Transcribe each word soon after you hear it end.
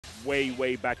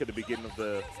way back at the beginning of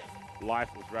the life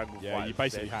of Dragonball. Yeah, you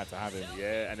basically had to have him.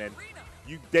 Yeah, and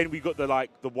then we got the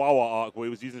Wawa arc where he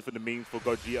was using for the memes for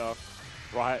Gogeta,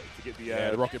 right, to get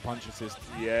the the rocket punch assist.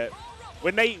 Yeah,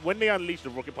 when they unleashed the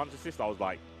rocket punch assist, I was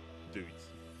like, dudes.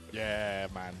 Yeah,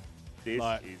 man. This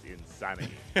is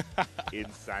insanity.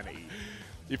 Insanity.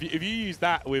 If you use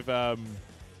that with the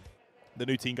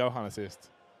new Teen Gohan assist,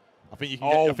 I think you can.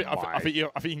 I think you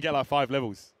can get like 5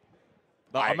 levels.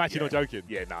 Like, I'm actually not joking.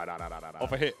 Yeah, no.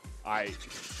 Off a hit. I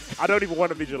don't even want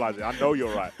to visualize it. I know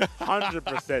you're right.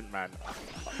 100%, man.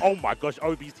 Oh my gosh,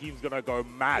 OB's team's gonna go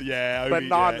mad. Yeah,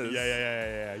 bananas.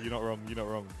 Yeah. You're not wrong. You're not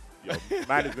wrong. Yo,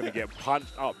 man is gonna get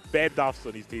punched up. Bare duffs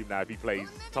on his team now if he plays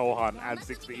Tohan and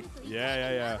 16.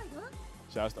 Yeah.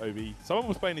 Shouts to OB. Someone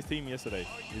was playing his team yesterday.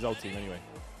 His old team, anyway.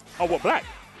 Oh, what, Black?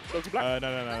 Black?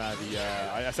 No.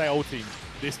 I say old team.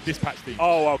 This patch team.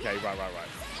 Oh, okay. Right.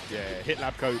 Yeah, hit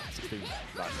lab code 16.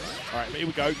 Nice. All right, here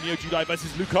we go. Neo Judai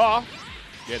versus Lucar.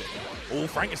 Get it. All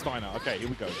Frankensteiner. Okay, here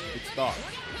we go. Good start.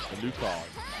 For Lucar.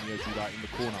 Neo Judai in the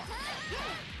corner.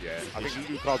 Yeah, I think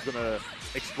Lucar's going to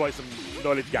exploit some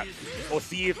knowledge gaps. Or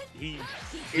see if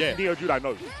Neo Judai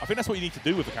knows. I think that's what you need to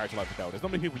do with a character like Adele. There's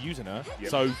not many people using her. Yep.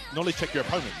 So knowledge check your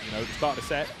opponent. You know, at the start of the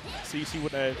set, see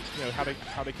what they're,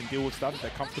 how they can deal with stuff, if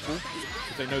they're comfortable,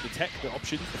 if they know the tech, the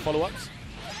options, the follow-ups.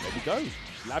 There we go.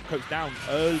 Lab coat's down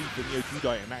early for Neo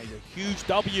Judai, and that is a huge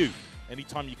W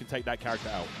anytime you can take that character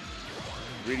out.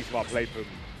 Really smart play from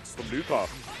Lucar.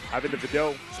 Having the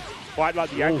Videl fight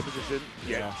like the anchor position.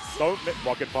 Yeah. Don't let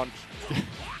rocket punch.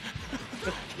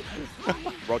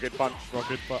 Rocket punch.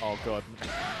 Oh, God.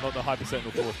 Not the Hyper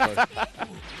Sentinel Force, though. God.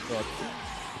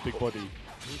 The big body.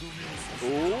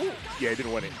 Oh, yeah,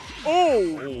 didn't want it.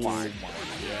 Oh, my.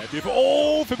 Yeah, beautiful.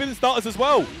 Oh, forbidden starters as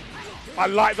well. I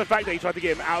like the fact that he tried to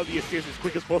get him out of the assist as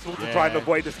quick as possible to try and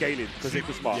avoid the scaling.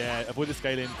 Super smart. Yeah, avoid the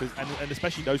scaling, and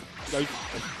especially those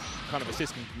kind of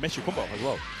assists can mess your combo up as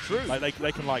well. True. Like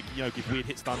they can give weird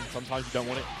hit stun. Sometimes you don't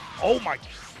want it. Oh my,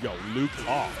 Luke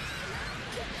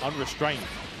unrestrained.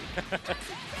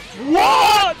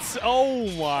 What?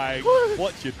 Oh my,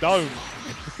 what you don't?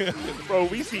 Bro,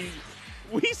 we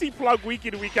see Plug week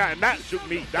in, week out, and that shook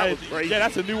me. That was crazy. Yeah,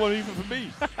 that's a new one even for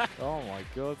me. Oh my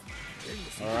God.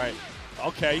 All right.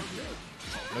 Okay.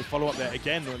 No follow up there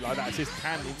again. Like that assist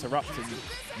can interrupt and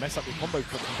mess up your combo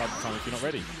from time to time if you're not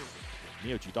ready.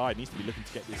 Neo Judai needs to be looking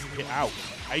to get this hit out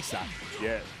ASAP.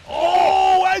 Yeah.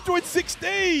 Oh, Android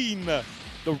 16!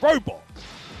 The robot.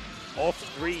 Off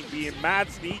screen, being mad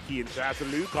sneaky, and shout out to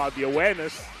Lucar, the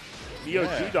awareness. Neo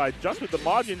Judai just with the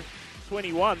margin,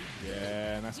 21.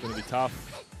 Yeah, and that's going to be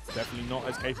tough. Definitely not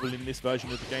as capable in this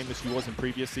version of the game as he was in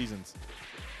previous seasons.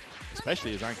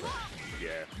 Especially as anchor.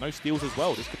 Yeah. No steals as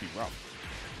well. This could be rough.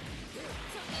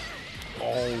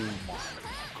 Oh my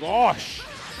gosh.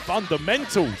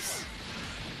 Fundamentals.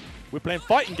 We're playing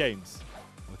fighting games.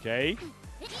 Okay.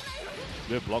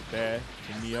 Good block there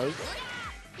from Neo.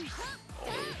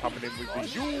 Oh, coming in with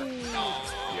the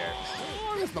Yeah.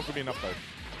 Oh, that's not going to be enough though.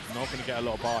 Not going to get a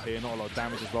lot of bar here. Not a lot of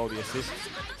damage as well. The assist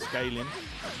scaling,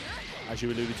 as you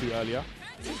alluded to earlier.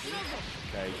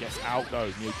 Okay, gets out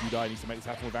though. Neo Judai needs to make this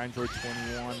happen with Android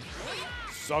 21.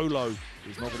 Solo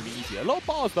is not going to be easy. A lot of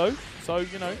bars though, so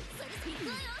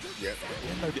Yeah.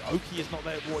 No, the Oki is not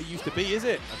what it used to be, is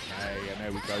it? Okay, and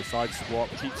there we go. Side swap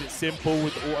keeps it simple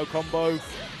with the auto combo.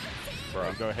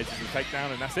 Bro, go ahead to the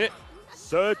takedown, and that's it.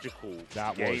 Surgical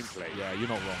gameplay. Yeah, you're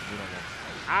not wrong.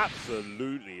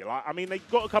 Absolutely. I mean, they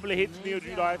got a couple of hits. Neo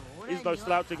Judai is no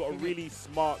slouch. They got a really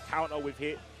smart counter with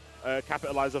hit.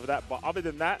 Capitalize over that, but other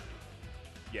than that,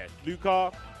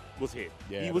 Lucar was hit.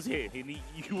 Yeah. He was hit. You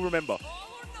remember?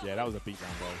 Yeah, that was a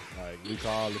beatdown, bro. Like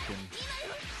Lucar looking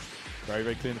very,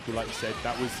 very clinical, like you said.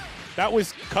 That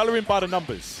was coloring by the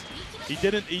numbers. He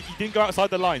didn't go outside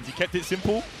the lines. He kept it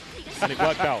simple, and it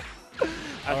worked out.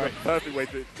 That's a perfect way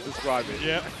to describe it.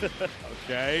 Yeah.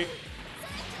 Okay.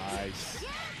 Nice.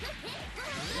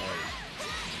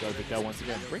 Go Videl once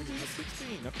again. Brings in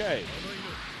 16. Okay.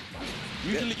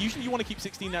 Usually you want to keep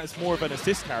 16 as more of an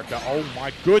assist character. Oh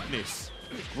my goodness.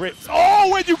 Grips.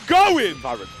 Oh, where'd you go in?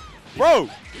 Bro.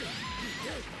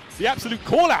 The absolute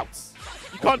call-outs.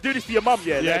 You can't do this to your mum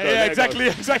yet. Yeah,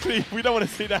 exactly. We don't want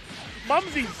to see that.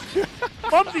 Mumsies.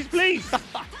 Mumsies, please.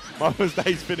 Mother's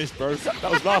Day's finished, bro.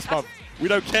 That was last month. We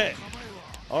don't care.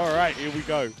 All right, here we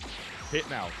go. Hit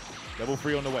now. Level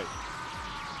 3 on the way.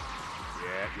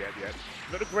 Yeah.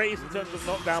 Not the greatest in terms of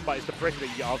knockdown, but it's the pressure that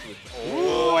you get afterwards.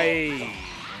 Oh, hey.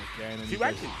 Okay, and then he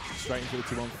goes straight into the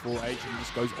 2-1-4H, and he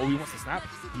just goes, he wants to snap.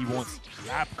 He wants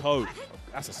lab coat.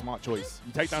 That's a smart choice.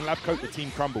 You take down lab coat, the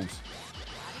team crumbles.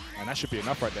 And that should be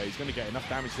enough right there. He's going to get enough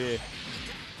damage here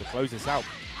to close this out.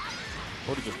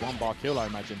 Probably just 1-bar kill, I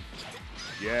imagine.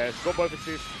 Yeah, it's got both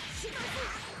assists.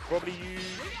 Probably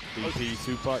use DP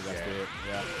super, that's it,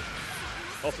 yeah.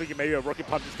 I was thinking maybe a rocket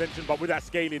punch extension, but with that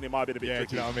scaling, it might have been a bit tricky.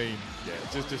 Do you know what I mean?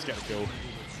 Yeah. Just get the kill.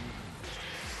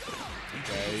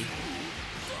 Okay.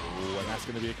 Ooh, and that's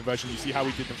going to be a conversion. You see how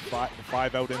we did the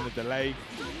 5L then, the delay.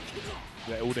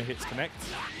 Let all the hits connect.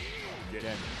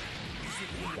 Again,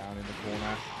 down in the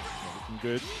corner. Looking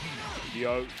good.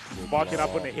 Neo sparking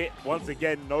up on the hit once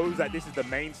again, knows that this is the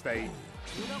mainstay.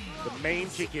 The main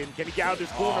chicken. Can he get out of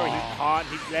this corner? He can't.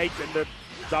 His legs and the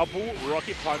double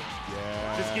rocket punch.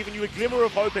 Yeah. Just giving you a glimmer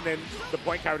of hope, and then the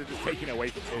point character just taking it away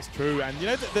from you. It's true. And you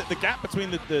know, the gap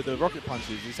between the rocket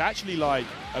punches is actually like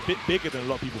a bit bigger than a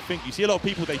lot of people think. You see a lot of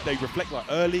people, they reflect like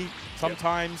early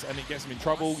sometimes, and it gets them in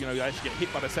trouble. You know, they actually get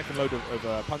hit by the second load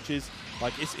of punches.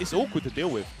 Like, it's awkward to deal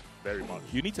with. Very much.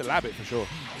 You need to lab it for sure.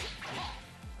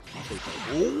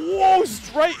 Whoa,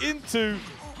 straight into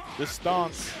the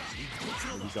stance.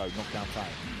 There we go, knockdown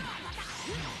time.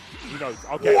 He knows.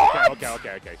 Okay.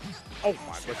 Oh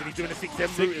my gosh, and he's doing a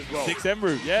 6M route as well. 6M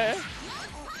route, yeah.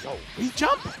 Oh, he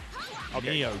jump. Okay.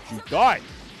 Neo, you die.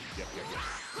 Yep.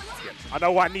 I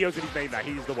know why Neo's in his name now.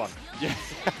 He's the one. Yeah.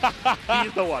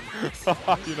 He's the one.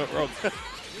 You're not wrong.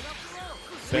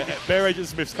 Bear Agent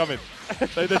Smith's coming.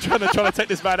 They're trying to take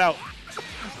this man out.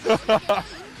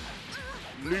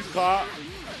 Luca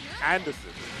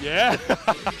Anderson. Yeah.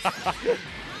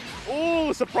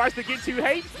 Oh, surprised to get 2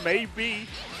 hates? Maybe.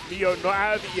 Neo not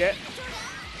out of it yet.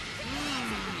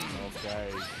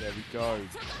 Okay, there we go.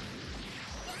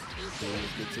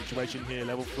 Good situation here,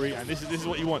 level 3. And this is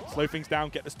what you want. Slow things down,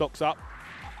 get the stocks up.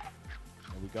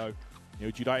 There we go.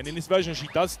 Neo Judai. And in this version, she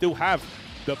does still have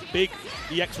the big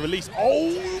EX release. Oh,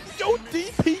 yo,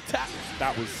 DP tap.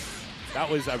 That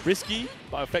was a risky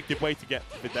but effective way to get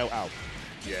Videl out.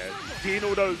 Yeah, seeing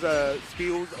all those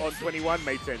skills on 21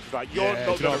 made sense. Like, you're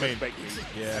not going to respect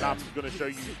me, and I'm going to show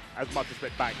you as much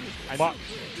respect back. But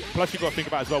plus, you've got to think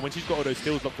about as well, when she's got all those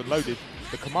skills locked and loaded,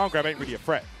 the command grab ain't really a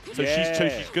threat. So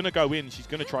she's going to go in, she's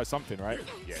going to try something, right?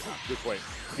 Yeah, good point.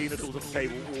 Seeing the tools on the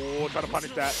table, trying to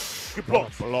punish that. Good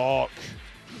block. Block.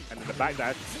 And then the back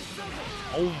dash.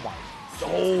 Oh my,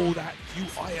 oh, that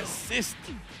UI assist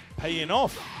paying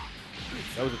off.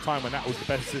 There was a time when that was the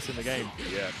best assist in the game.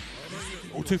 Yeah.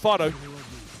 Oh, too far though.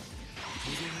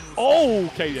 Oh,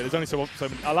 okay, yeah, there's only so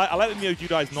many. I like the Neo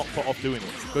Judai's not put off doing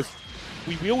it, because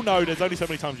we all know there's only so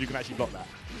many times you can actually block that.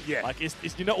 Yeah. Like,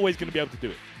 you're not always going to be able to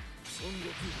do it.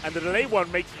 And the delay one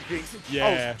makes you think,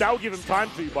 oh, that'll give him time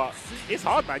to, but it's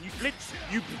hard, man. You flip,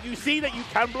 you see that you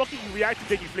can block it, you react, and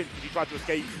then you flip because you try to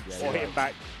escape or hit him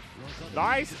back.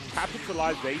 Nice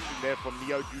capitalization there from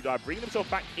Neo Judai, bringing himself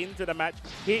back into the match,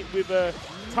 hit with a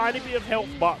tiny bit of health,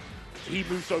 but he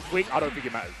moves so quick, I don't think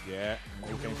it matters. Yeah, all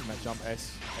came from that jump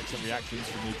S. Excellent reactions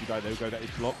from Neo Judai. There we go, that is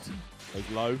blocked. Goes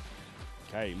low.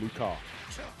 Okay, Luca.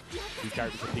 2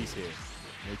 characters apiece here.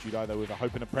 Neo Judai though with a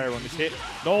hope and a prayer on this hit.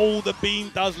 No, the beam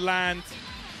does land.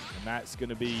 And that's going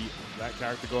to be that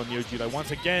character gone, Neo Judai. Once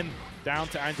again, down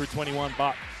to Android 21,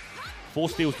 but 4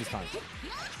 steals this time.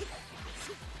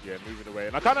 Yeah, moving away.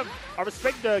 And I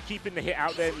respect keeping the hit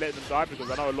out there and letting them die,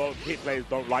 because I know a lot of hit players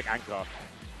don't like anchor.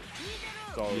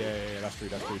 So yeah, that's true.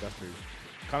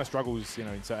 Kind of struggles, you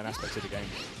know, in certain aspects of the game.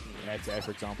 Air to air,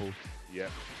 for example. Yeah.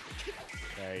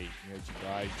 Okay, Neo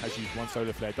Judai has used 1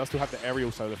 solar flare. Does still have the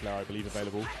aerial solar flare, I believe,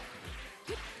 available.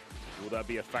 Will that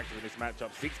be a factor in this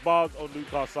matchup? 6 bars on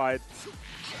Luca's side.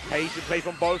 Page in play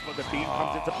from both, but the beam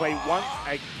comes into play once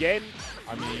again.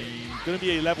 I mean, going to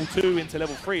be a level 2 into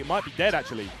level 3. It might be dead,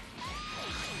 actually.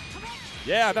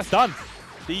 Yeah, that's done.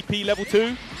 DP level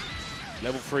 2.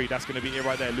 Level 3, that's going to be it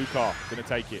right there. Luca going to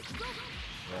take it.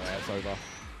 Yeah, it's over.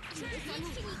 There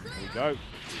we go.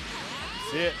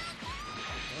 That's it.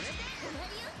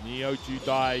 Neo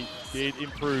Judai did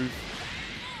improve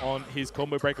on his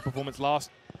combo breaker performance last.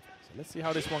 So let's see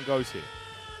how this one goes here.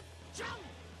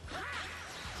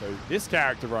 So this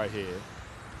character right here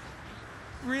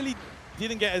really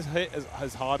didn't get as hit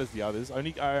as hard as the others.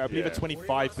 Only, I believe, a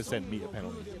 25% meter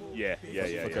penalty. Yeah.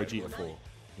 For Gogeta 4.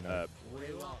 You know.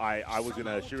 I was in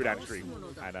a Shuridan stream,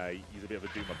 and he's a bit of a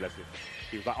doomer, bless him.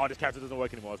 He was like, oh, this character doesn't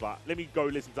work anymore. I was like, let me go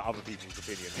listen to other people's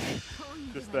opinions.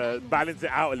 Just balance it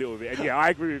out a little bit. And yeah, I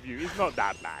agree with you. It's not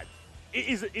that bad.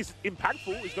 It's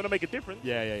impactful. It's going to make a difference.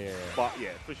 Yeah. But yeah,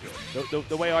 for sure.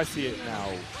 The way I see it now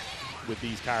with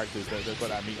these characters, they've got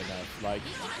that meter nerf.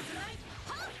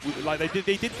 Like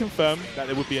they did confirm that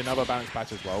there would be another balance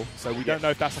patch as well. So we don't know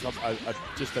if that's like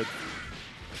just a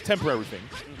temporary thing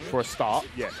for a start.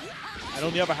 Yeah. And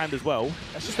on the other hand as well,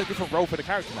 that's just a different role for the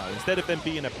character now. Instead of them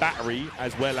being a battery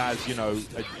as well as, you know,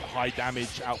 a high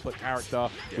damage output character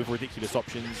with ridiculous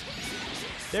options,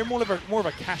 they're more of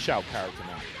a cash-out character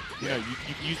now. You know, you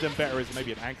can use them better as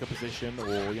maybe an anchor position,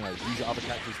 or you know, use your other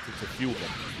characters to fuel them.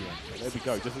 Yeah. There we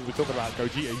go. Just as we're talking about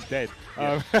Gogeta, he's dead.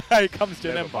 Yeah. Here comes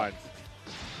Janemba.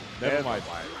 Never mind.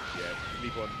 Yeah,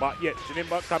 sleep on. But yeah,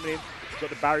 Janemba coming in. He's got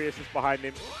the barrier assist behind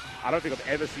him. I don't think I've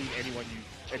ever seen anyone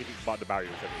use anything but the barrier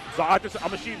assist. So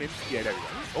I'm assuming. Yeah, there we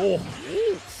go.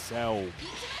 Oh, Cell.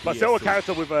 But Cell a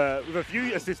character with a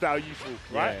few assists that are useful,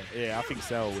 right? Yeah, I think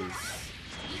Cell is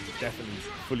definitely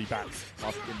fully backed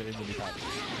in the new patch.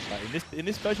 Like in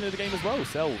this version of the game as well,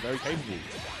 Cell very capable.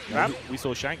 You know, we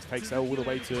saw Shanks take Cell all the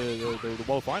way to the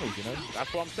World Finals. You know,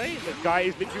 that's what I'm saying. The guy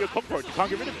is literally a cockroach. You can't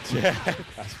get rid of him. Yeah,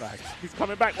 that's facts. He's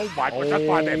coming back. Oh my gosh, that's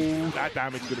fine then. That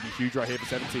damage is going to be huge right here for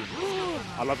 17.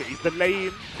 I love it. He's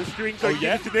delaying the string so he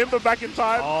gets to Janemba back in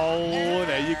time. Oh,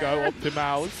 there you go,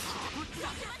 Optimals.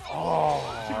 Oh,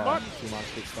 too much.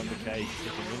 Big Thunder K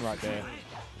kicking in right there.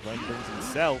 Ren brings in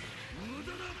Cell.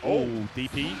 Oh,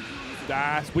 DP.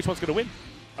 Dash. Which one's going to win?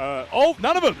 Oh,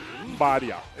 none of them.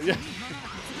 Badia.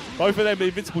 Both of them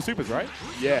invincible supers, right?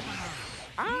 Yeah.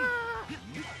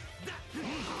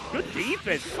 Good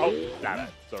defense. Oh, damn it.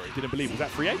 Sorry. Didn't believe. Was that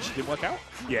free H? Didn't work out?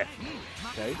 Yeah.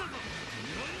 Okay.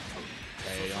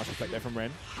 Okay, nice reflect there from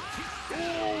Ren.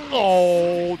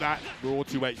 Oh, that raw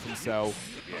 2H from Cell.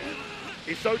 Yeah.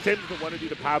 It's so tempting to want to do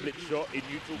the power blitz shot in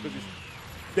neutral because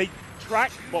they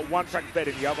track, but one track's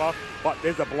better than the other. But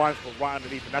there's a blind spot right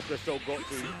underneath, and that's where Cell got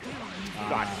to.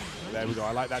 Nice. There we go.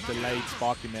 I like that delayed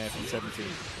spark in there from 17.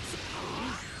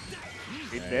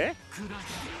 In there?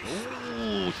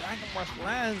 Ooh, Dragon Rush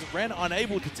lands. Ren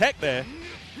unable to tech there.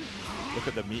 Look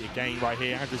at the meter gain right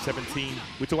here, 117.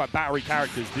 We're talking about battery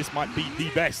characters. This might be the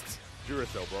best.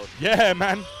 Duracell, bro. Yeah,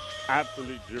 man.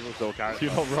 Absolute Duracell character.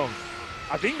 You're not wrong.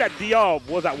 I think that DR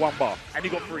was at 1 bar, and he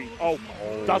got 3. Oh,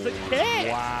 doesn't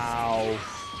care. Wow.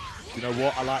 You know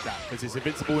what? I like that, because it's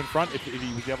invincible in front. If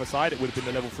he was the other side, it would have been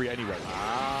the level 3 anyway.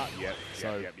 Yep.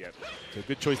 So a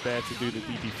good choice there to do the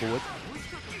DP forward.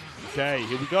 Okay,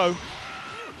 here we go.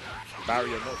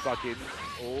 Barrier not stuck in.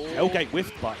 Hellgate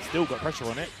whiffed, but still got pressure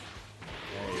on it.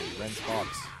 Okay, Ren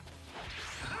sparks.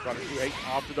 Trying to 2-8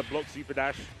 after the block super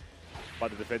dash,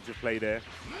 but the defensive play there.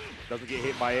 Doesn't get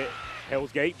hit by it.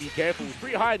 Hell's Gate, be careful. It's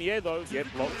pretty high in the air though. Yeah,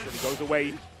 blocks and it goes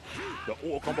away. The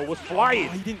auto combo was flying.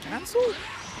 Oh, he didn't cancel?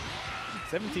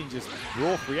 17 just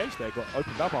raw free H there, got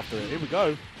opened up after it. Here we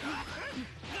go.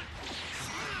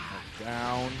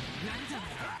 Down.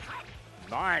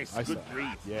 Nice, good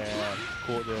read. Yeah,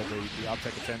 caught the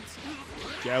uptake attempts.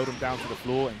 Jailed him down to the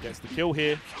floor and gets the kill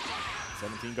here.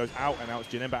 17 goes out, and now it's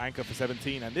Janemba anchor for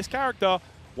 17. And this character,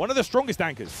 one of the strongest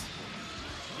anchors,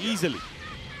 easily,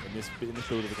 in this build of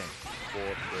the game.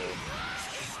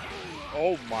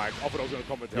 Oh my, I thought I was going to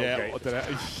comment. Yeah, that would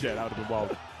have been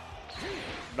wild.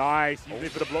 Nice, he's in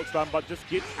for the block stun, but just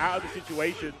gets out of the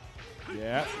situation.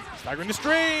 Yeah, staggering the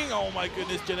string. Oh my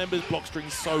goodness, Janemba's block string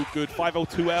is so good. 5L,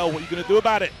 2L, what are you going to do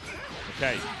about it?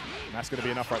 Okay, and that's going to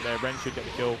be enough right there. Ren should get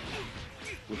the kill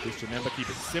with this Janemba. Keep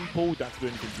it simple, don't have to do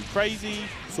anything too crazy.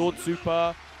 Sword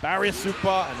super, barrier super,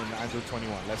 and then the Android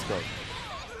 21. Let's go.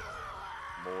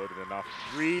 More than enough.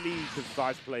 Really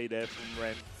concise play there from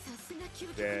Ren.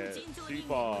 They're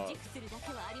super.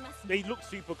 They look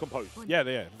super composed. Yeah,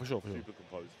 for sure. Super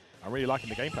composed. I'm really liking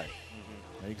the gameplay.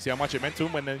 And you can see how much it meant to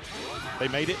them when they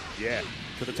made it. Yeah.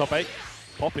 To the top 8.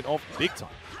 Popping off big time.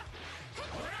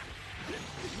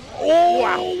 Oh,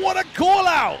 wow. What a call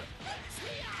out!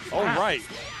 All right.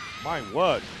 My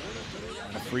word.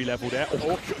 And a 3 level there.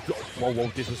 Oh, whoa,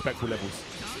 disrespectful levels.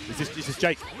 This is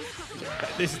Jake.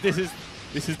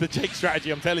 This is the Jake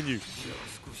strategy, I'm telling you.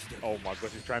 Oh my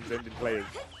gosh, he's transcending players.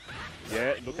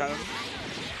 Yeah, look at him.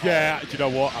 Yeah, do you know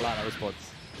what? I like that response.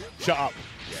 Shut up.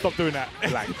 Yeah. Stop doing that.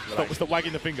 Stop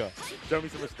wagging the finger. Show me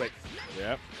some respect.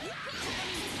 Yep.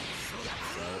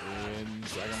 So in,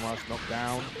 Dragon Rush knocked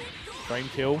down. Frame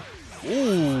kill.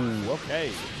 Ooh,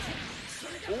 okay.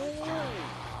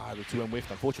 The 2M whiffed,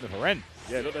 unfortunate for Ren.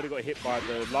 Yeah, look that he got hit by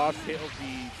the last hit of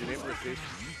the Janemba assist.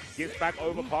 Gets back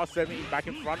over past 70, back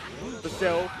in front. The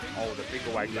Cell. Oh, the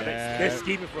finger wag. Yeah. They're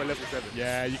scheming for a level 7.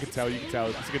 Yeah, you can tell. This is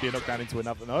going to be a knockdown into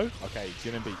another. No? Okay,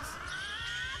 Jinin beats.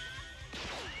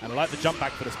 And I like the jump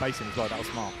back for the spacing as well. That was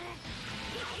smart.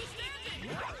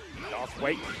 Last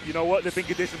wait. You know what? They've been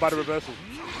conditioned by the reversal.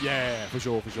 Yeah, for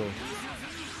sure.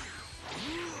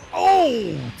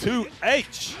 Oh,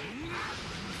 2H.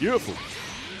 Beautiful.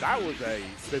 That was a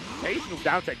sensational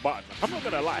down tech button. I'm not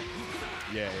going to lie.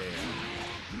 Yeah.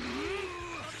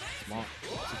 Smart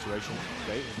situation.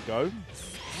 Okay, here we go.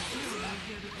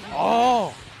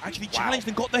 Oh, actually challenged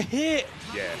and got the hit.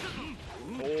 Yeah.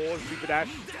 Oh, super dash.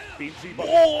 Beam super.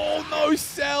 Oh, no,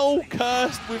 Cell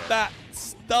cursed with that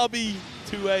stubby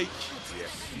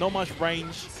 2H. Not much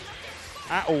range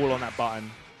at all on that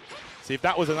button. See, if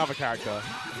that was another character,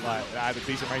 like, that had a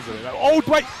decent range on it. Like, oh,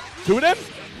 wait! 2 of them?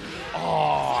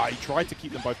 Oh, he tried to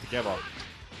keep them both together.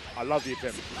 I love the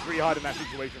attempt. It's pretty hard in that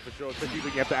situation for sure, especially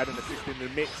when you have to add an assist in the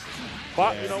mix.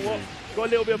 But yeah, you know what? Got a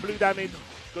little bit of blue damage.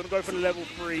 Going to go for the level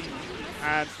 3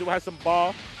 and still has some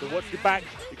bar. So watch the back.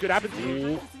 It could happen to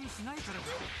you.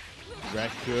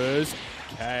 Wreckers.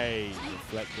 Okay.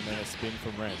 Reflecting and a spin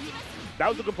from Ren. That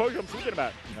was the composure I'm talking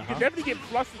about. You can definitely get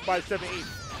flustered by 17.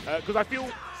 Because I feel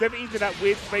 17's in that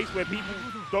weird space where people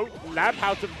don't lab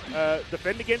how to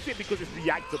defend against it because it's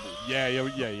reactable. Yeah,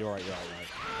 you're right.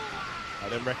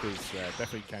 Them Wreckers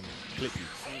definitely can clip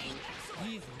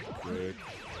you. Good.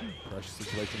 Pressure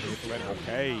situation here for Ren.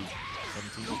 Okay.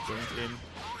 17 just brings in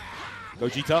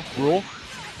Gogeta, Raw.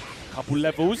 Couple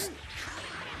levels.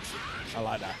 I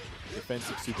like that.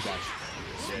 Defensive super dash.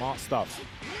 Smart stuff.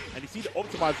 And you see the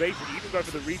optimization, even going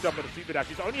for the re-jump of the super dash.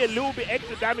 It's only a little bit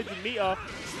extra damage in meter,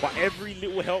 but every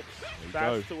little helps.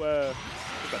 That's to, what's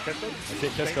that, Tesco's? That's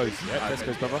it, Tesco's. Yeah,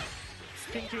 Tesco's, brother.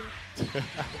 Ching, ching.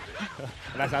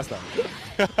 And that's Asta.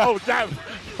 Oh, damn.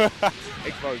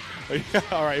 Exposed.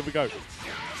 All right, here we go.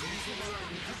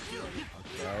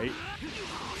 Okay.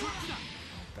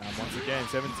 Down once again,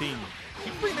 17.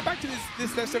 Keep bringing it back to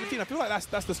this 17. I feel like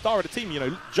that's the star of the team. You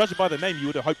know, judging by the name, you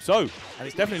would have hoped so. And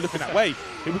it's definitely looking that way.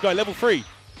 Here we go, level 3. In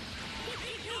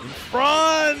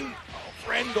front! Oh,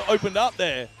 Ren got opened up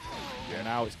there. Yeah,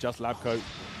 now it's just Lab Coat.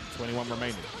 21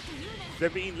 remaining.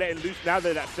 17 letting loose now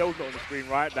that cell's not on the screen,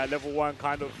 right? That level 1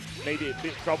 kind of made it a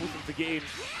bit troublesome to get in.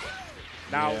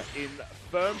 Now, in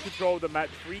firm control of the match,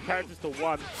 3 characters to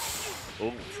 1.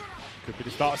 Oh, could be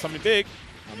the start of something big.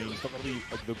 I mean, it's not going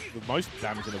to be the most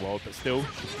damage in the world, but still,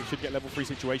 we should get level 3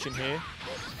 situation here.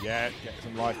 Yeah, get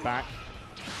some life back.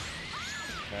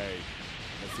 Okay,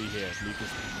 let's see here. Lucas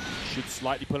should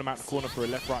slightly pull him out the corner for a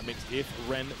left-right mix if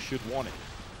Ren should want it.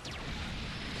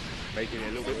 Making it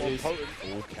a little bit more potent.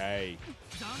 Okay.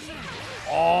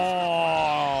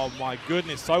 Oh, my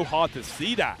goodness, so hard to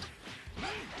see that.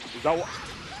 Is that what?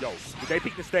 Yo, did they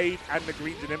pick the stage and the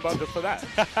green Janemba just for that?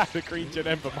 The green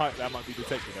Janemba might be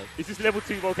detected, you know. Is this level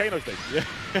 2 volcano stage? Yeah.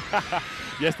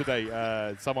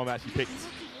 Yesterday, someone actually picked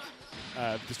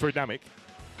Destroy Dynamic.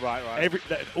 Right.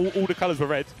 All the colours were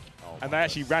red, and they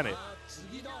actually ran it.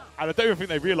 And I don't even think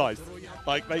they realised.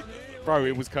 Like, bro,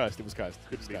 it was cursed. It was cursed.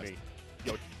 Couldn't be me.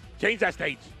 Yo, change that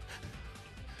stage.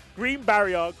 Green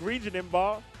barrier, green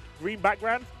Janemba, green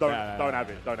background. Don't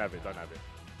have it.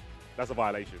 That's a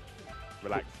violation.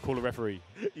 Relax. Call a referee.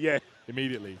 Yeah.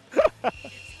 Immediately.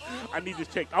 I need this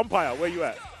checked. Umpire, where you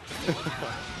at?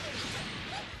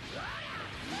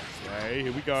 Okay,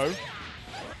 here we go.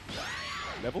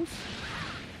 Levels?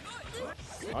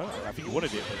 I think he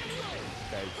wanted it,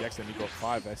 but okay, Jackson, he got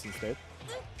 5S instead.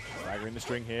 Staggering the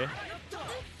string here.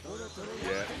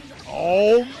 Yeah.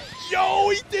 Oh, yo,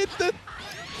 he did the...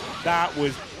 That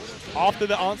was after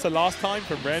the answer last time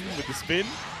from Ren with the spin.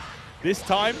 This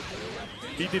time,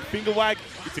 he did finger wag.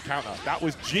 It's a counter. That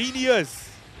was genius.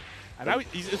 And now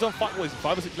he's on 5 or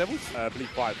 6 levels? I believe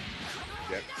 5.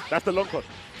 Yeah. That's the long card.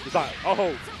 It's like, oh,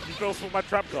 you fell for my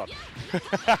trap card.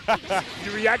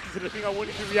 You reacted to the thing I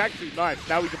wanted to react to. Nice.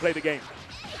 Now we can play the game.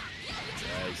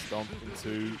 Yeah, stomp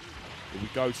into... Here we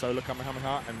go. Solar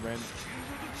Kamehameha, and Ren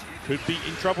could be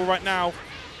in trouble right now.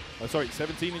 Oh, sorry,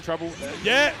 17 in trouble.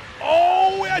 Yeah.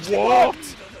 Oh, it actually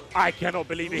worked. I cannot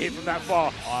believe it hit from that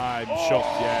far. I'm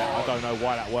shocked, yeah. I don't know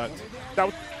why that worked.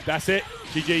 That's it.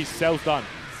 GG's. Cell's done.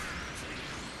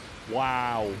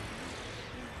 Wow.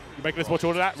 You making us watch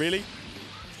all of that, really?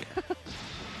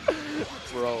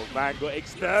 Bro, man got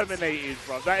exterminated,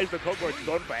 bro. That is the cockroach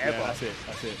gone forever. Yeah,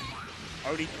 that's it.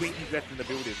 Only Twinkies left in the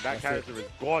building. That character is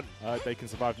gone. They can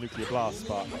survive nuclear blasts,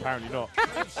 but apparently not.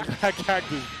 That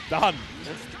character's done.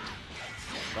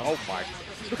 Oh my.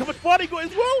 Look how much fun he got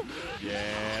as well. Yeah,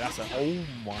 that's a... Oh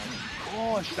my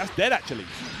gosh. That's dead, actually.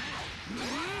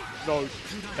 No.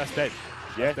 That's dead.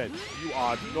 Yeah. That's dead. You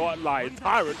are not lying.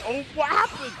 Tyrant. Oh, what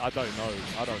happened? I don't know.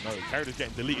 Characters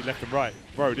getting deleted left and right.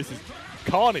 Bro, this is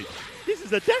carnage. This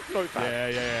is a Death Note,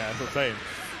 man. Yeah. That's what I'm saying.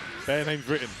 Their name's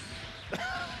written.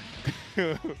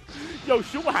 Yo,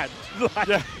 shorthand.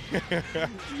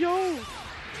 Yo.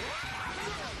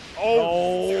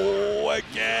 Oh,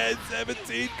 again,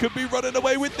 17 could be running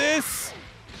away with this.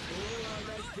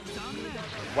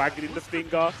 Wagging the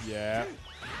finger. Yeah.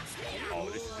 Oh,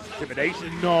 this is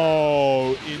intimidation.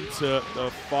 No, into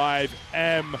the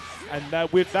 5M.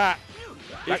 And with that,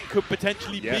 it could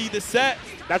potentially be the set.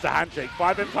 That's a handshake.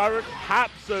 5M Tyrant,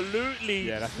 absolutely.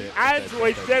 Yeah, that's it.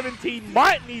 Android 17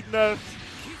 might need nerfs.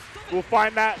 We'll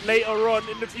find that later on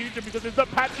in the future because there's the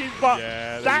patches, but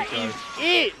that is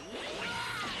it.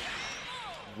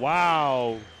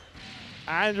 Wow.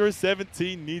 Android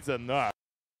 17 needs a nut.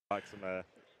 Like some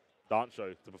dance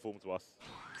show to perform to us.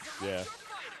 Yeah.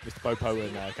 Mr. Popo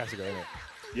and Cassigo, innit?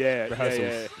 Yeah,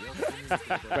 rehearsals.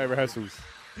 Great rehearsals.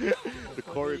 The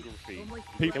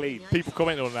choreography. People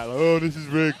commenting on that, like, oh, this is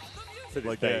rigged.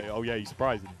 Like, oh yeah, he's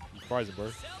surprising. He's surprising,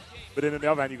 bro. But then on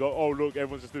the other hand, you go, oh, look,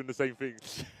 everyone's just doing the same thing.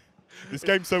 This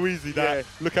game's so easy that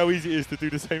look how easy it is to do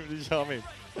the same thing, you know what I mean?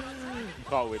 You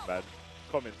can't win, man.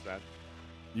 Comments, man.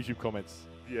 YouTube comments.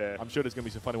 Yeah. I'm sure there's going to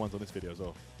be some funny ones on this video as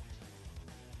well.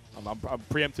 I'm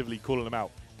preemptively calling them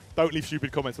out. Don't leave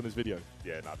stupid comments on this video.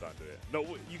 Yeah, no, don't do it.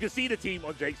 No, you can see the team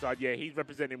on Jake's side. Yeah, he's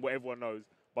representing what everyone knows.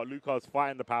 But Luca's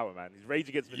fighting the power, man. He's rage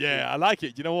against machine. Yeah, I like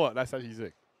it. You know what? That's actually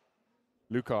sick.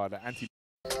 Luca, the anti...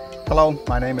 Hello,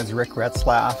 my name is Rick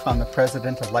Retzlaff. I'm the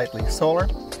president of Lightleaf Solar.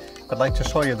 I'd like to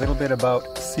show you a little bit about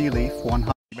Sealeaf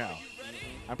 100. Now.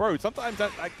 And bro, sometimes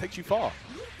that takes you far.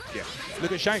 Yeah.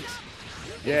 Look at Shanks.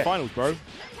 Yeah. The finals, bro.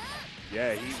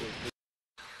 Yeah, he was...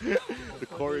 the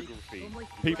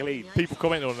choreography. People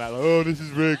commenting on that, like, oh, this is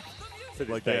rigged.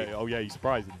 Like, oh yeah, he's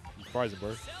surprising. He's surprising,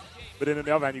 bro. But then on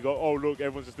the other hand, you go, oh, look,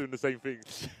 everyone's just doing the same thing.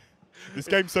 This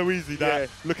game's so easy that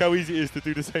look how easy it is to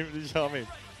do the same thing, you know what I mean?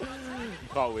 You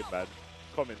can't win, man.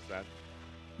 Comments, man.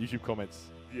 YouTube comments.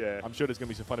 Yeah. I'm sure there's going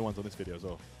to be some funny ones on this video as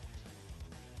well.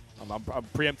 I'm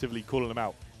preemptively calling them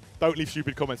out. Don't leave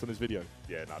stupid comments on this video.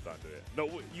 Yeah, no, don't do it. No,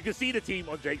 you can see the team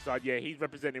on Jake's side. Yeah, he's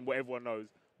representing what everyone knows.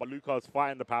 But Luca's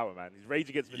fighting the power, man. He's rage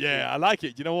against machine. Yeah, I like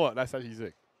it. You know what? That's actually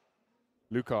sick.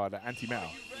 Luca, the anti-metal.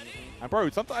 And bro,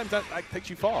 sometimes that takes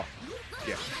you far.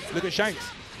 Yeah. Look at Shanks.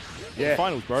 Yeah. The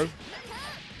finals, bro.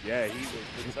 Yeah, he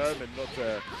was determined not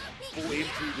to fall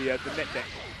into the net deck.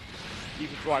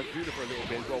 Even try Judah for a little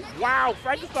bit as well. Wow,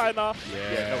 Frankensteiner.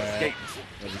 Yeah, no escape.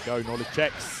 There we go, knowledge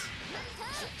checks.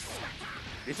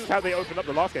 This is how they opened up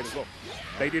the last game as well.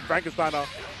 They did Frankensteiner,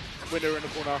 winner in the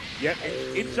corner. Yep,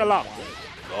 inshallah.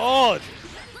 God.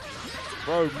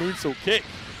 Bro, moonsault kick.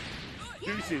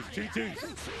 Deuces, 2 twos.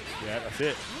 Yeah, that's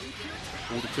it.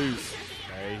 All the twos.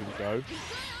 Okay, here we go. Look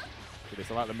at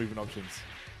this, I like the movement options.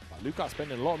 Like, Luca's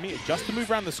spending a lot of meter just to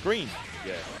move around the screen.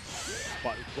 Yeah.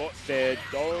 But got their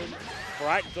dome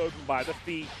cracked open by the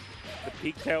feet. The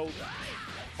pigtailed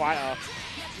fighter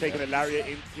taking a lariat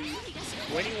into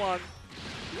 21.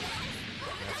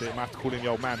 That's it, I might have to call in the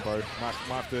old man, bro. Might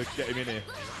have to get him in here.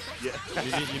 Yeah.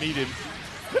 You need him.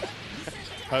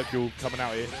 Hercule coming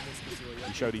out here.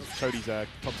 You show these top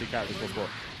tier characters what's what.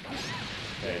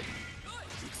 Okay.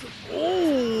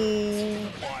 Oh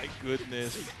my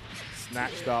goodness.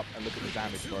 Snatched up and look at the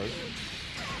damage, bro.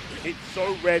 It's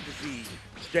so rare to see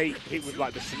Jake hit with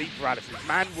like the sleep paralysis.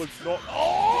 Man was not.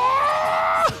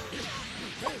 Oh!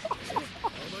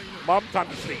 Mum, time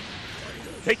to sleep.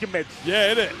 Take your meds.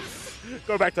 Yeah, innit?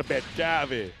 Go back to bed. Get out of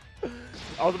here.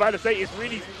 I was about to say, it's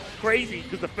really crazy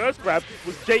because the first grab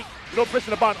was Jake not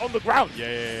pressing the button on the ground.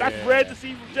 Yeah. That's rare to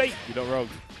see from Jake. You're not wrong.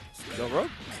 You're not wrong.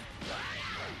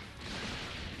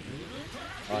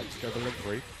 All right, just go for level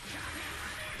 3.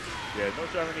 Yeah, not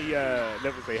sure how many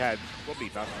levels they had.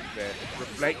 Probably none there.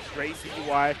 Reflect straight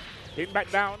CUI. Hit back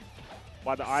down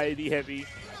by the IAD heavy.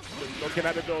 Looking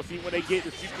at the door, see when they get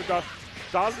the super dust.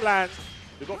 Does land.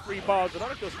 They've got 3 bars. I don't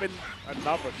know if they'll spend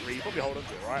another 3. Probably hold on to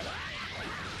it, right?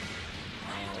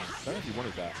 I don't know if you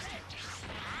wanted that.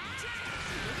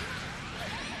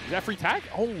 Is that free tag?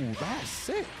 Oh, that's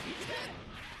sick.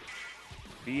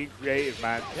 Being creative,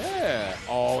 man. Yeah.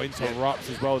 Oh, interrupts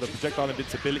as well. The projectile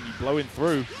invincibility blowing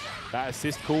through. That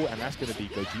assist call, and that's going to be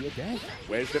Gogeta again.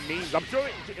 Where's the memes? I'm sure,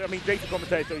 Jake's a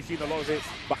commentator, so he's seen a lot of it.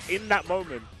 But in that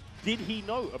moment, did he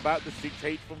know about the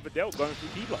 6H from Vidal going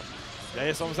through T-Block? Yeah,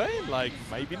 that's what I'm saying. Like,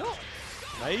 maybe not.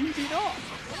 Maybe not.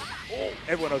 Oh,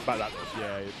 everyone knows about that, though.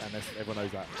 Yeah, and everyone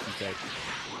knows that. She's dead.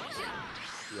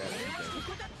 Yeah, she's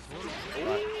dead.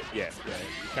 Right. Yeah.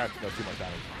 The character does too much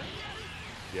damage.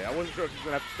 Yeah, I wasn't sure if he's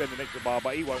going to have to spend an extra bar,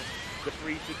 but he won't. The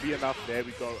 3 should be enough. There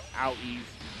we go. Out ease.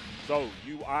 So,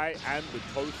 UI and the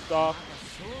Toaster are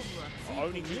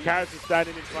only 2 characters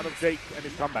standing in front of Jake and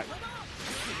his comeback.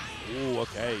 Ooh,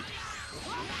 okay.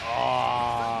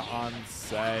 Ah,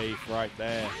 unsafe right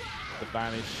there. The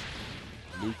vanish.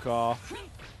 Luca.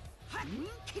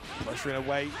 Pressuring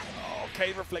away. Oh,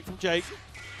 okay, reflect from Jake.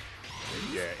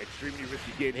 Yeah, extremely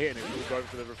risky getting hit, and it will go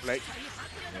for the reflect.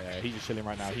 Yeah, he's just chilling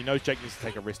right now. He knows Jake needs to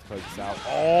take a risk to close this out.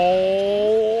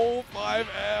 Oh,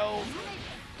 5L.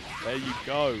 There you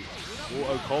go.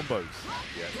 Auto combos.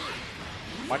 Yeah.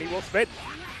 Money well spent.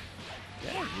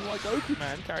 Yeah, you like Goku,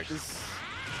 man. Characters.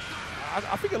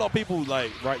 I think a lot of people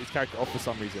like write this character off for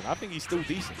some reason. I think he's still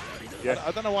decent. Yeah.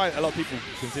 I don't know why a lot of people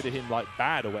consider him like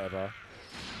bad or whatever.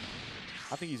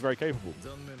 I think he's very capable.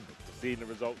 Seeing the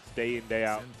results day in, day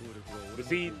out. We're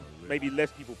seeing maybe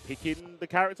less people picking the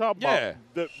character, but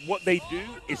Yeah. what they do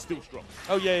is still strong.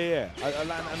 Oh yeah.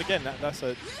 And again, that's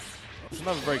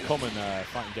another very common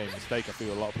fighting game mistake I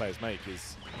feel a lot of players make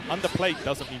is underplayed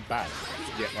doesn't mean bad.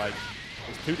 Yeah. Like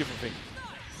it's two different things.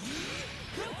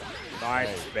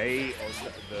 Nice bait on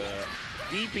the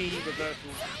DB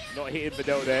reversal, not hitting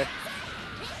Videl there.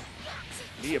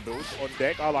 Nia build on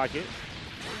deck, I like it.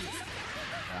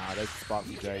 Ah, there's the spot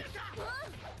from Jake.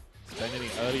 Spending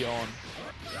it early on.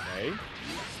 Okay.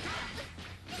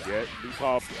 Yeah,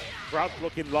 Luca crowd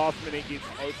blocking last minute, gets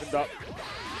opened up.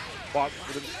 Sparks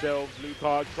for themselves.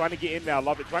 Luca trying to get in there, I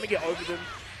love it. Trying to get over them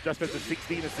just as the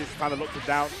 16 assist kind of locks it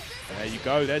down. And there you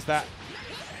go, there's that.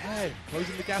 Yeah,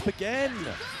 closing the gap again.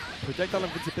 Projectile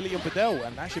invincibility on Videl,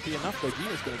 and that should be enough.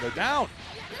 Gogeta's going to go down.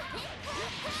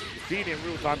 You're seeing it in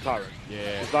real time, Tyrant.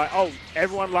 Yeah. It's like, oh,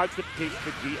 everyone likes to pick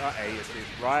Vegeta A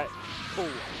assist, right? Cool.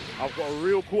 I've got a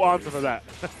real cool answer for that.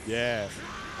 Yeah.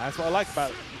 That's what I like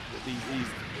about these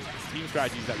team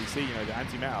strategies that we see, you know, the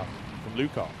anti-meta from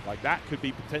Luca. Like, that could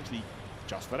be potentially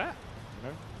just for that. You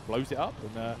know, blows it up,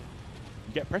 and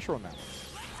you get pressure on that.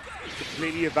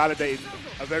 Completely invalidating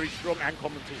a very strong and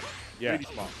common tool. Yeah. Really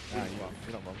smart. Really smart.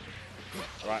 You're not wrong.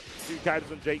 All right, two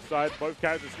characters on Jake's side. Both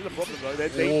characters still a problem though. They're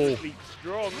dangerously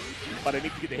strong, but they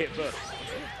need to get the hit first.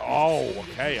 Oh,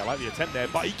 okay. I like the attempt there,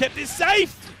 but he kept it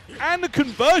safe. And the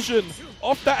conversion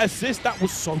off that assist, that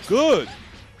was so good.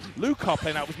 Luca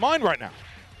playing out with mine right now.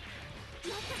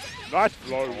 Nice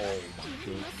flow. Oh my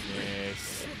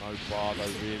goodness. No bar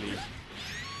though, really.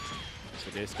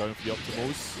 For this, going for the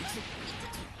optimals.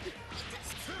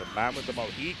 The man with the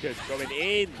Mohicans going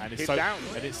in, and hit down.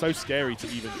 And it's so scary to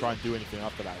even try and do anything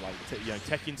after that. Like, you know,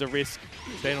 teching's a risk,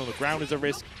 staying on the ground is a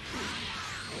risk.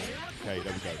 Okay,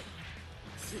 there we go.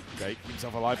 Jake, keep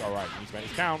himself alive. All right, he needs to make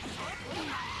his count.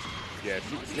 Yeah,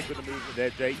 super slick with the movement there,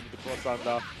 Jake with the cross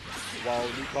under, while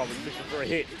Luca was fishing for a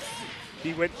hit.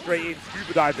 He went straight in,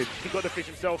 scuba diving. He got the fish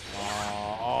himself.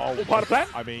 All part of the plan?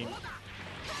 I mean,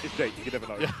 it's Jake, you can never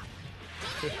know. Yeah.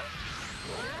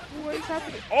 What is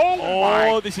happening?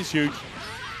 Oh, this is huge.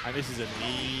 And this is an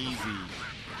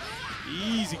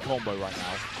easy combo right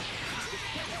now.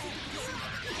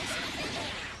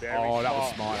 Very that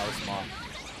was smart, that was smart.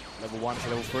 Level 1 to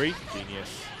level 3,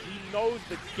 genius. He knows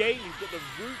the game, he's got the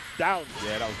roots down.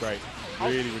 Yeah, that was great.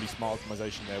 Really smart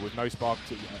optimization there with no spark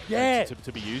to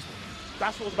be used.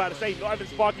 That's what I was about to say. Not even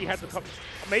Sparky had to come.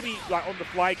 Maybe like on the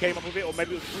fly came up with it, or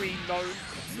maybe it was green known.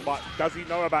 But does he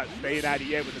know about staying out of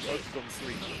the air with the focus on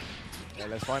screen? Yeah,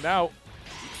 let's find out.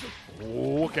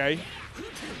 Oh, okay.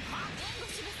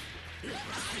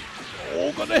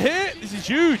 Oh, got the hit. This is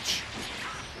huge.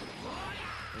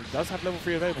 He does have level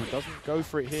 3 available. Doesn't go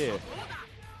for it here.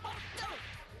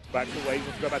 Back to wave.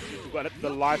 Let's go back to the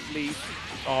life lead.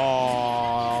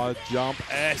 Oh, jump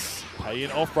S.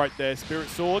 Paying off right there. Spirit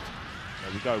Sword.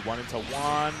 There we go. 1 into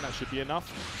 1. That should be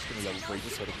enough. Just going to level 3.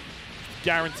 Just sort of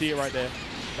guarantee it right there.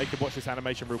 Make him watch this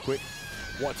animation real quick.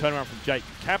 What a turnaround from Jake.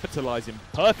 Capitalizing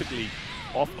perfectly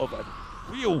off of a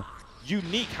real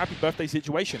unique happy birthday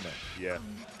situation there. Yeah.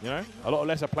 You know, a lot of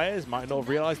lesser players might not have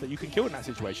realized that you can kill in that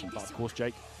situation. But of course,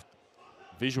 Jake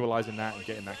visualizing that and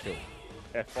getting that kill.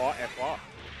 FR.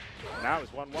 Now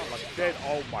it's 1-1. Like I said,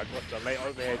 oh my gosh, the late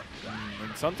overhead.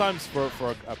 And sometimes for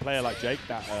a player like Jake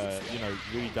that, you know,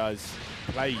 really does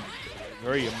play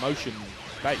very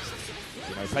emotion-based,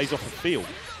 you know, plays off the field.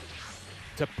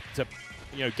 To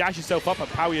you know, gash yourself up and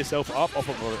power yourself up off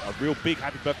of a real big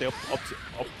happy birthday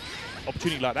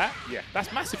opportunity like that, yeah,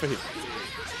 that's massive for him.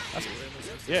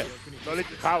 Yeah. Knowledge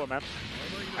is power, man.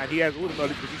 And he has all the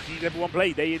knowledge because he sees everyone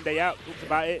play day in, day out, talks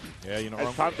about it. Yeah, you're not wrong.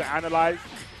 It's time to analyze.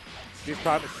 This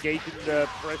time escaping the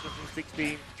pressure from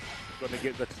 16. Gonna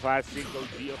get the classic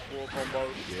Gogeta 4 combo.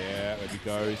 Yeah, there we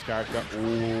go. His character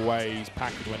always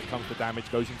packaged when it comes to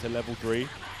damage. Goes into level 3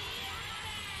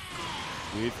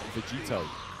 with Vegito.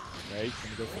 Okay,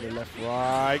 can go for the left,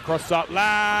 right. Cross up,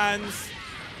 lands.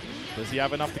 Does he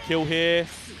have enough to kill here?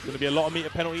 It's going to be a lot of meter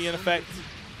penalty in effect.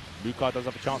 Luca does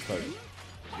have a chance though.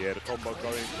 Yeah, the combo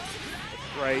going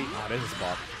astray. Ah, there's a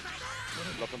spark.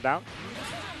 Lock him down.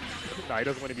 No, he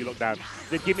doesn't want to be locked down. He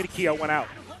said, give me the key, I went out.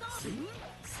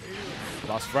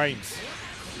 Plus frames.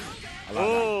 I like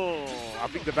that. I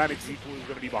think the Vantage Default is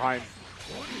going to be behind.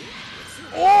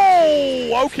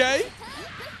 Oh, okay.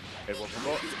 Everyone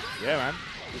forgot. Yeah, man.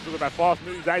 We're talking about fast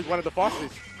moves. That is one of the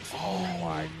fastest. Oh,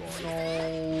 my God.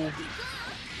 No.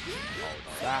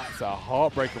 That's a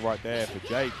heartbreaker right there for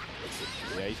Jake.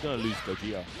 Yeah, he's going to lose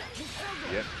Gogeta. Yep,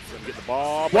 he's going to get the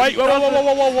bar. Wait,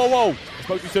 whoa. I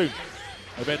spoke too soon.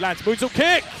 Overhead lands, moonsault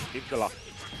kick! Inshallah.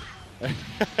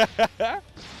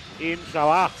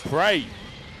 Inshallah. Pray.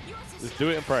 Just do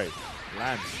it and pray.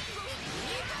 Lands.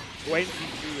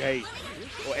 22 hate.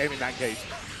 Or M in that case.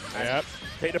 Yep.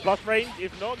 Take the plus range.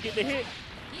 If not, get the hit.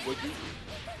 Would you?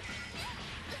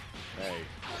 Hey.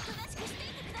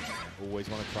 Always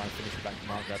want to try and finish the back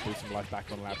command grab, build some life back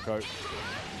on lab coat.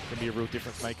 Can be a real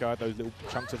difference maker. Those little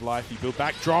chunks of life. He build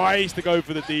back, tries to go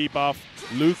for the debuff.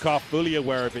 Luca fully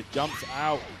aware of it, jumps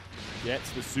out, gets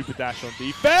the super dash on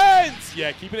defense.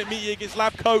 Yeah, keeping it meaty against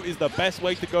lab coat is the best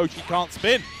way to go. She can't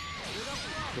spin.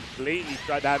 Completely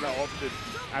shut down that option.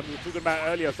 And we were talking about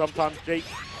earlier, sometimes Jake's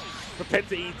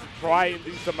propensity to try and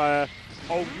do some, oh,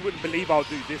 you wouldn't believe I'll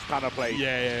do this kind of play.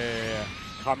 Yeah.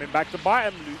 Coming back to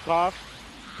bite him, Luca.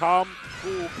 Calm,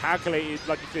 cool, calculated,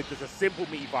 like you said, just a simple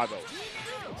meaty 5-0.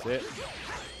 That's it.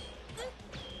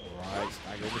 All right,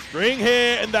 staggering the string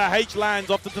here, and the H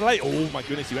lands off the delay. Oh my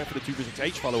goodness, he went for the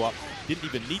 2-6H follow-up. Didn't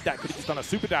even need that, could have just done a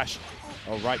super dash.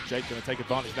 All right, Jake gonna take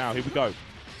advantage now, here we go.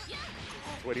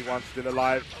 21 still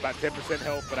alive, about 10%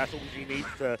 health, but that's all he needs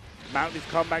to mount his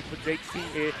comeback for Jake's team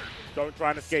here. Don't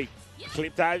try and escape.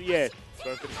 Clipped out of the air.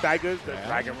 Going for the staggers, the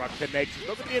Dragon Rush connects. It's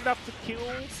not going to be enough to kill,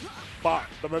 but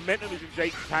the momentum is in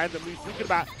Jake's hands, and we're thinking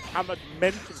about how much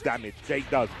mental damage Jake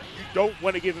does. You don't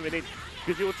want to give him an inch,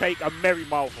 because he'll take a merry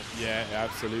mile from you. Yeah,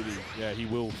 absolutely. Yeah, he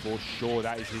will for sure.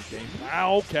 That is his game.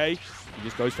 Ah, okay. He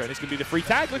just goes for it, and it's going to be the free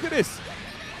tag. Look at this.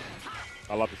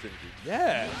 I love the synergy.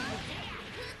 Yeah.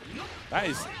 That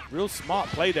is real smart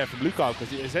play there from Luca,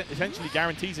 because it essentially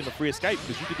guarantees him a free escape,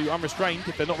 because you can do unrestrained.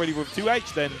 If they're not ready with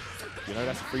 2H, then, you know,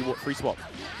 that's a free swap.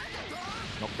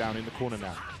 Knocked down in the corner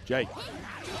now. Jake,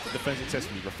 defense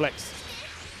successfully, reflects.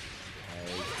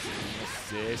 Okay,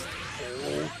 assist.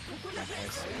 Oh.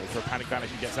 For a panic ban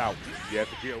if he gets out. Yeah, if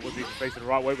Vegeta wasn't even facing the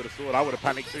right way with a sword, I would have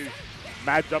panicked too.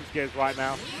 Mad jump scares right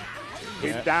now.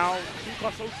 He's down.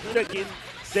 Luca's so good at getting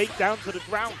Jake down to the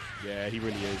ground. Yeah, he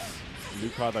really is.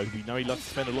 Luca, though, we know he loves to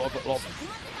spend a lot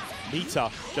of meter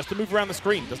just to move around the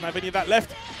screen. Doesn't have any of that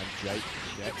left. And Jake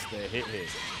gets the hit here.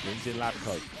 Wins in lab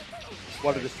coat.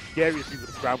 One of the scariest things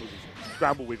to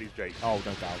scramble with is Jake. Oh,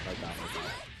 no doubt.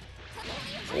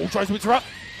 Oh, tries to interrupt.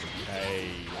 Hey,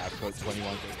 lab coat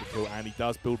 21 gets the kill, and he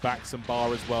does build back some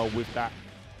bar as well with that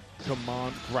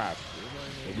command grab.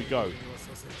 Here we go.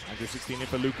 Andrew 16 in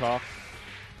for Luca.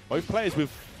 Both players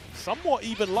with somewhat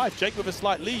even life. Jake with a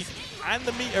slight lead and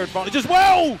the meter advantage as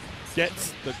well.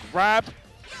 Gets the grab.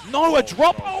 No, a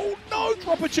drop. Oh no,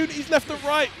 drop opportunities left and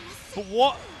right. But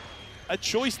what a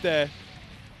choice there.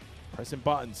 Pressing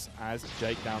buttons as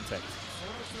Jake down takes.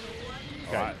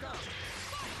 Okay. All right.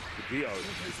 Vegeta,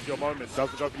 this is your moment.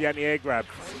 Doesn't go for the anti-air grab.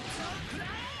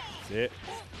 That's it.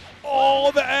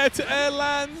 Oh, the air-to-air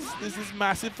lands. This is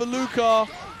massive for Luca.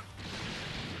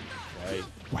 Okay,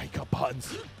 wake up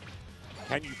buttons.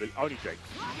 Can you believe? Only Jake.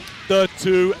 The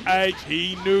 2H,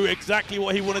 he knew exactly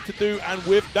what he wanted to do, and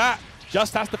with that,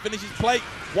 just has to finish his plate.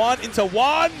 1 into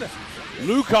 1.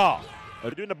 Luca.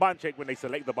 They're doing the button check when they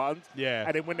select the buttons. Yeah.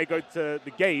 And then when they go to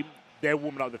the game, they're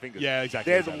warming up the fingers. Yeah,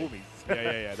 exactly. There's the warmies.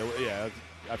 Yeah,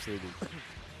 absolutely.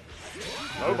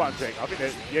 No button check. I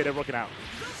think they're rocking out.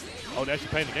 Oh, they're actually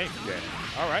playing the game? Yeah.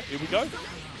 All right, here we go.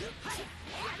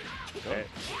 Yeah.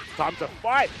 Time to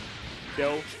fight.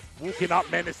 They're walking up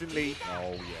menacingly.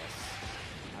 Oh, yes.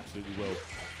 Absolutely will.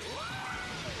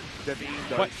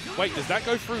 Wait, does that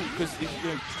go through? Because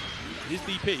his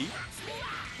DP,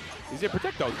 is it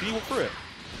projectile? Can you walk through it?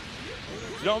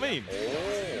 Do you know what I mean?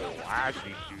 Oh, I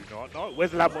actually do not know.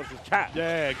 Where's the Lab Monsters chat?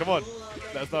 Yeah, come on.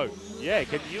 Let us know. Yeah,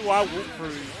 can you walk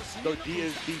through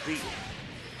Gogeta's DP?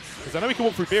 Because I know we can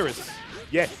walk through Beerus.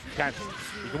 Yes, you can.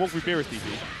 You can walk through Beerus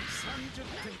DP.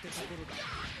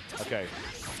 Okay.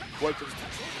 Work them.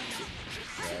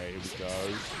 Okay, here we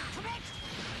go.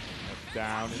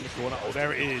 Down in the corner. Oh,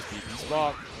 there it is. DP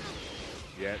Spark.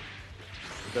 Yeah.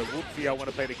 The whoopsie, I want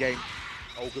to play the game.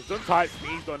 Oh, because Gesundheit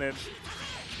sneezed on him.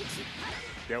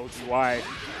 Tells you why.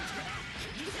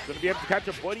 Going to be able to catch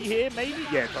a body here, maybe?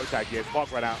 Yeah, toe tag. Yeah,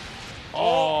 Spark right out.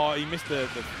 Oh, he missed the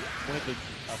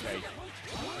okay.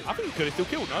 I think he could have still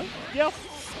killed, no? Yeah.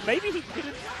 Maybe he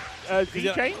couldn't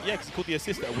Z-chain? Yeah, because he called the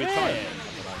assist at a weird time.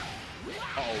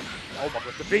 Uh-oh. Oh my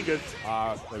god, the fingers.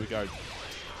 There we go.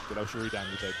 Good old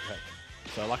Shuridan with the tech.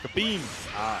 So like a beam.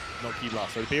 Not key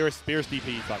blast. So Beerus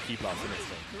DP is like key blast, isn't it?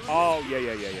 So. Oh, yeah, you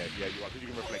are. Because you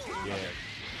can reflect it. Yeah.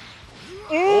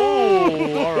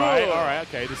 Oh, all right,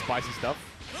 okay, the spicy stuff.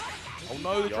 Oh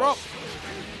no, the drop.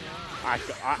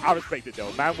 I respect it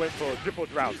though. Man went for triple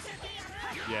rounds.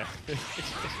 Yeah.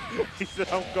 He said,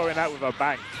 I'm going out with a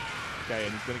bang. Okay,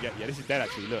 and he's going to get... Yeah, this is dead,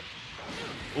 actually. Look.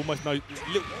 Almost no...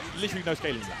 Literally no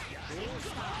scaling now.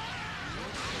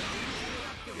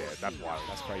 Yeah, that's wild.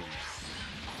 That's crazy.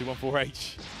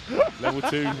 214H. Level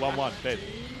 2, 1-1. Dead.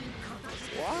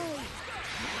 Wow.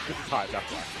 This is high,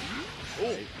 that's right.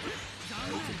 Oh.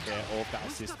 He took care of that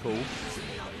assist call.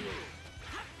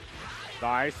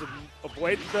 Nice. And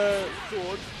avoids the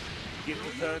sword. Gets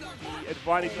to turn the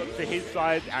advantage to his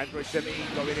side. Android 17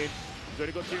 going in. He's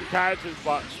only got 2 characters,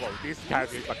 but well, this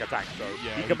character is like a tank, so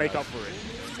yeah, he can make up for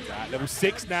it. Yeah, level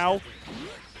 6 now.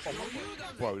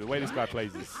 Bro, the way this guy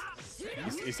plays is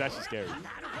it's actually scary.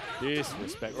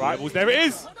 Disrespect. Right. Levels. There it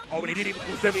is! Oh, and he didn't even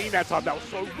pull 17 that time. That was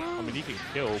so good. I mean, he can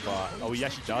kill, but... Oh, he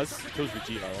actually does. He kills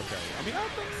Vegeta. Okay.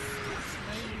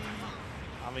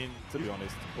 I mean, to be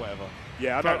honest, whatever.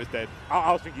 Yeah, I Character's dead.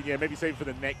 I was thinking, yeah, maybe save for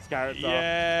the next character.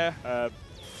 Yeah.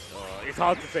 It's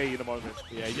hard to say in the moment.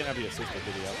 Yeah, he didn't have the assist, did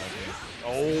he?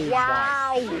 Oh,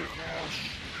 wow! Gosh.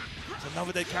 It's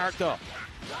another dead character.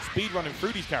 Speed running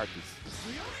through these characters.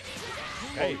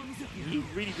 Okay. He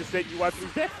really just said you wiped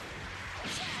his death.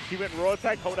 He went raw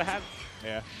attack, hold a hand.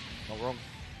 Yeah, not wrong.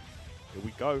 Here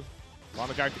we go.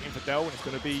 Final character Infidel, and it's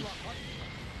going to be...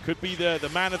 Could be the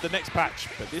man of the next patch,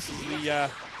 but this is the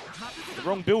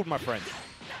wrong build, my friend.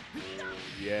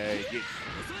 Yeah, he gets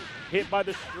hit by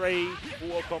the stray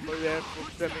water combo there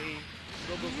from 17.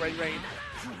 Not the great range.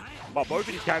 But both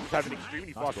of these characters have an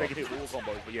extremely fast second hit water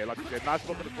combos. But yeah, like I said, nice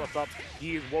block on the cross up.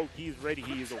 He is woke, he is ready,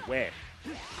 he is aware.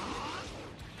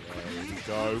 There we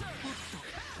go.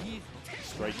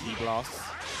 Straight key blast.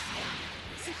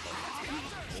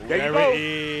 There There you go. it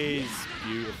is.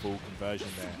 Beautiful conversion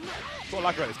there. That's what I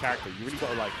like about this character. You really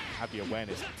got to like have the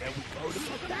awareness. There we go. Look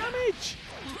at the damage.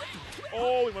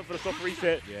 Oh, he went for the soft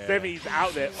reset. Yeah. Semi's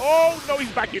out there. Oh, no,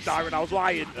 he's back in Dyron. I was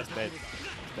lying. That's dead.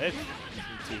 That's dead.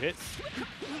 2 hits. Going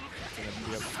to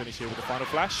be able to finish here with the final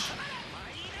flash. Here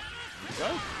we go.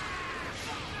 All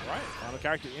right. Final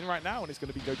character in right now, and it's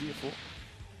going to be Gogeta 4.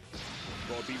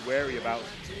 Got to be wary about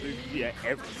Lugia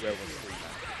everywhere on the screen.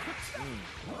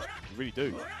 You really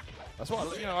do. That's what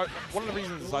one of the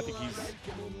reasons is I think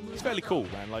he's fairly cool,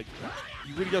 man. Like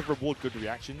he really does reward good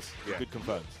reactions, good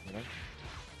confirms. You know,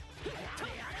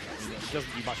 I mean, he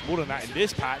doesn't do much more than that in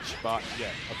this patch, but yeah,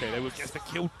 okay, they were just to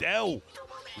kill Dell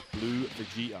with Blue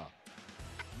Vegeta.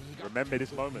 Remember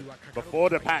this moment before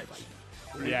the patch.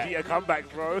 Vegeta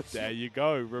comeback, bro. There you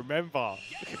go. Remember,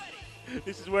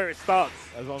 this is where it starts.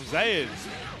 that's what I'm saying.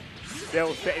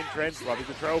 Dell setting trends, bro. He's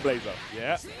a trailblazer.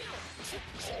 Yeah.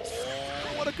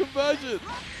 Oh, what a conversion!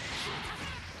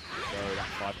 So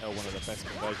that 5L, one of the best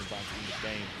conversion buttons in the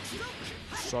game.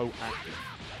 So active.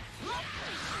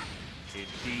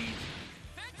 Indeed.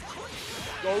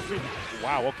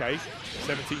 Wow, okay.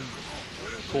 17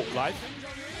 caught life.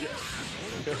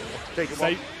 Yes. Take him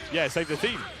Save, off. yeah, save the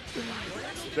team.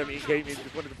 17 came in,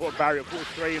 just wanted to put a barrier, pull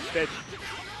stray instead.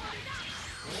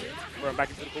 Throw him back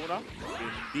into the corner.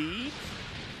 Indeed.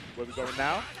 Where we going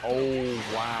now? Oh,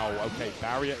 wow. Okay,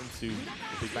 barrier into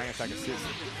the big bang attack assist.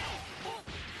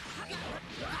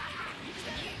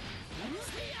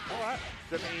 All right.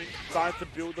 17 starting to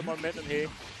build the momentum here.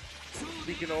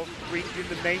 Speaking of, brings in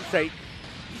the namesake.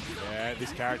 Yeah,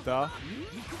 this character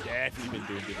definitely been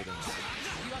doing dividends.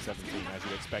 17, as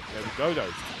you'd expect. There we go,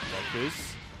 though.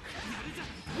 Vectors.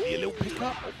 Maybe a little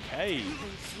pickup. Okay.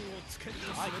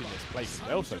 Liking this place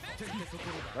well so far.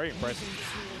 Very impressive.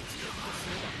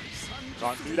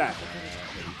 Can't do that.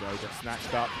 There we go. Got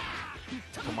snatched up.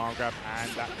 Command grab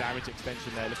and that damage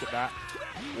extension there. Look at that.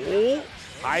 Oh,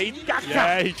 high gak.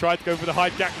 Yeah, he tried to go for the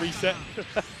high gak reset.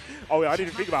 Oh, yeah, I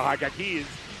didn't think about high gak. He's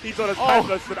on his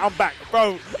pass, but I'm back.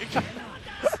 Bro.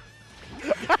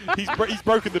 He's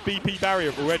broken the BP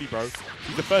barrier already, bro.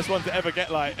 He's the first one to ever get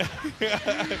like,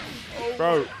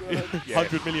 bro,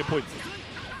 100 million points.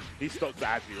 These stocks are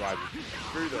actually rising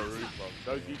through the roof, bro.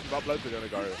 Those YouTube uploads are going to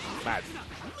go mad.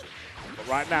 But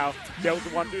right now, Dell's the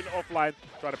one doing it offline,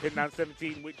 trying to pin down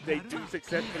 17, which they do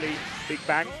successfully. Big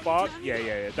Bang Spark.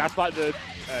 Yeah. That's like the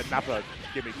Nappa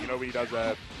gimmick, you know, when he does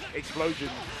explosion,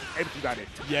 empty damage.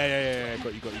 Yeah.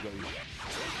 Got you.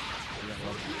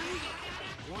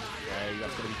 Okay,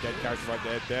 that's going to be dead character right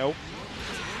there. Dell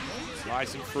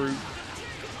slicing through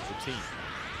the team.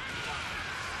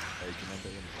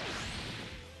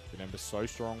 Remember, so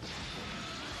strong.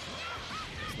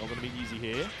 It's not going to be easy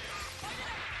here.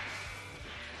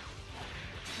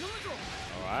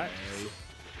 All right.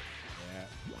 Yeah.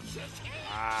 He's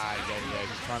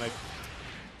trying to.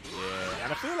 Yeah,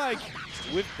 and I feel like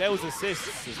with Dell's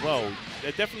assists as well, there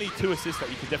are definitely 2 assists that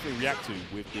you can definitely react to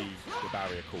with the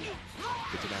barrier call.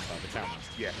 The counter.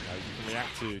 Yeah. You can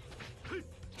react to.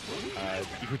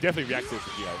 You could definitely react to it,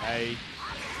 A.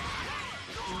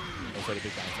 Also the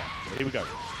big down attack. So here we go.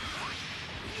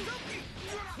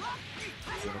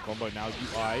 Doing a combo now.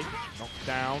 UI knocked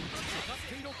down.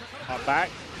 Up back.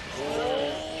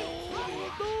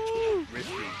 Oh, no.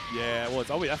 Risky. Yeah, it was.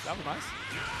 Oh, wait, that was nice.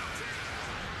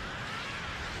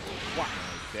 Wow.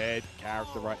 Dead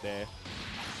character right there.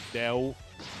 Dell,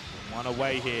 one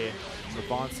away here,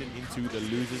 advancing into the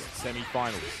losers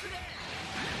semi-finals.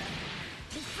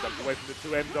 Jumps away from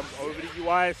the 2M, jumps over the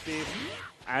UI assist.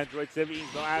 Android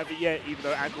 17's not out of it yet, even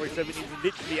though Android 17 is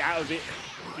literally out of it.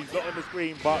 He's not on the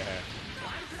screen, but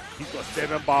he's got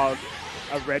 7 bars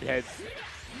of red heads.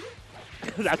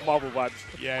 That's Marvel vibes.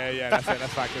 Yeah, that's it.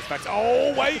 That's fact. That's fact.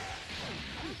 Oh, wait.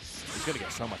 He's going to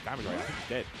get so much damage right now. I think he's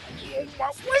dead. Oh,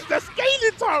 my, where's the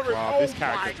scaling turret? Wow, oh this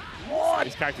character. God.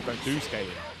 This character don't do scaling.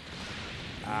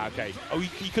 Okay. Oh,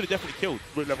 he could have definitely killed.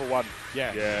 With level 1.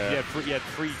 Yeah. He had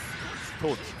 3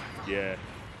 taunts. Yeah.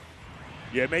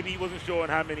 Yeah, maybe he wasn't sure on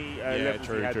how many levels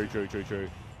he had. True.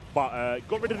 But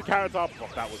got rid of the carrot up. Oh,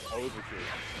 that was overkill.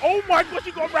 Oh my gosh,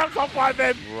 you got round top 5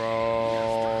 then.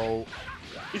 Bro.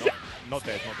 Is it? Not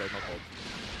dead,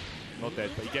 Not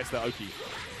dead, but he gets the Oki.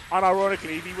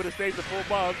 Unironically, if he would have stayed the 4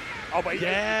 bars. Oh, but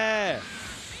yeah.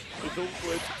 It's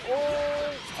awkward.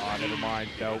 Oh, never mind.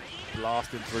 Del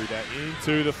blasting through there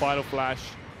into the final flash.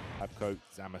 Abco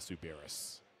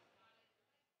Zamasubiris.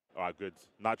 All right, good.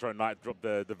 Nitro Knight dropped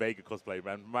the Vega cosplay,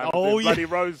 man. Oh, yeah. Bloody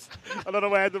Rose. I don't know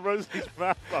where I had the Rose in his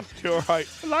mouth. You're right.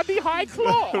 Bloody High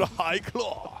Claw. High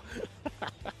Claw.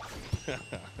 Oh,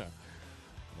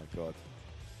 my God.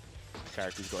 The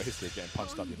character's got a history of getting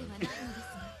punched up, you know.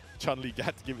 Chun-Li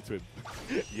had to give it to him.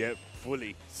 Yep,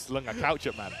 fully. Slung a couch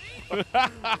at man.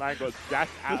 Man got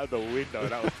dashed out of the window.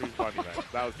 That was too funny, man.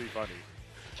 That was too funny.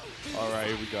 All right,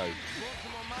 here we go.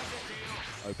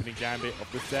 Opening gambit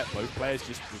of the set. Both players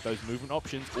just with those movement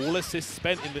options. All assists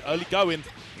spent in the early going.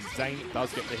 And Zane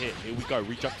does get the hit. Here we go.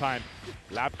 Reach up time.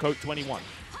 Lab Coat 21.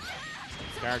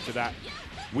 Character that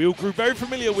Wheel grew very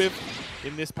familiar with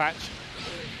in this patch.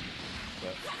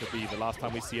 But could be the last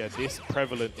time we see her this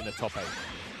prevalent in the top 8.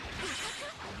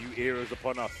 New era's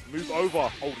upon us. Move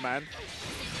over, old man.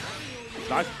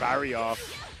 Nice barrier.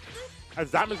 And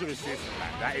Zama's with assist,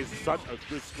 man. That is such a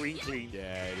good screen clean.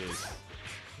 Yeah, it is.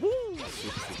 Woo!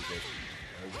 Super good.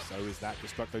 So is that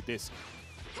Destructo Disc.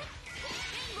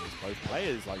 Both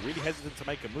players like really hesitant to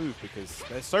make a move because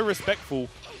they're so respectful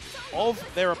of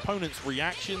their opponent's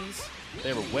reactions,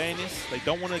 their awareness. They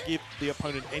don't want to give the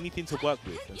opponent anything to work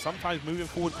with. And sometimes moving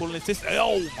forward, calling assist.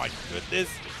 Oh my goodness.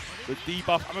 The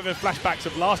debuff. I'm having flashbacks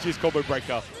of last year's combo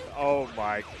breaker. Oh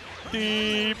my.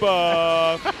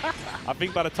 Debuff. I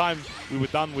think by the time we were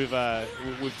done with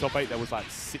top 8, there was like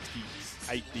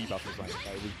 68 debuffs or something.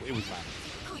 It was mad.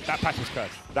 That patch was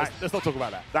cursed. Let's not talk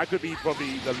about that. That could be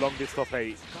probably the longest top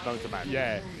 8 known to man.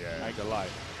 Yeah. I ain't gonna lie.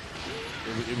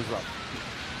 It was rough.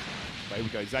 But here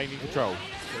we go. Zane in control.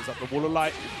 Sets up the wall of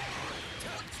light.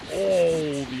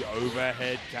 Oh, the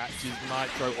overhead catches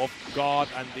Nitro off guard,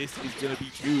 and this is going to be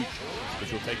huge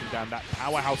because you're taking down that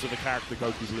powerhouse of a character,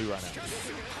 Goku Blue, right now.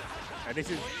 And this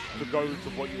is to go to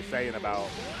what you were saying about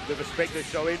the respect they're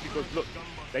showing because, look,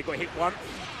 they got hit once,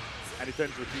 and it turned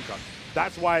into a 2-gun.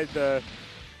 That's why the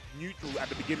neutral at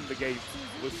the beginning of the game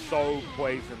was so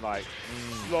poised and like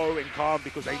slow and calm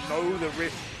because they know the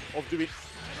risk of doing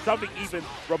something even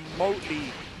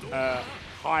remotely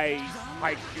high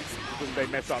execution because if they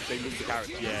mess up, they lose the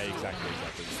character. Yeah, exactly.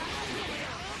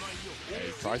 Yeah,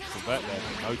 he tries to convert there,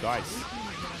 but no dice.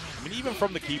 I mean, even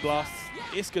from the key blasts,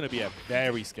 it's going to be a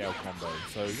very scale combo.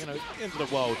 So, you know, at the end of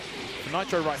the world, for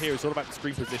Nitro right here, it's all about the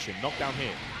screen position. Knockdown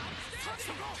here.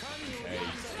 Okay.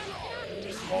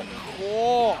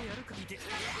 Oh,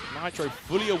 Nitro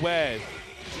fully aware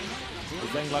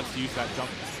that Zane likes to use that jump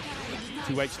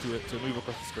 2H to move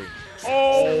across the screen.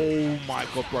 Oh my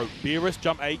god, bro. Beerus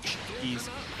jump H is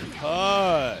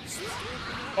cursed.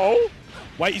 Oh?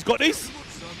 Wait, he's got this?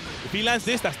 If he lands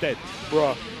this, that's dead.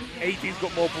 Bro, 18's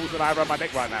got more balls than I have around my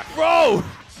neck right now. Bro!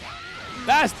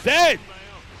 That's dead!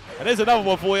 And there's another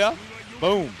one for you.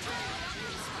 Boom.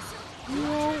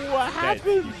 Whoa, what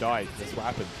happened? Dead. You died. That's what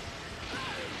happened.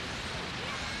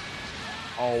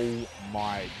 Oh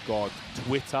my god.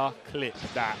 Twitter clip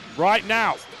that right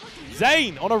now.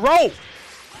 Zane on a roll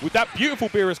with that beautiful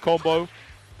Beerus combo.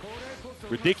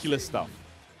 Ridiculous stuff.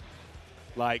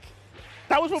 Like,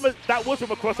 that was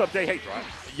from a cross-up JH, right?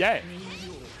 Yeah.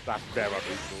 That's very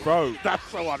unreasonable. Bro. That's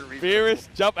so unreasonable. Beerus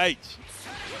jump H.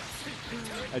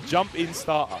 A jump in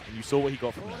starter. And you saw what he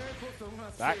got from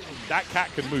that. That cat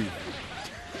can move.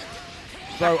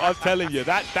 Bro, I'm telling you,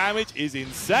 that damage is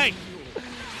insane.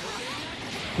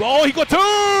 Oh, he got 2!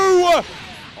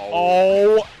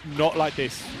 Oh, not like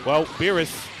this. Well,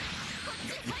 Beerus,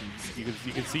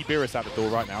 You can see Beerus out the door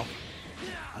right now.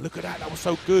 And look at that. That was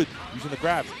so good. Using the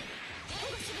grab.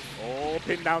 Oh,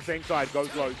 pin down same side.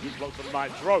 Goes low. Good block from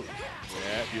Nitro.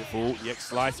 Yeah, beautiful. EX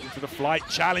slice into the flight.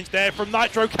 Challenge there from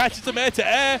Nitro. Catches him air to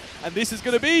air. And this is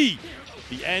going to be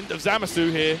the end of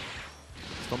Zamasu here.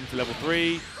 Stomping to level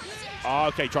 3. Oh,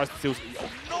 okay, tries to steal. Oh,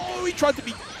 no, he tried to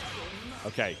be...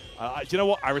 Okay, do you know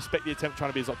what? I respect the attempt trying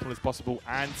to be as optimal as possible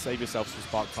and save yourself some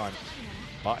spark time.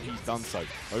 But he's done so.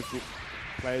 Both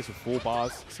players with 4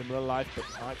 bars, similar life, but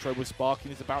Nitro with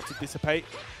sparking is about to dissipate.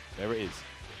 There it is.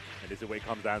 And this is what it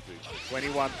comes down to.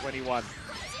 21-21.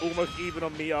 Almost even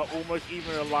on meter, almost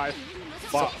even on life.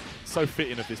 But so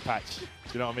fitting of this patch. Do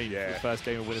you know what I mean? Yeah. The first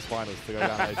game of Winners Finals to go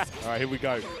down there. All right, here we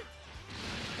go.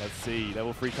 Let's see.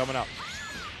 Level 3 coming up.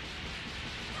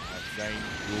 Zane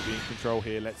will be in control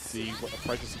here. Let's see what the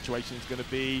pressure situation is going to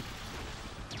be.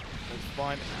 Let's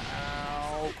find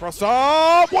out. Cross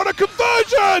up! What a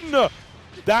conversion!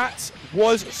 That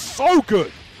was so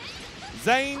good.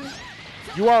 Zane,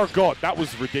 you are a god. That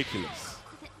was ridiculous.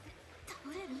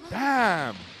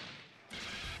 Damn.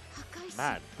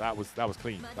 Man, that was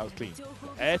clean. That was clean.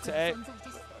 Air to air.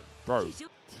 Bro.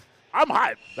 I'm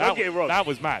hyped. Don't get it wrong. That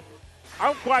was mad.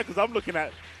 I'm quiet because I'm looking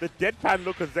at the deadpan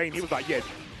look of Zane. He was like, yes.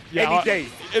 Yeah, any day.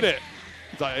 In it.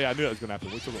 He's like, yeah, I knew that was going to happen.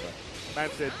 What are you talking about? Man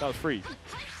said, that was free.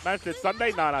 Man said,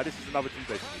 Sunday? Nah, this is another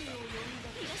Tuesday.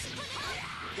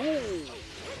 Ooh.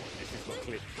 This is got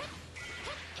clipped.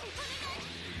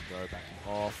 Go back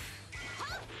and off.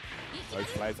 Both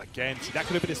players again. See, that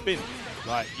could have been a spin.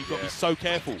 Like, you've got to be so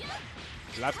careful.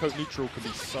 Lab coat neutral can be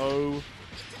so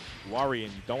worrying.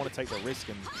 You don't want to take the risk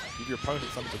and give your opponent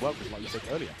something to work with, like you said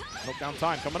earlier. Knockdown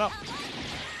time coming up.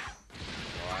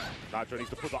 Nitro needs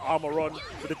to put the armor on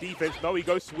for the defense. No, he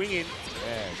goes swinging.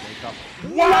 Yeah,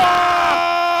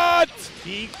 what?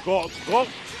 He got.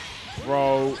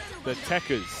 Bro, the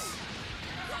techers.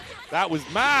 That was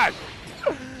mad.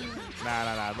 Nah,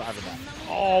 I'm not having that.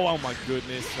 Oh my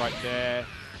goodness, right there.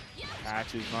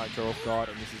 Catches Nitro off guard,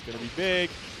 and this is going to be big.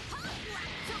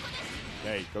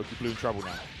 Hey, Goku Blue in trouble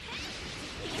now.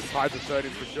 The tides are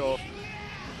turning for sure.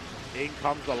 In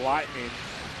comes the lightning.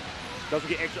 Doesn't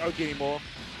get extra Oki anymore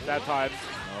that time,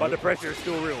 but the pressure is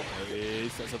still real. There it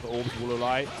is. That's up the orbital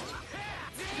light.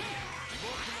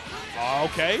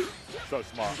 Okay. So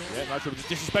smart. Yeah, Nitro with a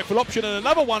disrespectful option, and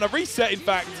another one, a reset, in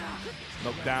fact.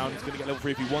 Knocked down. He's going to get level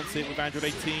 3 if he wants it with Android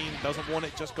 18. Doesn't want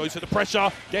it, just goes to the pressure.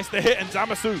 Gets the hit, and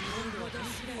Zamasu.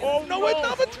 Oh, no,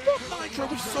 another drop. Nitro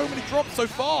with so many drops so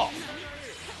far.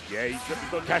 Yeah,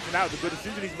 he's not cashing out the good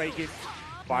decision he's making.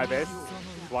 5S,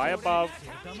 fly above,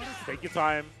 take your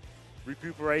time,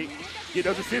 recuperate, get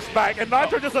those assists back, and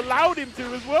Nitro just allowed him to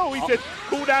as well. He said,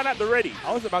 cool down at the ready.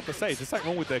 I was about to say, is there something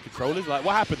wrong with their controllers? Like,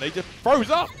 what happened? They just froze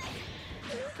up.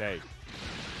 Okay.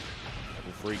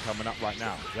 Level 3 coming up right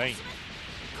now. Zane.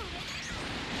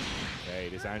 Okay,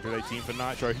 this Android 18 for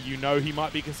Nitro. You know he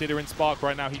might be considering Spark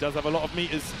right now. He does have a lot of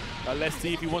meters. Let's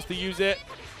see if he wants to use it.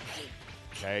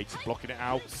 Okay, just blocking it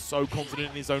out. So confident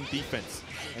in his own defense.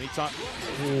 Anytime.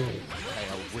 Okay,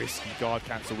 a risky guard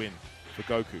cancel win for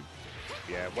Goku.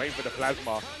 Yeah, waiting for the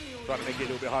plasma. Trying to make it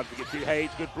a little bit hard to get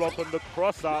 2H. Good block on the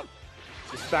cross up.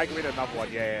 Just staggering another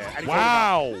one. Yeah. And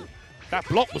wow. That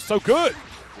block was so good.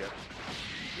 Yeah.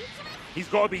 He's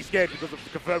got to be scared because of the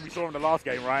confirm we saw in the last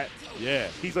game, right? Yeah.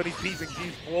 He's on his P's and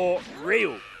Q's for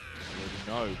real.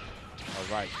 No. All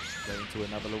right. Going into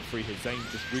another level 3 here. Zane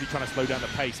just really trying to slow down the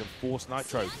pace and force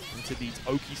Nitro into these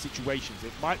Oki situations.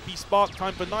 It might be spark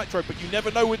time for Nitro, but you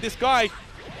never know with this guy.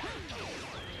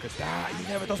 Look at that. He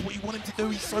never does what you want him to do.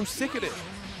 He's so sick at it.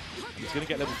 He's going to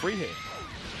get level 3 here.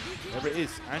 There it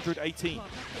is. Android 18.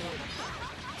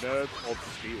 Nerves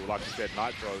of steel, like you said,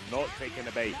 Nitro not taking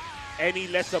the bait. Any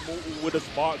lesser mortal would have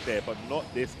sparked there, but not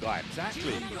this guy.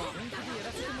 Exactly. Okay,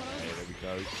 there we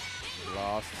go.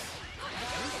 Blasts.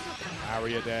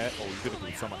 Area there. Oh, he's going to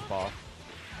do so much bar.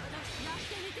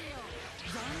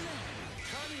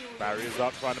 Barriers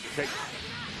up, trying to protect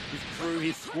his crew,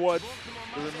 his squad,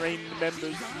 the remaining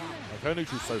members. Her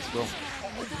neutral's so strong.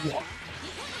 What?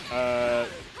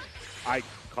 I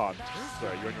can't.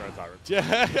 Sorry, you're on your own, Tyrant.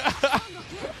 Yeah.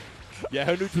 Yeah,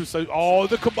 her neutral's so... Oh,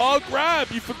 the command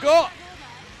grab! You forgot!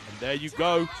 And there you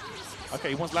go. Okay,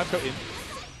 he wants lab coat in.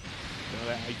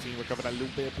 Let 18 recover that little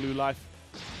bit of blue life.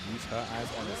 Use her as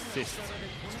an assist.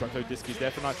 Structo disc is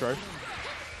there for Nitro.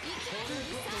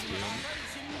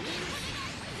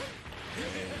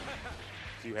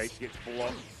 2H gets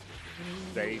blocked.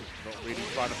 Zane not really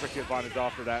trying to push the advantage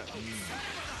after that.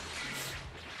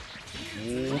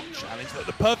 Ooh, challenge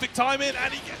the perfect timing,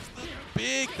 and he gets the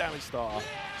big damage starter.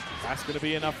 That's going to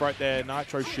be enough right there.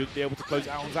 Nitro should be able to close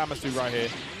out on Zamasu right here.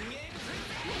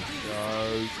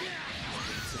 Goes.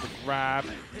 the grab.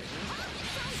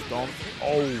 Stomp.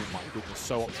 Oh my goodness,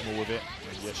 so optimal with it.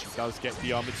 And yes, she does get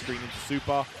the armored screen into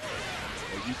super.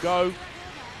 There you go.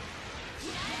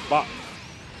 But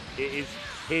it is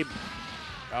him.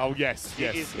 Oh yes,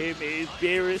 yes. It is him. It is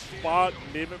Beerus, Spark,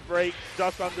 limit break,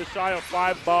 just under shy of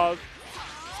 5 bars.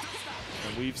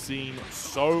 And we've seen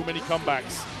so many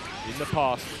comebacks in the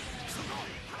past.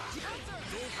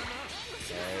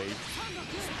 Okay.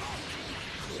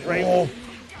 Straight.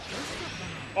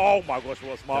 Oh my gosh,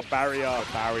 what a smart barrier.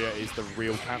 The barrier is the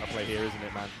real counterplay here, isn't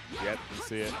it, man? Yep, you can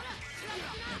see it.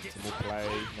 Optimal play,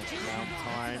 knockdown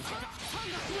time.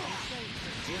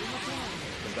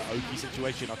 The Oki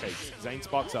situation. Okay, Zane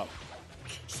sparks up.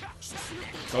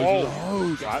 Goes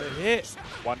low, got a hit.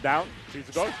 1 down, 2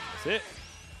 to go. That's it.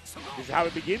 This is how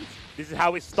it begins. This is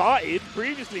how it started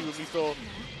previously when we saw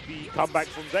the comeback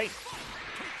from Zane.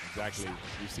 Exactly.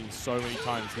 We've seen so many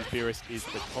times his Beerus is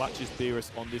the clutchest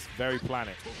Beerus on this very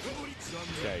planet.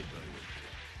 Okay.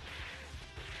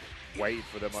 Waited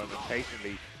for the moment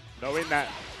patiently, knowing that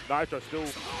Nitro still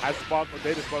has Spark at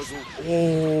their disposal. Oh.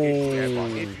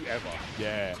 If you ever.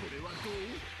 Yeah.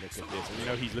 Look at this. And you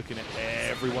know he's looking at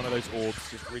every one of those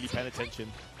orbs, just really paying attention.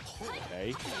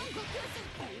 Okay.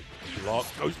 Block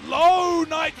goes low,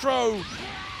 Nitro!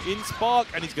 In Spark,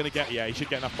 and he's going to get, yeah, he should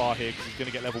get enough bar here because he's going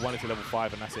to get level 1 into level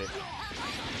 5, and that's it.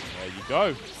 There you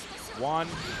go. 1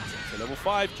 to level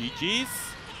 5, GG's.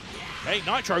 Hey,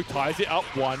 Nitro ties it up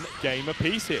 1 game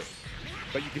apiece here.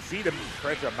 But you can see the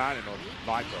pressure mounting on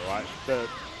Nitro, right? The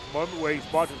moment where he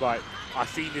sparked was like, I've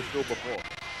seen this still before.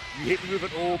 You hit me with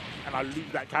an orb, and I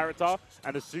lose that character,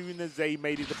 and as soon as they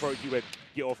made his approach, he went,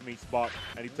 get off me, Spark,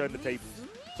 and he turned the tables.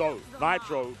 So,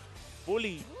 Nitro,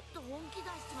 fully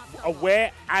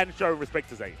aware and showing respect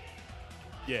to Zane.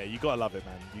 Yeah, you gotta love it,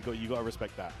 man. You gotta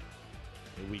respect that.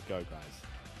 Here we go, guys.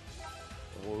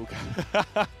 Oh.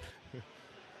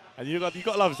 And you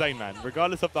gotta love Zane, man.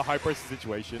 Regardless of the high pressure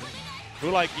situation, I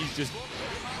feel like he's just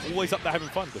always up there having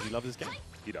fun because he loves this game.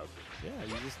 He does. Yeah,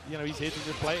 he's just, you know, he's here to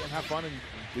just play it and have fun and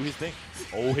do his thing.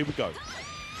 Oh, here we go.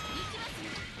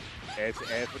 Air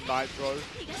to air for Nitro.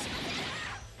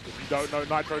 If you don't know,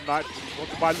 Nitro Knight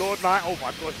sponsored by Lord Knight. Oh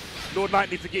my gosh, Lord Knight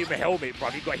needs to get him a helmet, bro.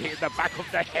 He got hit in the back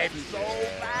of the head so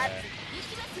bad.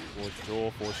 For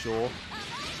sure, for sure.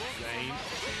 Zane.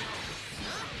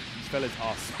 These fellas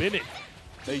are spinning.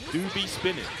 They do be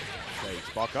spinning. Okay,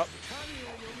 spark up.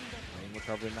 Zane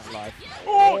recovering that life.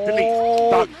 Oh,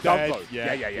 delete. Done.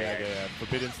 Yeah.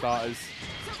 Forbidden starters.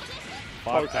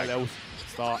 5 LL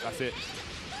start, that's it.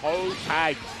 Toe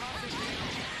tags.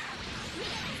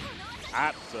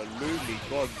 Absolutely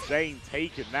gone. Zane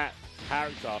taking that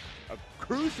character, a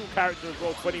crucial character as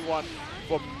well, 21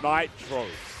 from Nitro.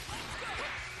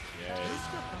 Yeah.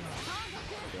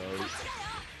 Go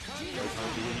trying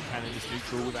to do what he can in this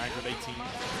neutral with Angle 18.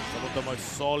 Some of the most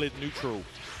solid neutral.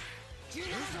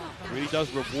 Really does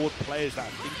reward players that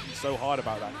are thinking so hard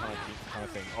about that kind of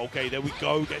thing. Okay, there we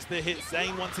go. Gets the hit.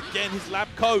 Zane once again, his lab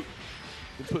coat.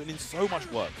 Been putting in so much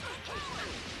work.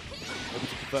 Able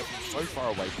to convert from so far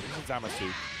away. Brings in Zamasu.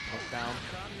 Knocked down.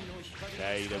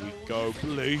 Okay, there we go.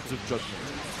 Blades of Judgment.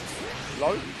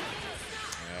 Low?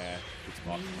 Yeah, good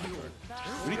Spark from Nitro.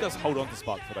 Really does hold on to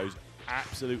Spark for those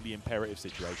absolutely imperative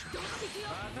situations.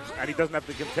 And he doesn't have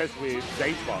to contest with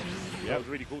Zane Spark. That was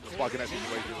really cool to Spark in that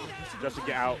situation. Just to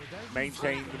get out,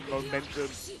 maintain the momentum.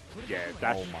 Yeah,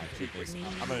 that's... Oh my goodness.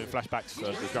 I'm having flashbacks for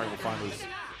the Dragonball finals.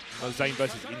 Zane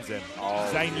versus Inzem.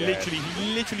 Oh, Zane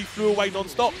literally flew away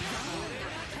non-stop.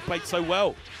 Played so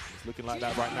well. It's looking like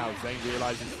that right now. Zane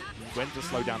realizes when to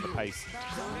slow down the pace.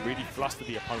 Really fluster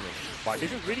the opponent. But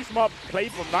this is really smart play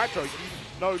from Nitro. You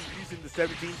know, using the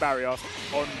 17 barrier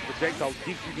on projectiles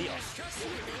gives you meter.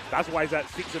 That's why he's at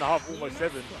 6.5, almost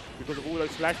 7, because of all those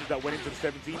slashes that went into the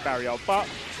 17 barrier. But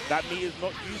that meter is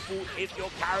not useful if your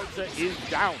character is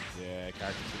down. Yeah,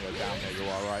 character's gonna go down there.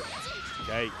 You are right.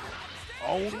 Okay.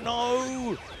 Oh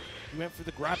no! He went for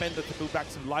the grab ender to build back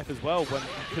some life as well when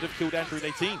he could have killed Android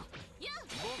 18.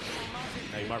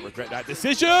 Now you might regret that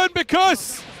decision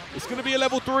because it's going to be a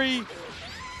level 3.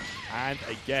 And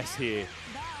a guess here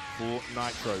for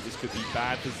Nitro. This could be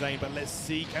bad for Zane, but let's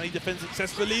see. Can he defend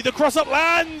successfully? The cross-up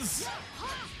lands!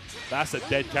 That's a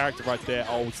dead character right there.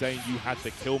 Oh, Zane, you had the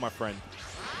kill, my friend.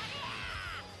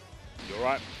 You're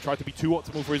right. Tried to be too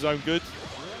optimal for his own good.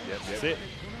 Yep. That's it.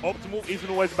 Optimal isn't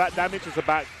always about damage, it's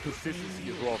about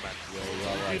consistency as well, man. Yeah, you're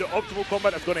right. Do the optimal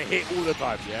combat that's going to hit all the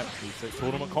time. Yeah, these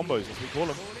tournament combos, that's what we call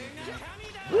them.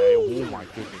 Hey, oh my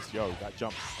goodness, yo, that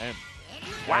jump.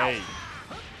 Wow. Hey.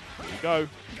 Here we go.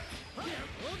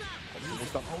 Optimal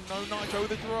stuff. Oh no, Nitro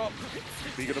with a drop.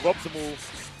 Speaking of optimal,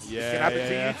 yeah, it can happen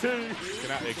to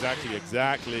you too.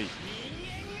 Exactly.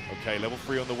 Okay, level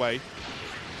 3 on the way.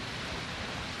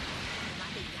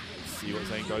 Let's see what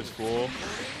Zane goes for.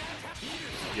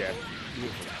 Yeah.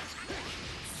 Beautiful.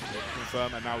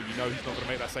 Confirm, and now you know he's not going to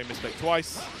make that same mistake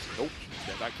twice. Nope.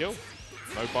 Get that kill.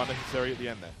 No bar necessary at the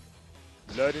end there.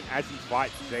 Learning as he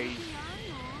fights, Zane.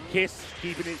 Kiss,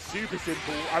 keeping it super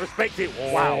simple. I respect it.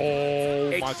 Oh, Wow.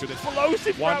 My goodness.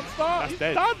 Explosive round start. That's It's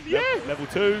dead. done, yeah. Level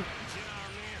 2.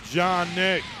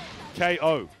 Janik.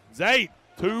 KO. Zane.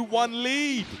 2-1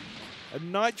 lead.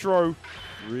 And Nitro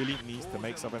really needs to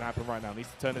make something happen right now. Needs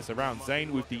to turn this around.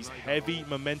 Zane, with these heavy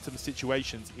momentum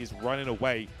situations, is running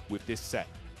away with this set.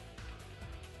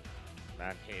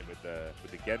 Man came with the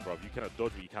Gen, bro. You cannot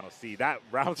dodge what you cannot see. That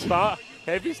round start,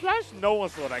 heavy slash, no one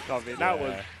saw that coming. That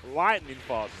was lightning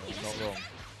fast. Not wrong.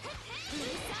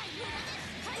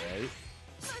 Okay.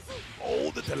 Oh,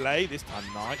 the delay. This time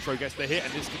Nitro gets the hit,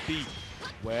 and this could be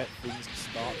where things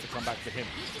start to come back to him.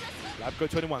 Labco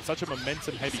 21, such a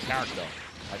momentum-heavy character.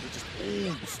 Like it just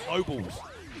snowballs.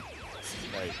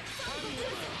 Okay.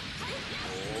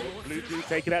 Oh, Blue Blue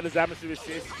taking out the Zamasu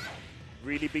assist.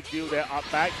 Really big deal there, up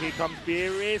back. Here comes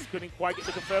Beerus. Couldn't quite get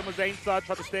the confirm on Zane's side.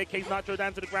 Tried to staircase Nitro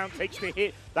down to the ground. Takes the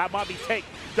hit. That might be Tech.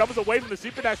 Jumps away from the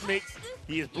Super Dash mix.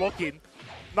 He is blocking.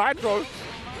 Nitro.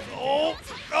 Oh,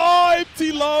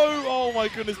 empty low. Oh my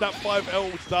goodness, that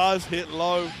 5L does hit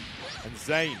low. And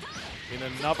Zane in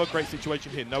another great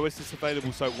situation here. No assist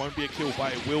available, so it won't be a kill,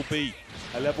 but it will be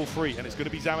a level 3. And it's going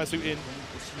to be Zamasu in.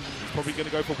 He's probably going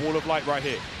to go for Wall of Light right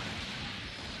here.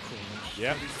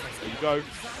 Yeah, there you go.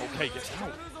 Okay, gets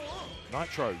out.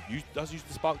 Nitro does use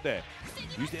the spark there.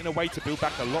 Used it in a way to build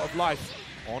back a lot of life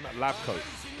on Labco.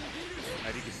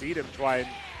 And you can see them trying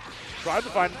to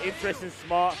find interesting,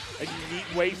 smart, and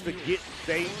unique ways to get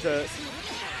Zane to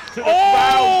the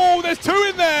ground. There's 2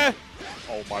 in there.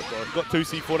 Oh my god. Got 2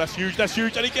 C4, that's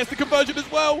huge, and he gets the conversion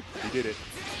as well. He did it.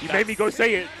 He made me go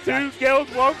say it. 2 girls,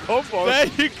 1 combo. There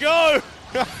you go.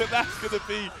 That's going to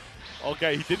be...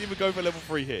 Okay, he didn't even go for level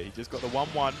 3 here. He just got the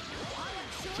 1-1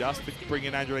 just to bring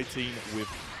in Android 18 with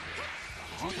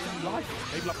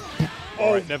life. Maybe like...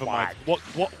 All right, never mind. What?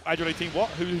 Android 18, what?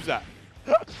 Who's that?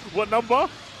 What number?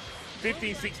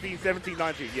 15, 16, 17,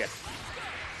 19, yes.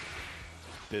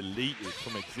 Deleted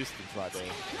from existence right there.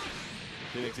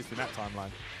 Didn't exist in that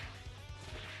timeline.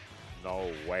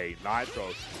 No way, Nitro.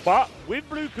 But with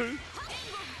Bluku,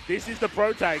 this is the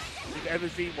pro tag if you've ever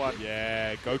seen one.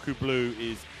 Yeah, Goku Blue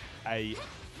is a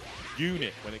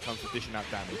unit when it comes to dishing out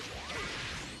damage.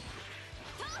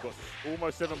 He's got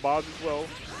almost 7 bars as well,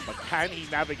 but can he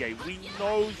navigate? We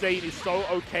know Zane is so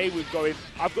okay with going,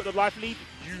 I've got the life lead,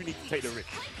 you need to take the risk.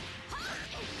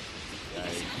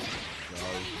 Okay, go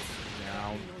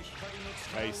down.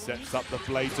 Okay, sets up the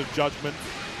Blades of Judgment.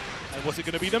 And what's it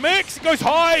going to be? The mix! It goes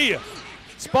high!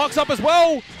 Sparks up as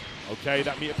well! Okay,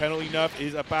 that meter penalty nerf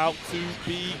is about to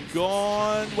be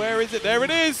gone. Where is it? There it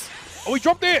is! Oh, he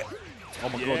dropped it! Oh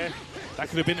my god. That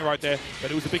could have been it right there, but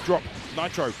it was a big drop.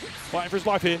 Nitro fighting for his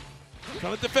life here.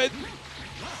 Trying to defend.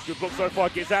 Good block so far,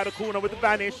 gets out of the corner with the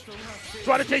vanish.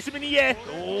 Trying to chase him in the air.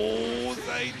 Oh,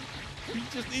 Zane. He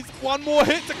just needs one more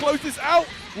hit to close this out.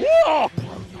 Whoa!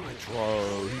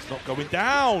 Nitro, he's not going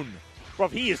down. Bro,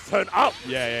 he is turned up.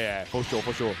 Yeah, for sure.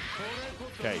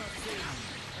 Okay.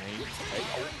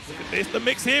 Oh, look at this, the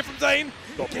mix here from Zane.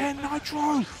 Again,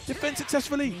 Nitro, defend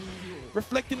successfully.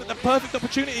 Reflecting at the perfect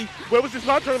opportunity. Where was this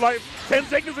Nitro like 10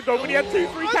 seconds ago when he had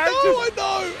 2-3 characters? I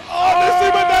know. Oh, the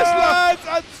Super Dash lands,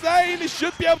 and Zane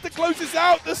should be able to close this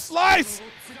out. The slice.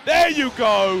 There you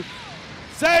go.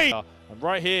 Zane. And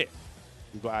right here,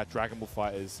 we've got our Dragonball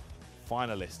FighterZ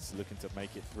finalists looking to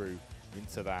make it through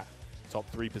into that top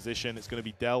 3 position. It's going to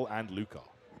be Dell and Luca.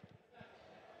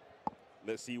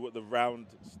 Let's see what the round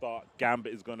start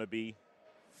gambit is going to be.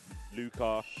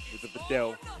 Luca with the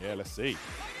Videl. Yeah, let's see.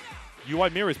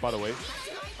 UI mirrors, by the way.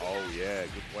 Oh, yeah,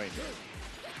 good point.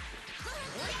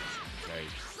 Okay.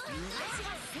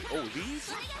 Oh,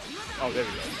 these? Oh, there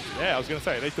we go. Yeah, I was going to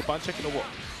say, are they still button checking or what?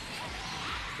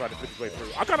 Trying to flip his way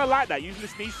through. I kind of like that, using the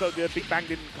sneeze so the Big Bang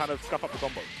didn't kind of scuff up the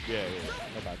combo. Yeah.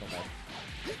 Not bad.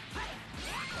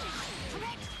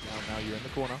 Now you're in the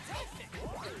corner.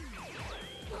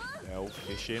 Dell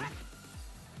fishing.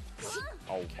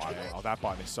 Oh my god. Oh, that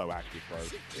button is so active, bro.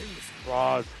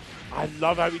 Bro, I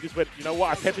love how he just went, you know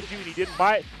what, I peppered you and he didn't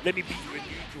bite. Let me beat you in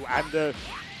neutral. And the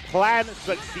plan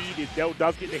succeeded. Dell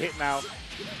does get the hit now.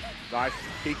 Nice.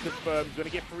 Big confirm. He's going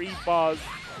to get 3 bars.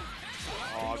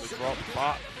 Oh, the drop.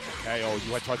 But, okay,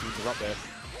 you had tried to interrupt there.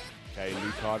 Okay,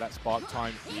 Luca, that spark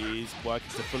time is working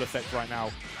to full effect right now.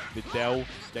 Videl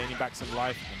gaining back some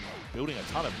life and building a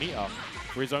ton of meter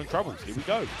for his own troubles. Here we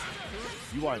go.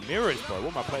 UI mirrors, bro.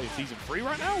 What am I playing? Season 3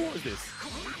 right now? What is this?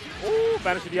 Ooh,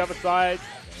 managed to the other side.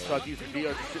 Tries to use the Vito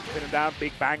to pin him down.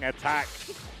 Big bang attack.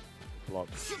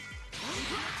 Blocks.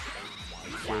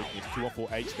 Goodness,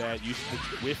 2-on-4H there. Used the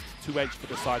whiffed 2H for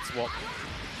the side swap.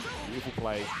 Beautiful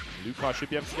play. Luca should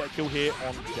be able to get a kill here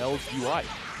on Dell's UI.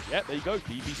 Yeah, there you go.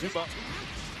 DB super.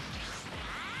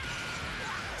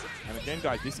 And again,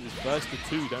 guys, this is first to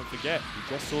 2. Don't forget, we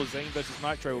just saw Zane versus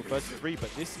Nitro with first to 3,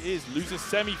 but this is losers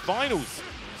semi-finals.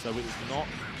 So it is not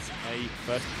a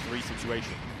first to 3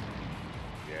 situation.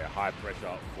 Yeah, high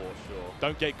pressure for sure.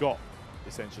 Don't get got,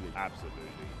 essentially. Absolutely.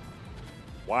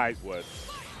 Wise words.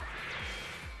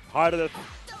 Harder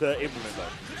to implement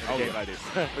though in a game like this.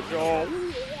 For sure.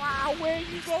 Wow, where are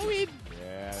you going?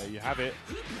 Yeah, there you have it.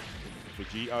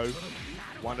 Vegito,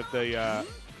 one of the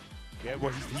yeah,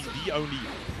 well, he's the only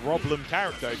problem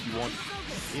character, if you want,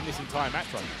 in this entire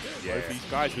match run. Yeah. Both these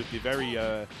guys with the very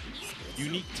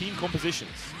unique team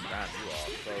compositions. Man, you are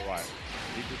so right.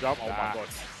 Big jump. Oh my god.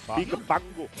 Big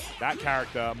bango. That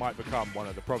character might become one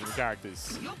of the problem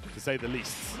characters, to say the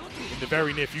least, in the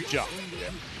very near future.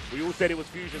 Yeah. We all said it was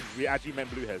fusions. We actually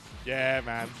meant blue hairs. Yeah,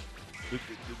 man.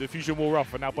 The fusion wore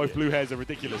off, and now both blue hairs are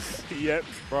ridiculous. Yep.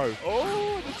 Bro.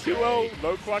 Oh, the 2-0.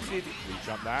 Low crushing.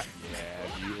 Re-jump that. Yeah,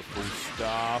 beautiful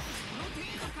stuff.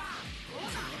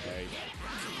 Okay.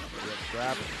 Let's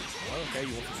grab it. Oh, okay,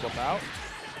 you want to swap out.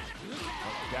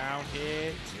 Down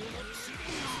here.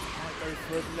 Might go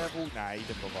for a level. Nah, he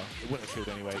didn't bother. It wouldn't have killed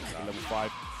anyway at level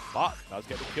 5. But does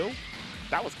get the kill.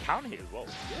 That was counter hit as well.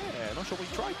 Yeah, not sure what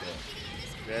he tried there.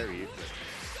 Very interesting.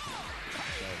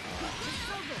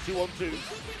 2-on-2.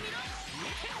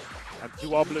 And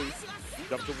 2 are blue.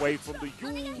 Jumped away from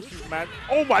the man.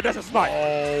 Oh my, that's a snipe.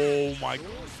 Oh my.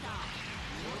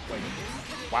 Wait.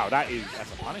 Wow, that's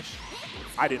a punish.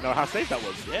 I didn't know how safe that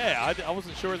was. Yeah, I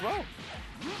wasn't sure as well.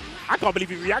 I can't believe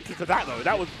he reacted to that though.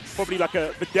 That was probably like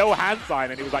a Videl hand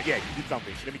sign, and it was like, yeah, you did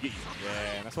something. Let me get you.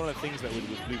 Yeah, and that's one of the things that with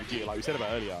Blue Vegeta, like we said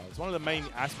about earlier, it's one of the main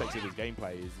aspects of his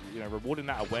gameplay is, you know, rewarding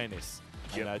that awareness.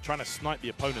 Yep. And trying to snipe the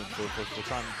opponent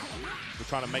for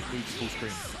trying to make moves full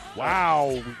screen.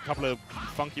 Wow, a couple of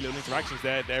funky little interactions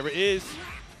there. There it is.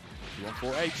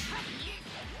 2-on-4H.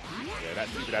 Yeah, that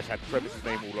stupid Ash had Premis's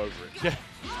name all over it.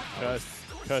 Yeah,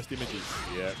 cursed images.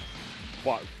 Yeah,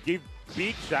 but give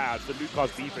big shout out to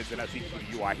Luca's defense in that season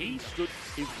for UI. He stood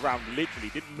his ground literally,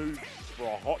 didn't move for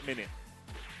a hot minute,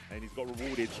 and he's got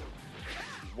rewarded.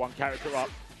 One character up,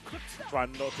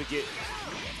 trying not to get.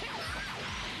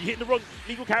 You hitting the wrong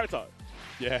legal character.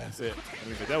 Yeah, that's it. I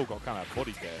mean, Videl got kind of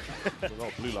bodied there. A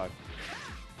lot of blue life.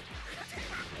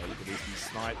 Yeah, look at these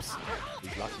snipes.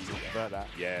 He's lucky he didn't convert that.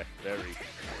 Yeah, very.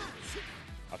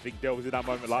 I think Del was in that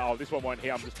moment like, oh, this one won't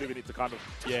hit. I'm just doing it to kind of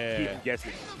keep him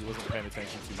guessing. He wasn't paying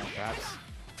attention too much, perhaps.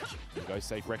 There we go,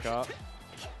 safe wrecker.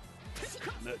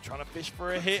 Look, trying to fish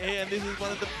for a hit here, and this is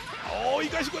one of the... Oh, you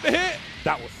guys got the hit!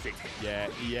 That was sick. Yeah,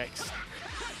 EX.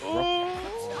 Oh,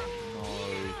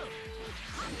 no.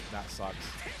 That sucks.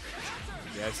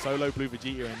 Yeah, solo Blue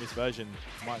Vegeta in this version.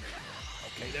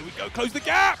 Okay, there we go. Close the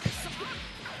gap!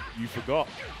 You forgot.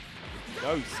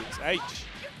 Go, 6H.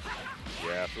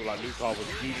 Yeah, I feel like Luca was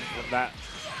feeding from that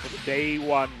from day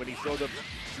one when he saw the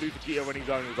Blue Vegeta on his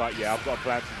own. He was like, yeah, I've got a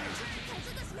plan for you.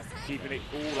 Keeping it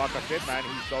cool, like I said, man,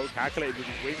 he's so calculated with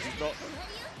his wins.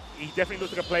 He definitely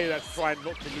looks like a player that's trying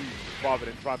not to lose rather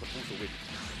than trying to force a win.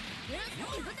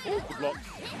 Oh, good block.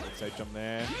 Safe jump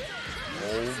there.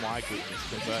 Oh my goodness,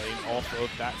 converting off of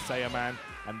that Saiyaman.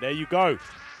 And there you go.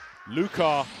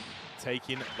 Luca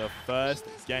taking the first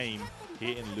game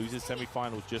here in losers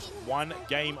semi-finals, just 1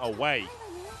 game away.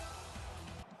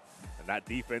 And that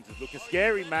defense is looking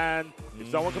scary, man. If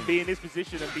someone can be in this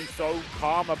position and be so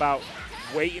calm about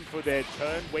waiting for their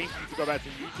turn, waiting for you to go back to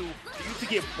neutral, for you to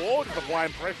get bored of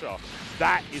applying pressure,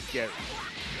 that is scary.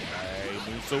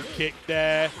 Okay, moonsault kick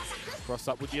there. Cross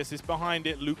up with the assist behind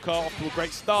it. Luca off to a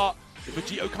great start. The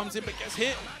Vegito comes in but gets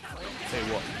hit. Tell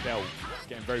you what, Del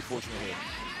getting very fortunate here.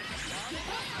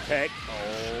 Tech.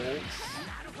 Oh.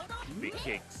 Big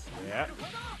kicks. Yeah.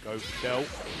 Go for Del.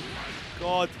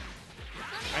 God.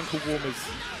 Ankle warmers.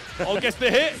 Oh, gets the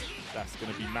hit. That's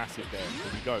going to be massive there.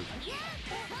 There we go.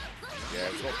 Yeah,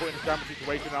 it's got put in a scramble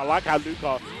situation. I like how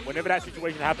Luca, whenever that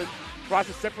situation happens, tries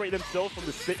to separate themselves from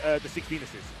the 16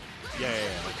 assists. Yeah,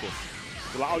 of course.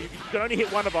 So like, oh, you can only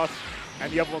hit one of us,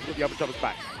 and the other one's got the other each other's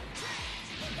back.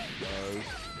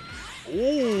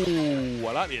 Ooh,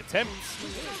 I like the attempts.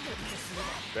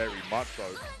 Very much so.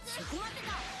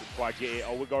 Didn't quite get it.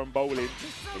 Oh, we're going bowling.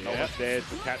 No one's there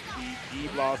to catch the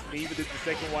E-Blast. Neither did the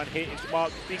second one hit. It's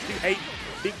marked big 2-8.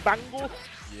 Big bangle.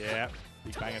 Yeah,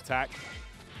 big bang attack.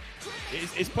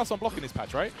 It's plus on block in this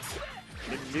patch, right?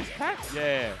 In this patch?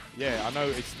 Yeah. I know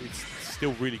it's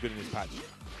still really good in this patch.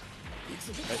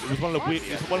 It was one of the weird,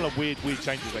 it's one of the weird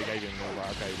changes they gave him.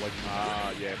 Like, okay, well,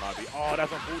 yeah, it might be. Oh,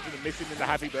 that's unfortunate. Missing in the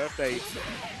happy birthday.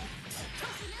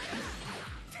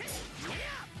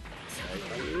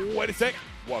 Wait a sec.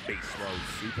 What a big throw.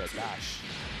 Super dash.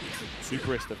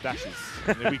 Superest of dashes.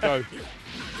 And there we go.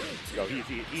 Yo,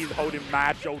 he's holding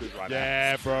mad shoulders right now.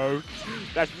 Yeah, bro.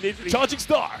 That's literally... Charging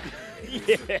star.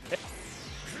 Yeah.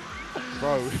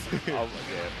 Bro. Oh,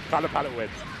 yeah. Color palette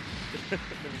wins. Let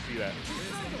me see that.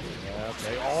 Yeah,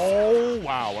 okay. Oh,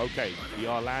 wow. Okay.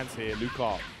 VR lands here.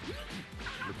 Luca.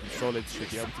 Looking solid. Should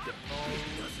be able to get... Oh.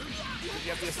 Does he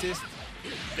have the assist?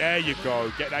 There you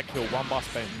go. Get that kill. One bar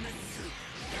spend.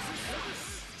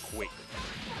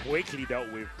 Quickly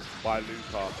dealt with by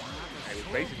Luca. It was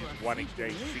basically just one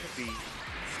exchange, 60.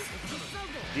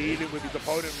 Dealing with his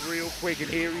opponent real quick, and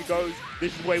here he goes.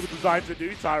 This is what he was designed to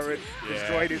do, Tyrant. Yeah.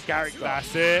 Destroyed his character.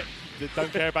 That's it.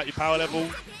 Don't care about your power level.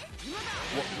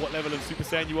 What level of Super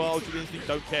Saiyan you are, Ultra Instinct,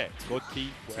 don't care. God key,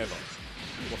 whatever.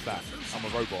 What's that? I'm a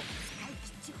robot.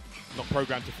 Not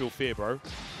programmed to feel fear, bro.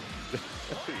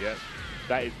 Yeah.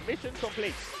 That is mission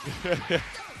complete.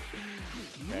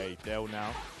 Okay, Dell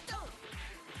now.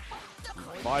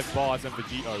 5 bars and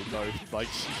Vegito, though. Like,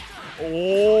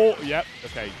 oh, yep,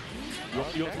 okay.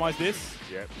 You optimize this?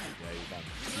 Yep. Yeah, you're done.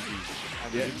 GG's.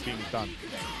 And the 16 is done.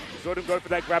 You saw him go for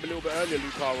that grab a little bit earlier,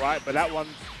 Luca, right? But that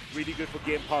one's really good for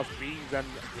getting past beams and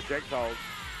projectiles.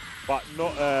 But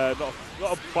not a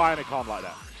bionic arm like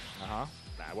that. Uh-huh.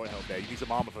 Nah, it won't help there. You need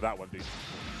some armor for that one, dude.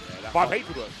 Yeah, 5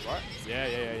 hatred works, right? Yeah.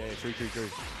 True.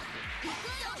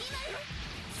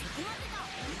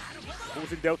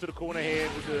 Forcing Del to the corner here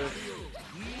with the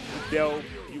Del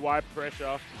UI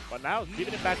pressure. But now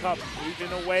giving it back up,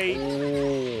 moving away.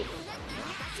 Oh.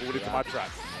 All into my trap.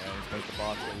 Yeah, he's made the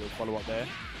bar to a little follow up there.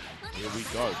 Here we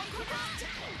go.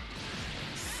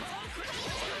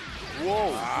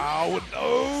 Whoa. Ow,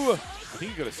 no. I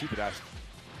think he got a super dash.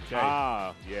 Okay.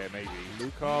 Ah, yeah, maybe.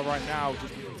 Luca right now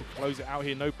just looking to close it out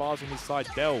here. No bars on his side.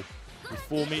 Del with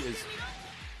 4 meters.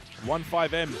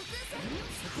 1-5M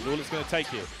is all it's going to take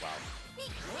here. Wow.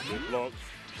 Good blocks.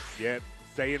 Yep.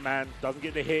 Saiyan Man doesn't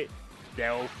get the hit.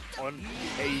 Del on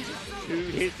a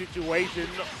 2-hit situation.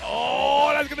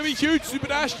 Oh, that's going to be huge. Super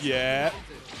dash. Yeah.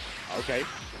 Okay.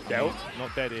 Del.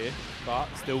 Not dead here, but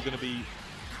still going to be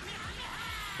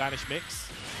Vanish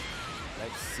mix.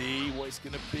 Let's see what it's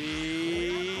going to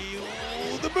be.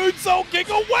 Oh, the moonsault kick.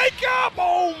 Oh, wake up.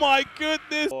 Oh, my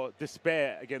goodness. Or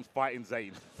despair against Fighting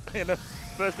Zane. In the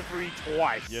first of 3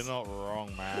 twice. You're not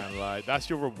wrong, man. Like, that's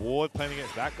your reward playing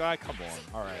against that guy? Come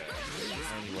on. All right.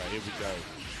 Anyway, here we go.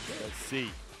 Let's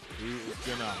see who is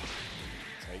going to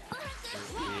take it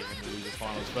here in the losers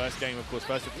finals. First game, of course,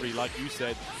 first of 3. Like you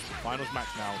said, finals match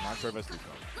now. Nitro versus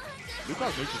Luca.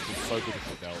 Luca's neutral is so good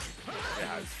for Del.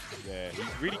 Yeah,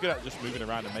 he's really good at just moving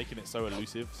around and making it so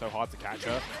elusive, so hard to catch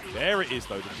her. There it is,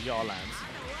 though. The VR lands.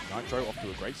 Nitro off to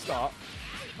a great start.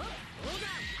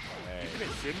 Keeping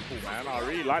it simple, man. I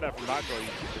really like that from Nitro.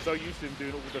 You're so used to him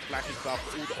doing all the flashy stuff,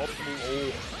 all the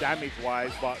optimal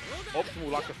damage-wise, but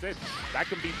optimal, like I said, that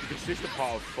can be the consistent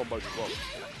part of combos as well.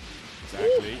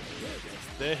 Exactly.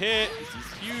 It's the hit. This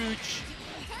is huge.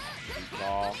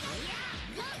 Luca.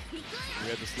 We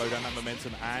had to slow down that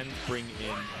momentum and bring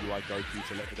in UI Goku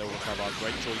to let the Del recover.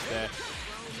 Great choice there.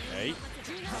 Okay.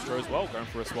 Nitro as well, going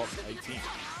for a swap 18.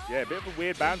 Yeah, a bit of a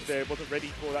weird bounce there. Wasn't ready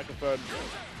for that confirmed.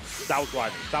 That was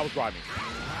grimy. That was grimy.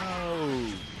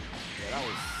 Oh. Yeah, that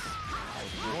was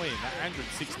annoying. That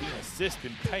 116 assist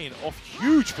been paying off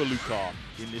huge for Luca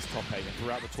in this top 8 and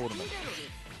throughout the tournament.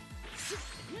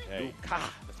 Okay. Luca,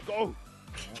 let's go.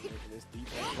 Yeah, look at this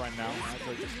defense right now.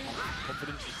 Nitro just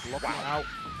confident, blocking out.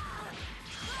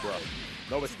 Bro,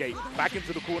 no escape. Back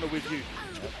into the corner with you.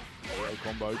 Yep.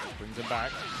 Combo just brings him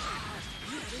back.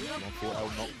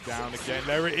 1-4L knocked down again.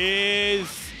 There it is.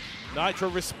 Nitro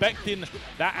respecting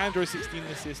that Android 16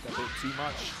 assist a bit too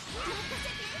much.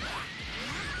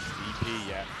 DP,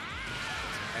 yeah.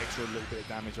 Some extra little bit of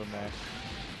damage on there.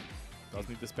 Does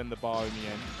need to spend the bar in the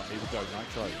end, but here we go,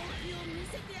 Nitro.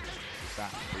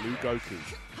 That blue Goku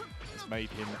has made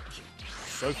him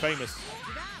so famous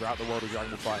throughout the world of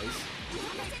Dragonball FighterZ.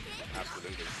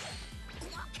 Absolutely.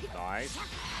 Nice.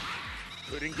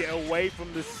 Couldn't get away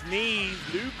from the sneeze.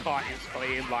 Luca is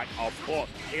playing like a bot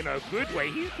in a good way.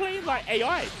 He's playing like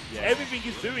AI. Yeah. Everything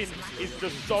he's doing is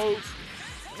just so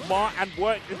smart and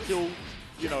worked until,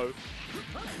 you know,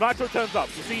 Nitro turns up.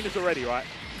 You've seen this already, right?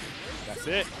 That's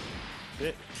it.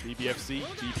 That's it. dbfz,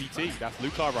 GPT. That's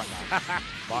Luca right now.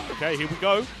 But okay, here we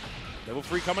go. Level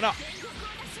 3 coming up.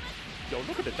 Yo,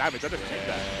 look at the damage. I just checked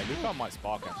that. Luca might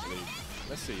spark actually.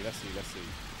 Let's see.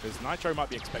 Because Nitro might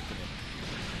be expecting it.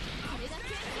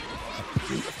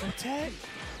 Beautiful tech.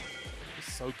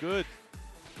 It's so good.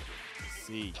 Let's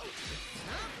see.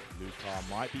 Luca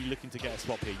might be looking to get a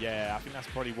swap here. Yeah, I think that's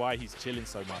probably why he's chilling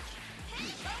so much.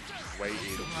 Waiting.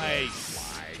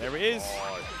 Nice. There it is.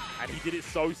 God. And he did it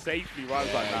so safely, right?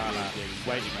 Yeah, like, nah. He's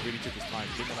waiting. He really took his time.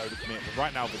 He didn't want to overcommit. But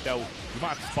right now, Videl, you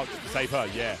might have to spot to save her.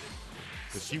 Yeah.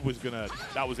 Because she was going to,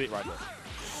 that was it right there.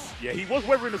 Yeah, he was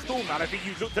weathering the storm, man. I think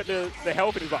you looked at the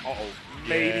health and he was like, uh-oh,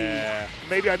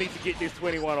 maybe I need to get this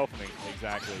 21 off me.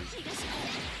 Exactly. Okay,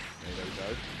 there we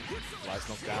go. Lights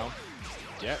knocked down.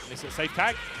 Yeah, it's a safe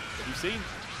tag. Have you seen?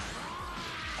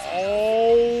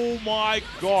 Oh my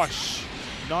gosh.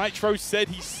 Nitro said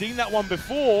he's seen that one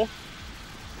before.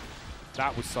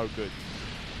 That was so good.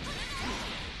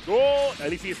 Oh,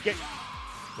 at least he escaped.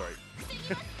 Sorry.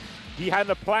 He had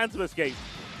a plan to escape,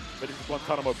 but this is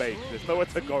Guantanamo Bay. There's nowhere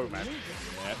to go, man.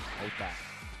 Yeah, hold that.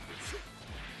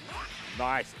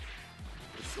 Nice.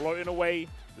 Just floating away.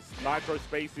 This Nitro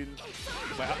spacing.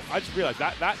 But I just realized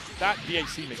that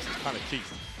DHC mix is kind of cheap.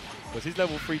 Because he's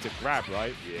level 3 to grab,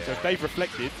 right? Yeah. So if they've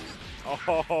reflected.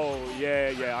 Oh,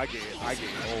 yeah, I get it. Oh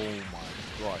my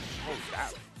gosh. Oh,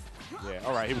 that. Yeah,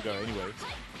 all right, here we go. Anyway,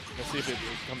 let's see if it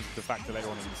comes into factor later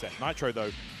on in the set. Nitro,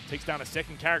 though, takes down a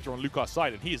second character on Luca's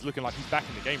side, and he is looking like he's back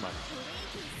in the game right now.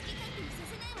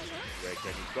 Where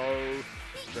can he go?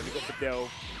 He's only got Videl.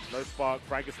 No spark.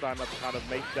 Frankenstein has to kind of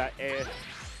make that air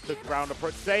to ground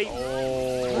approach. Save.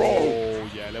 Oh, bro.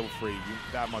 Yeah, level 3.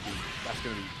 That's going to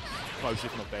be close,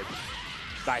 if not dead.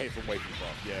 That hit from way too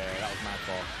far. Yeah, that was mad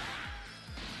far.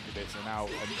 Look at this, and now...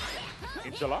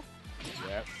 Inshallah.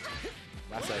 Yeah.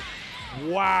 That's a...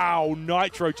 Wow,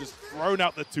 Nitro just thrown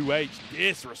out the 2H.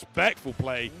 Disrespectful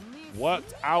play.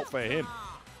 Worked out for him.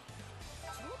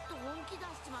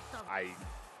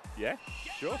 Yeah,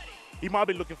 sure. He might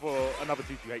be looking for another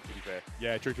 2-2H, to be fair.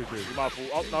 Yeah, true. He might have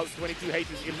thought, oh, no,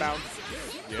 22H is inbound.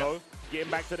 Yeah. So,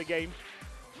 getting back to the game.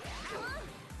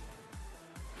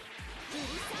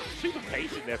 Super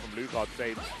patient there from Luca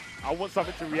saying, I want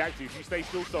something to react to. If you stay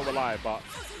still, so alive, but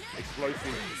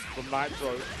explosive from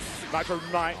Nitro. Nitro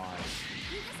Knight. Nice.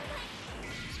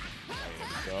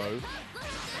 There we go.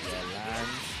 Yeah, lands.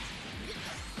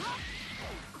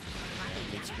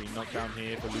 Yeah, mid-screen knockdown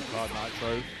here for Luca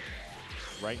Nitro.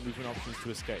 Great movement options to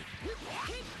escape.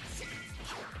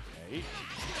 Okay.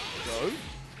 Go.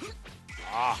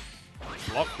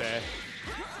 Block there.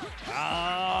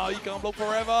 You can't block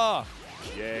forever.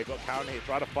 Yeah, got counter hit,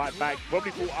 try to fight back. Probably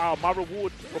thought, my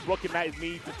reward for blocking that is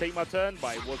me to take my turn,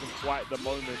 but it wasn't quite the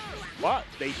moment. But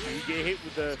they do get hit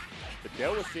with the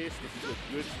Videl assist. This is a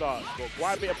good start. Got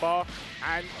quite a bit of bar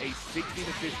and a 16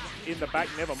 assist in the back.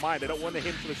 Never mind, they don't want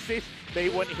him to assist. They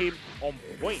want him on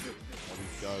point.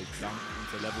 There we go. Dunk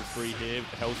into level 3 here with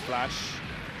the Hell's Flash.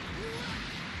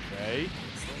 Okay.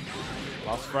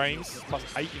 Plus frames. Plus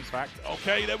 8, in fact.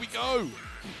 Okay, there we go.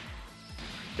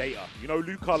 Data. You know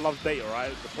Luca loves data, right?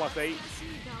 The plus 8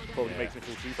 probably makes me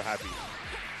feel super happy.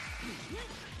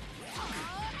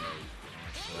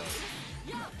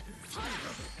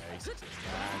 Okay, 6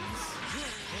 lands.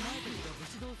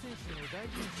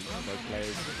 Both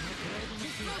players.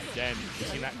 Again, we've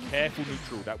seen that careful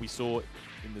neutral that we saw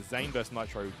in the Zane vs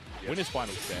Nitro winners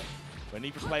final set. When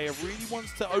either player really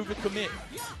wants to overcommit.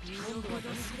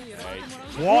 Okay.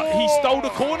 What? He stole the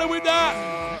corner with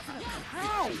that?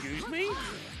 How? Excuse me?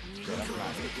 Yeah, that's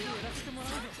mad.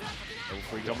 Level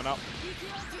 3 coming up.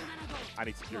 I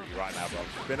need security right now, bro.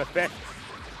 It's been a theft.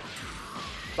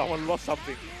 Someone lost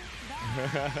something.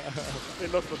 They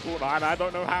lost the corner, and I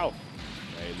don't know how.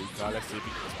 Okay, Luca, let's see if he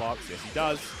gets sparks. Yes, he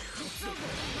does.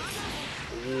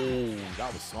 Oh,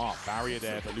 that was smart. Barrier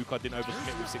there, but Luca didn't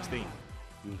overcommit with 16.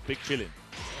 He was big chilling.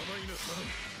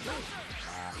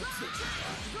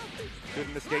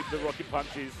 Couldn't escape the rocket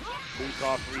punches.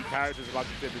 Luca, 3 characters, like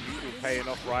you said, the neutral paying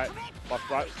off, right? But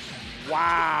right.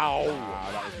 Wow.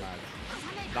 Wow, that was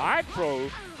mad.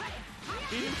 Nitro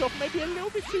beat himself maybe a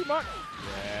little bit too much.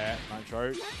 Yeah,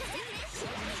 Nitro.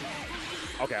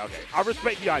 Okay. I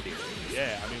respect the idea.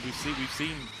 Yeah, I mean, we've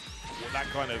seen what that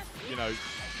kind of,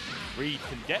 read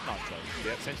can get Nitro.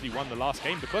 They essentially won the last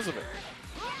game because of it.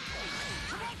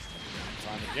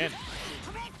 Time again.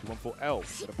 2-1-4-L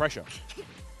with the pressure.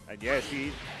 And yeah,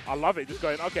 see, I love it. Just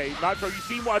going, okay, Nitro, you've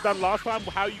seen what I've done last time.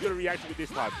 How are you going to react to it this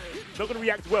time? Not going to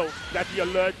react well. That's the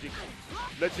allergic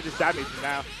to this damage.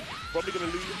 Now, probably going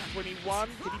to lose 21.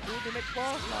 Can he do the next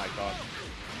bar? No, I can't.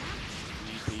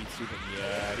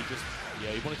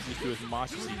 He wanted to just do as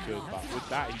much as he could, but with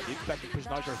that, he did back to push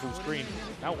Nitro full screen.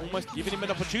 Now almost giving him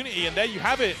an opportunity, and there you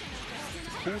have it.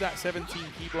 To pull that 17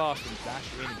 key blast and dash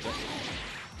in and get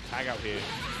tag out here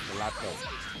for Labco.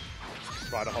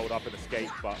 Try to hold up and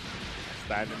escape, but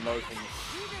standing low from...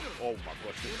 Oh my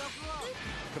gosh.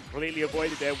 Completely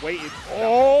avoided there, waited.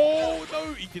 Oh,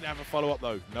 no. He didn't have a follow-up,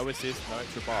 though. No assist, no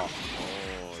extra bar.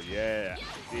 Oh, yeah.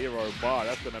 0 bar.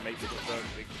 That's going to make the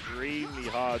defense extremely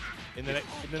hard. In the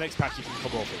next patch, you can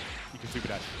come off it. You can super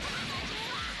dash.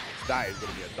 That is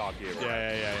going to be a dark hero.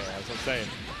 Yeah. That's what I'm saying.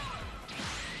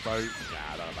 So, I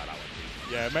don't know about that one.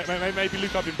 Yeah, maybe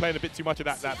Luke have been playing a bit too much of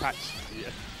that patch. Yeah.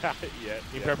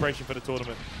 In preparation for the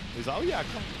tournament. He's like, oh yeah, I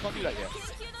can't do that yet.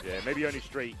 Yeah, maybe only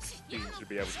straight teams should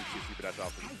be able to do super dash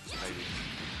after. Maybe.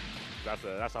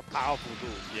 That's a powerful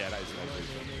tool. Yeah, that is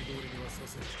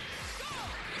nice.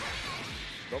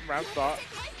 Top round start.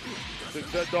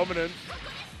 Exert dominance.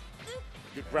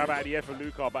 Good grab out of the air for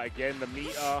Luca, but again, the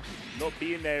meter not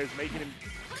being there is making him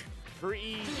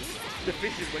pretty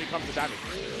deficient when it comes to damage.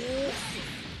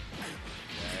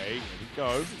 Okay, here we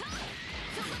go.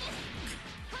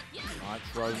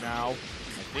 Nitro now. I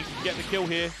think he can get the kill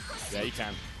here. Yeah, he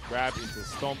can. Grab into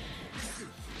stomp.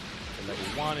 To level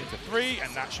 1 into 3,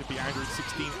 and that should be Andrew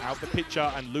 16 out the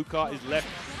picture, and Luca is left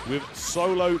with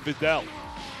solo Videl.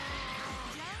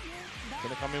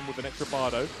 Gonna come in with an extra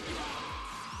Bardo.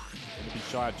 Gonna be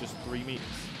shy of just 3 meters.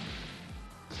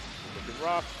 Looking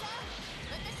rough.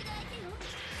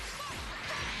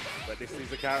 But this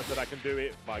is a character that can do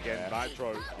it. But again,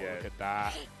 Nitro, yeah. Look at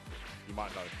that. You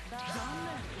might know.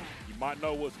 You might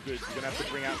know what's good. You're going to have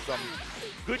to bring out some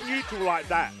good neutral like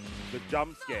that. The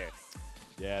jump scare.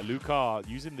 Yeah, Luca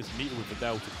using this meter with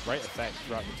Videl to great effect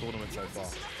throughout the tournament so far.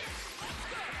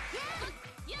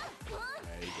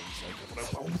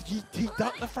 Oh, he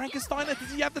ducked the Frankensteiner.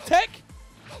 Does he have the tech?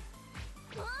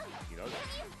 You know.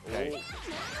 Okay.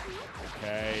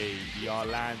 Okay, DR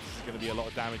lands. This is going to be a lot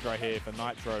of damage right here for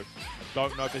Nitro. I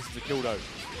don't know if this is a kill though.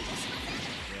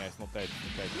 Yeah, it's not dead.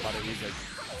 It's dead, but it is a...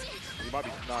 He might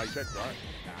be... Nah, he's dead, right?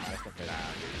 Nah, that's not dead.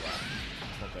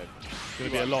 It's not dead. It's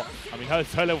going to be a lot. I mean, her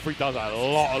level 3 does a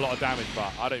lot of damage,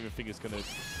 but I don't even think it's going to...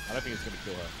 I don't think it's going to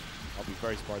kill her. I'll be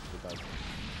very surprised if it does.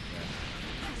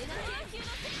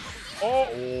 Yeah. Oh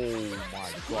my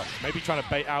gosh. Maybe trying to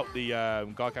bait out the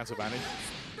guard cancel advantage.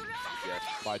 Yeah.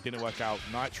 But it didn't work out.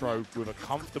 Nitro with a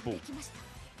comfortable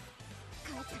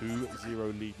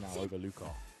 2-0 lead now over Luca.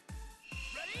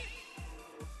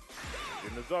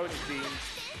 In the zone, it seems.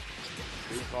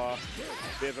 Luca, a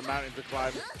bit of a mountain to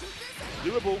climb.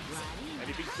 Doable.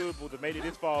 Anything's doable. They made it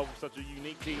this far with such a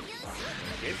unique team.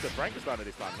 It's the Frankensteiner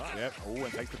this time, nice. Yep. Oh,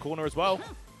 and takes the corner as well.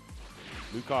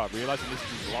 Luca realizing this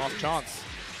is his last chance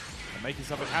and making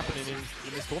something happen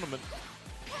in this tournament.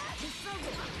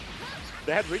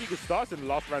 They had really good starts in the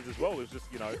last rounds as well. It was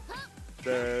just, you know,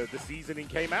 the seasoning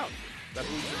came out. That's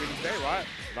what you can really say, right?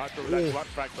 Nitro with that clutch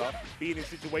factor, being in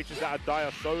situations that are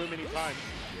dire so many times.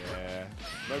 Yeah.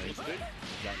 Nothing to do.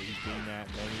 Exactly, he's been there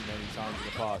many times in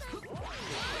the past.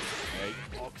 Okay,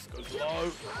 Ox goes low.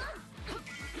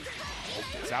 Oh,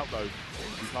 gets out though.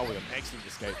 Luca with an excellent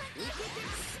escape.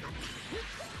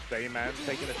 Same man,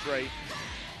 taking a straight.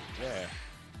 Yeah.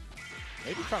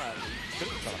 Maybe trying to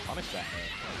punish that.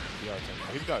 Here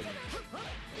we go.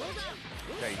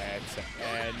 Okay,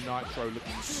 and Nitro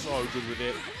looking so good with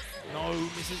it. No,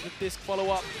 misses the disc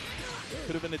follow-up.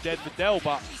 Could have been a dead Videl,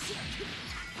 but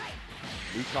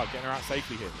Luca getting her out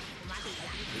safely here.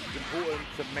 It's important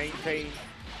to maintain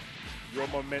your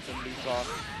momentum, Luca.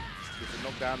 Just to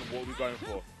knock down what we're going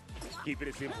for. Keeping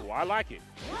it simple. I like it.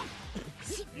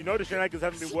 You know the shenanigans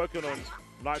haven't been working on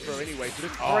Nitro anyway, so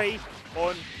just prey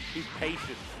on his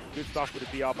patience. Good stuff with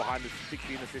the DR behind the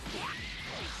 16 assist.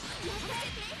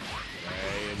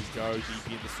 Okay, here we go. DP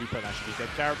in the super. That should be dead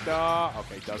character.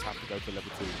 Okay, does have to go to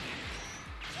level 2.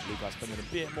 Luca spending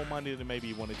a bit more money than maybe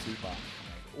he wanted to, but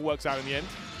all works out in the end.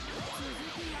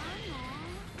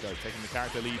 So taking the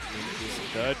character lead in this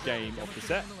 3rd game of the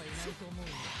set.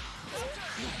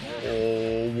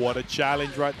 Oh, what a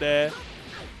challenge right there.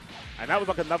 And that was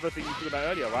like another thing you talked about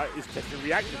earlier, right? Is testing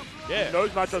reactions. Yeah. He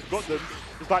knows Nitro's got them.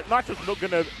 It's like Nitro's not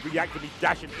going to react to me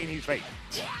dashing in his face.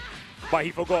 But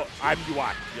he forgot, I'm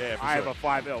UI. Yeah, I have a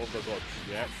 5L of the gods.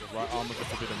 Yeah, right arm of the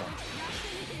forbidden one.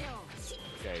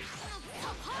 Okay.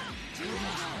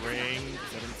 Ring,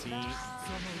 17.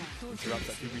 Interrupts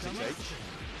that 236H.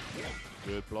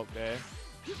 Good block there.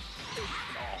 Oh,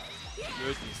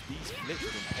 goodness, these flicks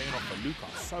have been paying off for Luca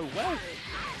so well.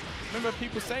 Remember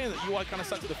people saying that UI kind of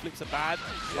sucks that the flicks are bad?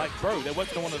 Like, bro, they're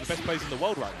working on one of the best players in the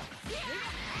world right now.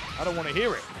 I don't want to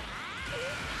hear it.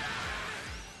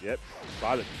 Yep,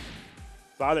 silence.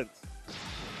 Silence.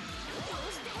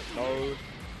 No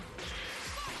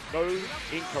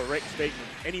incorrect statement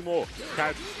anymore.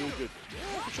 Character's still good.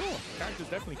 Yeah, for sure. Characters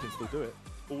definitely can still do it.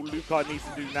 All Luca needs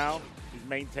to do now is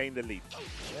maintain the lead.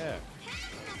 Yeah.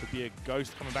 Could be a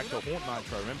ghost coming back to haunt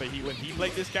Nitro. Remember, when he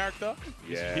played this character,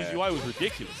 his UI was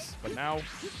ridiculous. But now,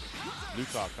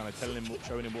 Luca kind of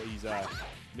showing him what he's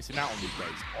missing out on these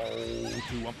days.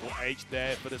 Oh, 2-1-4H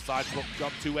there for the side swap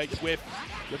jump, 2H whiff.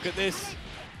 Look at this.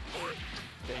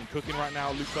 Getting cooking right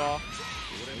now, Luca.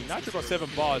 I mean, Nitro got 7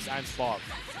 bars and Spark.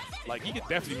 Like, he could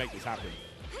definitely make this happen.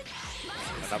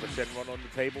 Another Shenron on the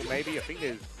table, maybe. I think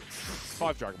there's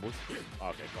 5 Dragon Balls. Okay,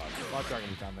 5 Dragon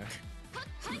Balls down there.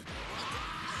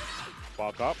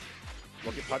 Spark up.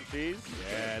 Rocket punches.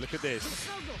 Yeah, look at this.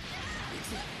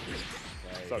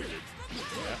 Okay. So good.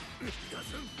 Yeah.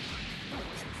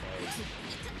 Okay.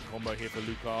 Combo here for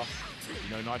Luca. You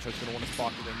know Nitro's going to want to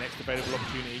spark at the next available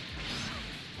opportunity.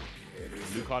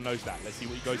 Luca knows that. Let's see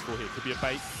what he goes for here. Could be a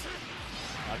bait.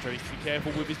 Nitro needs to be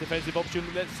careful with his defensive option.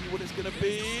 Let's see what it's going to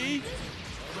be.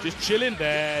 Just chilling.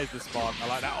 There's the spark. I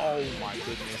like that. Oh my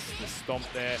goodness. The stomp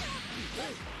there.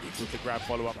 With the grab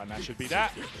follow-up, and that should be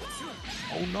that.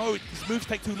 Oh no, his moves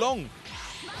take too long.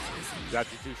 He's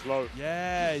actually too slow.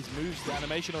 Yeah, his moves, the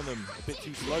animation on them, a bit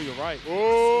too slow, you're right.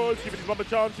 Oh, it's giving his mum a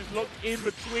chance. She's locked in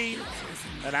between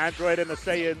an Android and a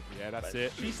Saiyan. Yeah, that's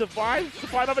it. She survived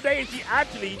another day, and she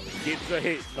actually gets a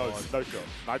hit. No, no shot.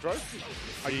 Nitro?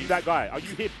 Are you that guy? Are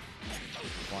you him?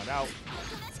 Find out.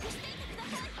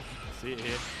 See it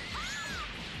here.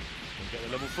 Gonna get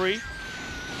the level 3.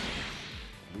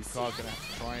 Luca's going to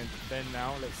have to try and defend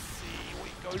now. Let's see what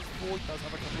he goes for. He does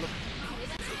have a couple of...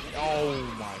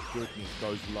 Oh my goodness,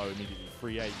 goes low immediately.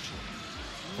 3H.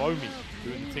 Foamy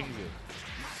doing the things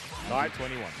here. Knight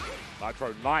 21.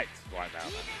 Nitro Knight right now.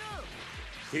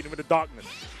 Hitting him with the darkness.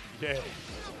 Yeah.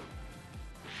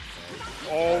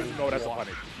 Oh no, that's a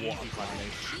punish. What a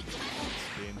punish.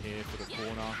 Spin here for the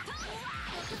corner.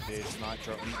 Look at this,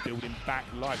 Nitro, and he's building back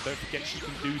life. Don't forget she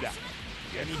can do that.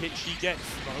 Any hit she gets,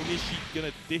 not only is she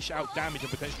going to dish out damage and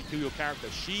potentially kill your character,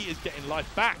 she is getting life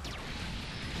back.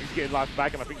 He's getting life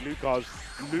back, and I think Luca's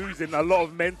losing a lot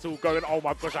of mental, going, oh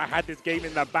my gosh, I had this game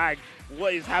in the bag.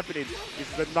 What is happening? This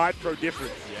is the Nitro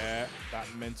difference. Yeah, that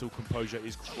mental composure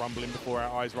is crumbling before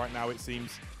our eyes right now, it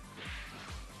seems.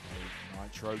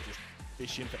 Nitro just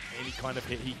fishing for any kind of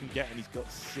hit he can get, and he's got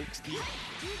 60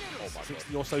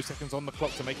 or so seconds on the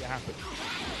clock to make it happen.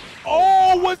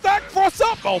 Oh, was that cross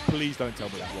up? Oh, please don't tell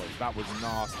me that was. That was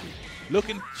nasty.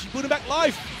 Looking, she put him back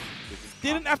life.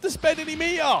 Didn't have to spend any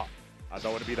meter. I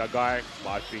don't want to be that guy, but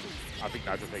I think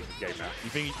Nitro takes this game now. You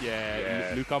think?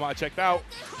 Yeah. Luca might have checked out.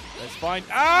 Let's find.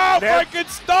 Oh,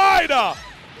 Frankensteiner!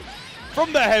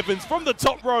 From the heavens, from the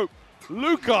top rope,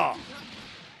 Luca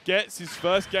gets his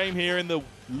first game here in the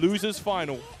losers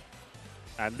final.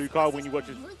 And Luca, when you watch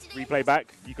his replay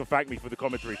back, you can thank me for the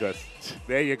commentary curse.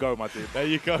 There you go, my dude. There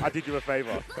you go. I did you a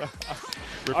favor.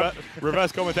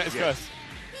 Reverse commentator's curse.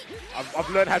 I've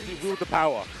learned how to wield the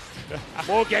power.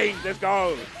 More games, let's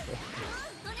go.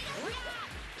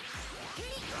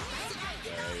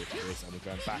 And we're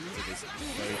going back to this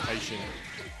very patient,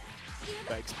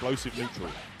 but explosive neutral.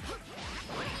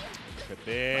 Look at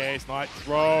this,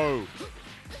 Nitro.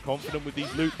 Confident with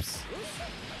these loops.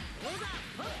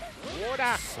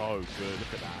 Water. So good,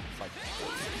 look at that. It's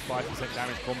like 5%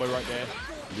 damage combo right there.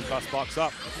 Luca sparks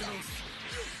up.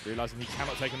 Realizing he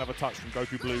cannot take another touch from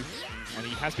Goku Blue. And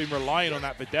he has been relying on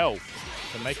that Videl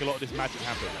to make a lot of this magic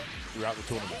happen throughout the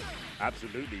tournament.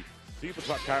 Absolutely. Super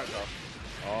clutch character.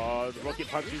 The rocket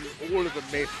punches, all of them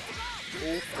missed.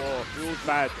 All 4. Feels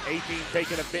bad. 18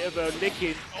 taking a bit of a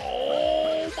licking.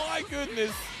 Oh my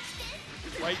goodness.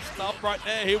 Great stuff right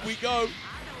there. Here we go.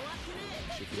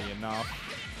 Should be enough.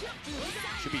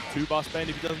 Should be 2-bar spend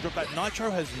if he doesn't drop that.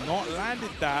 Nitro has not landed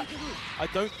that, I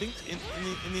don't think, in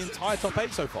the entire top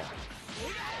 8 so far.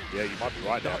 Yeah, you might be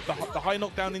right there. The high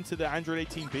knockdown into the Android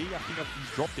 18B, I think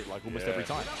he's dropped it like almost every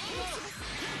time.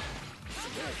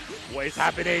 What is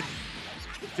happening?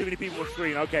 Too many people on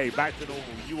screen. Okay, back to normal.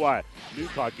 UI.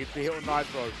 Luca gets the hit on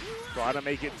Nitro. Trying to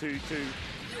make it 2-2.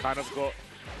 Kind of got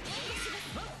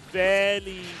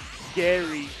fairly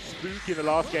scary spook in the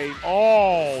last game.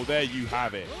 Oh, there you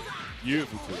have it.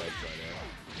 Beautiful 2H right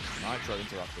there. Nitro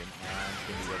interrupting. And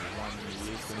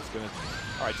it's going to be ready.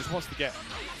 All right, just wants to get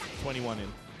 21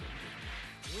 in.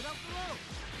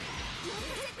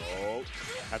 Oh,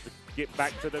 have to get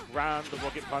back to the ground. The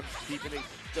rocket punch keeping it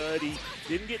sturdy.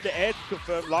 Didn't get the edge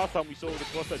confirmed last time we saw the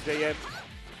cross at JM.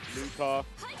 Luca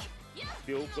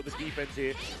still got the defense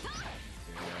here.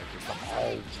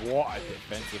 Oh, what a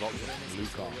defensive option from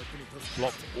Luca.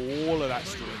 Blocked all of that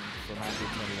string from Android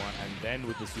 21, and then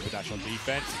with the super dash on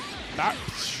defense, that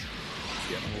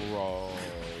roll.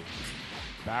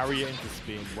 Barrier into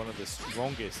spin, one of the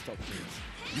strongest options.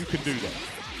 You can do that.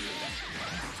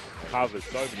 covers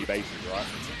so many bases, right?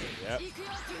 Yep.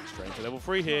 Straight into level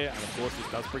 3 here, and of course this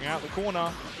does bring out the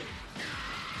corner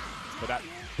for that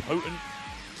potent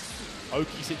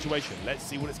Oki situation. Let's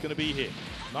see what it's going to be here.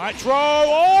 Nitro!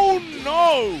 Oh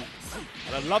no!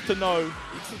 And I'd love to know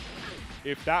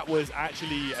if that was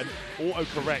actually an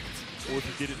auto-correct or if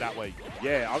he did it that way.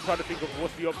 Yeah, I'm trying to think of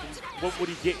what's the option. What would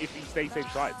he get if he stays same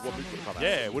side? What move would come out?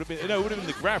 Yeah, it would have been. No, it would have been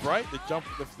the grab, right? The jump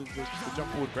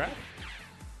forward grab.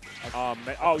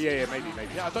 Oh yeah, maybe.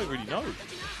 Yeah, I don't really know.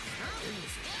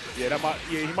 Yeah, that might.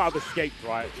 Yeah, he might have escaped,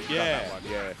 right? Yeah.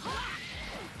 Yeah.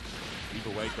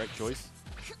 Either way, great choice.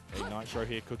 A Nitro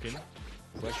here cooking.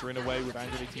 Pressuring away with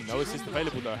Angelique. No assist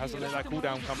available though. Hasn't let that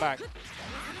cooldown come back.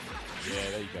 Yeah,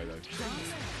 there you go though.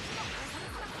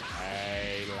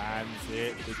 Hey, lands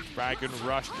it. The Dragon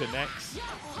Rush connects.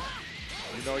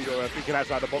 You know you're thinking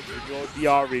outside the box with your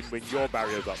DR in when your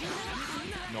barrier's up.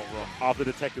 Not wrong. After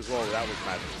the tech as well, that was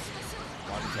mad.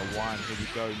 1-1. Here we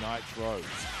go, Nitro.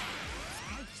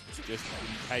 Just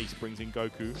in case brings in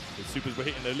Goku. The supers were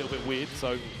hitting a little bit weird,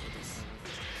 so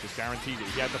just guarantees it.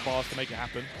 He had the bars to make it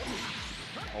happen.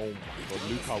 Oh my god,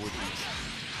 Luca with these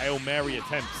Hail Mary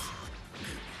attempts.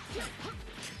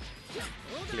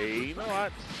 Clean.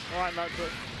 Alright, Nitro.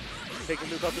 Taking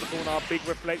Luca to the corner, big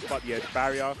reflect, but yeah, the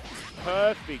barrier.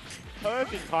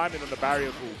 Perfect timing on the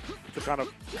barrier call to kind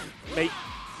of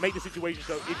make the situation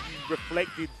so if you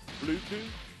reflected Bluetooth,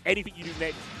 anything you do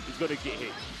next is going to get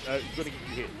hit. It's going to get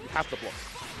you hit. You have to block.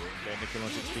 Yeah, Nickel on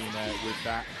 16 there with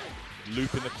that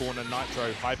loop in the corner.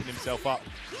 Nitro hyping himself up.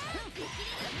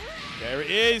 There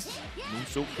it is.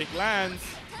 Moonsault kick lands.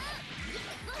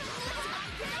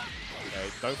 Okay,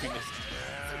 don't think this.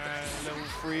 Level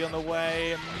 3 on the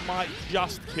way. Might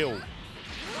just kill.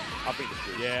 I think it's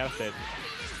good. Yeah, that's dead.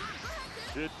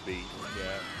 Should be.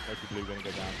 Yeah, Goku Blue gonna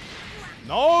go down.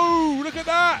 No! Look at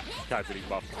that! Canceling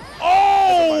buff.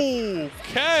 Oh!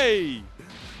 Okay!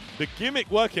 The gimmick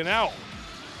working out.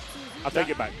 I'll take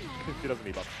it back. She doesn't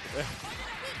need buff.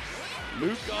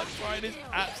 Luca trying his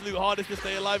absolute hardest to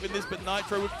stay alive in this, but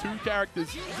Nitro with 2 characters,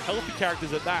 healthy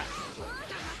characters at that.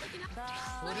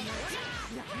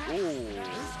 Oh,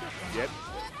 yep.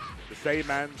 The same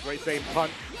man, same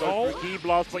punch, goes through Key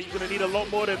Blast, but you're going to need a lot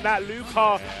more than that.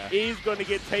 Luca is going to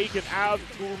get taken out of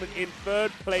the tournament in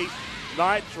 3rd place.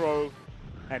 Nitro,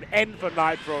 an N for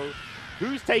Nitro.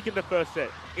 Who's taking the first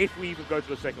set, if we even go to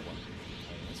the second one?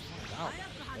 Let's find out.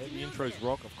 The intros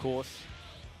rock, of course.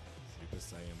 Super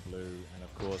Saiyan Blue, and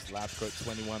of course, Labcoat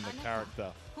 21, the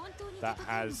character that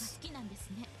has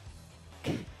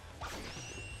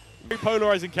very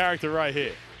polarizing character right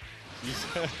here.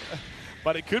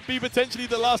 But it could be potentially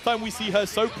the last time we see her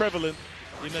so prevalent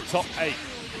in the top 8.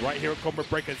 Right here at Combo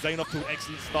Breaker, Zane off to an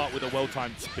excellent start with a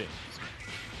well-timed spin.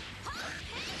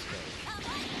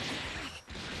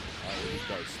 Here we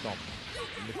go, Stomp.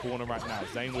 In the corner right now.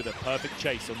 Zane with a perfect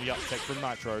chase on the uptake from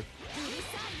Nitro.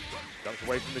 Jumps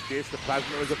away from the disc, the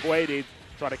Plasma is avoided.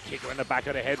 Try to kick her in the back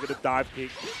of the head with a dive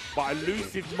kick. But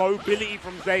elusive mobility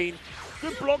from Zane.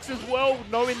 Good blocks as well,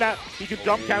 knowing that he can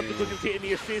jump counter because he's hitting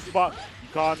the assist, but you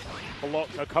can't block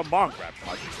a command grab.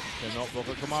 Cannot block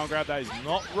a command grab, that is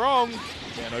not wrong.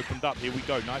 Getting opened up, here we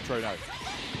go, Nitro now.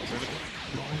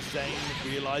 Zane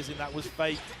realizing that was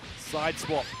fake. Side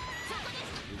swap.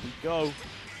 Here we go.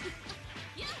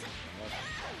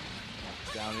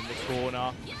 Down in the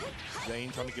corner.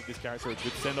 Zane trying to give this character a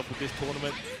good send-off with this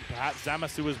tournament. Perhaps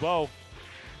Zamasu as well.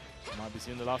 Might be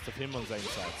seeing the last of him on Zane's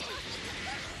side.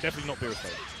 Definitely not Beerus though.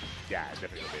 Yeah,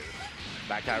 definitely not Beerus.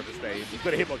 That character stays. He's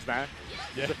got a hitbox now.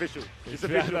 Yeah. It's official. It's Yeah,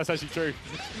 official. that's actually true.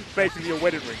 It's basically a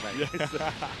wedding ring, man. Yeah.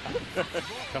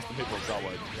 Custom hitbox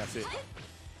artwork. That's it.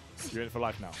 You're in it for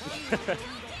life now.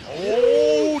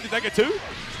 Oh, did that get 2?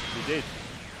 He did.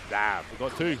 Damn. We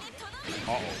got 2.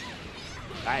 Uh-oh.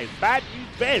 That is bad news,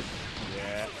 Bez.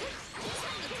 Yeah.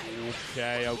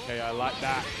 Okay, I like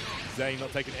that. Zane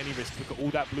not taking any risks. Look at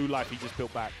all that blue life he just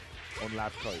built back on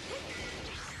Lab Coat.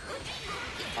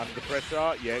 Under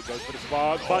pressure, yeah, goes for the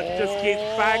spark, but just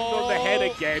gets banged on the head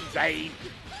again, Zane.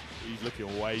 He's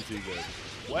looking way too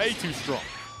good. Way too strong.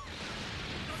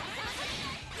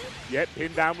 Yep,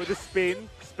 pinned down with a spin.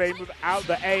 Spin without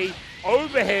the A.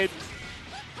 Overhead.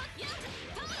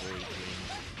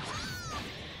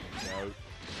 No.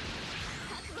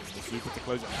 The super to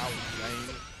close it out.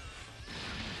 Zane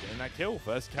getting that kill.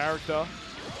 First character.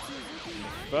 In the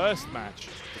first match,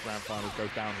 the grand finals goes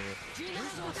down here.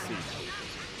 Let's see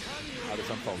how this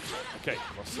unfolds. Okay,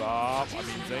 cross up. I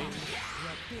mean,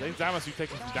 Zane's Zamasu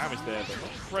taking some damage there, but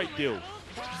not a great deal.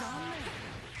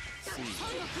 Let's see.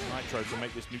 Nitro can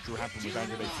make this neutral happen with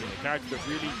Angel 18. A character that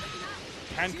really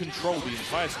can control the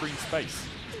entire screen space.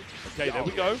 Okay, there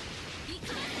we go.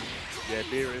 Yeah,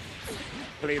 Beerus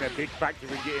playing a big factor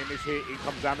in getting this hit. In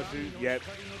comes Zamasu. Yep,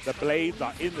 the blades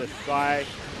are in the sky,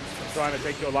 trying to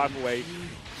take your life away.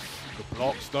 The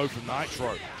blocks though from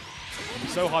Nitro. It can be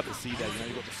so hard to see there. You know,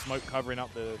 you've got the smoke covering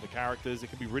up the characters. It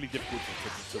can be really difficult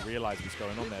to realize what's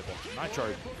going on there. But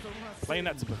Nitro playing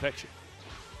that to perfection.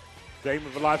 Zane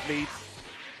with a life lead.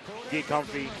 Get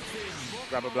comfy.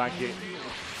 Grab a blanket.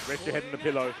 Rest your head in the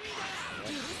pillow.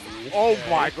 Yeah. Oh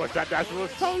my gosh, that dash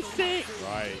was so sick.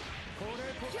 Right.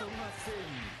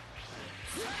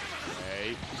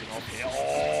 Okay, pushing off here.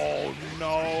 Oh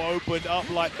no, opened up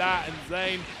like that, and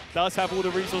Zane does have all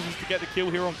the resources to get the kill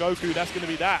here on Goku. That's going to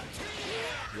be that.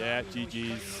 Yeah,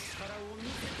 GG's.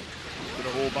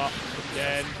 Gonna orb up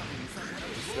again.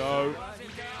 Let's go.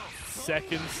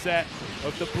 Second set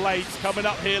of the blades coming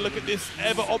up here. Look at this.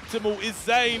 Ever optimal is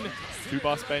Zane.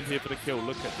 2-bar spend here for the kill.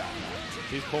 Look at that.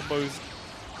 His combos,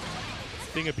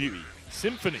 thing of beauty.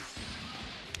 Symphony.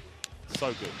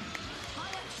 So good.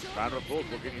 Round of applause,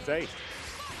 what can you say?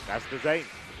 That's the Zane.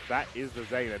 That is the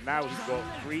Zane. And now he's got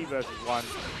 3 versus 1.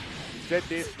 He said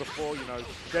this before, you know,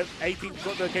 18's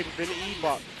got the capability,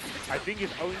 but I think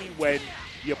it's only when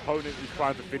the opponent is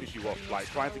trying to finish you off, like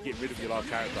trying to get rid of your last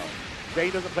character.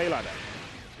 Zane doesn't play like that.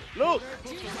 Look!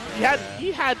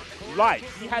 He had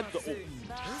life. He had the ult.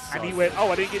 And he went, oh,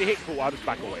 I didn't get a hit, cool, I'll just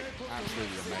back away.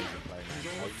 Absolutely amazing play.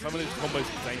 Like, some of these combos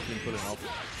that Zane's been pulling off,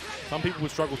 some people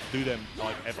would struggle to do them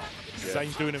like ever. Yeah.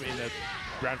 Zane's doing them in the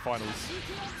grand finals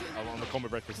on the combo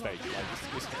breakfast stage.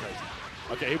 Like, this is crazy.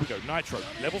 Okay, here we go. Nitro,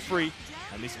 level 3,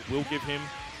 and this will give him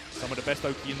some of the best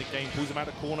Oki in the game. Pulls him out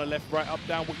of the corner, left, right, up,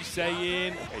 down. What you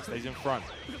saying? Okay, stays in front.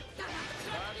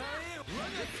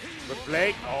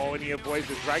 Reflect. Oh, and he avoids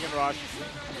the Dragon Rush.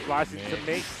 Slices to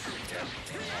mix. Oh,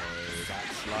 that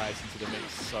slice into the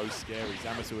mix, so scary.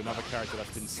 Zamasu, another character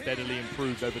that's been steadily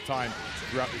improved over time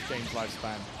throughout this game's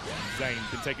lifespan. Zane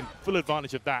been taking full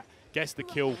advantage of that. Gets the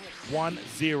kill.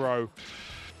 1-0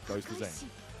 goes to Zane.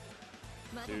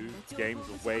 2 games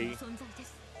away.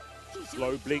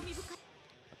 Slow blinks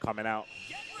coming out.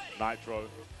 Nitro.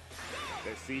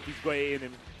 Let's see if he's got it in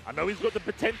him. I know he's got the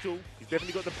potential. He's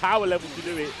definitely got the power level to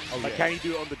do it. Oh, but can he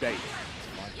do it on the day?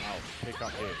 Pick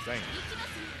up here, Zane.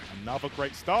 Another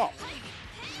great start.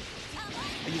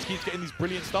 He just keeps getting these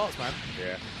brilliant starts, man.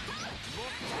 Yeah.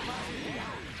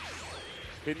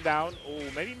 Pin down. Oh,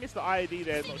 maybe missed the IAD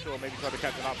there. Not sure. Maybe trying to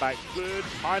catch an up back. Good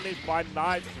punish by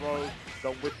Nitro.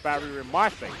 Don't whip barrier in my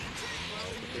face.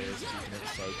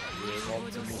 So good,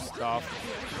 optimal stuff.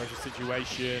 Pressure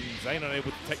situation. Zane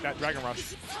unable to take that Dragon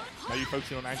Rush. Now you're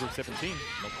focusing on angle 17.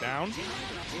 Knocked down.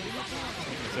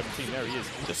 17, there he is.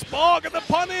 The spark and the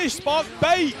punish! Spark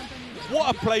bait!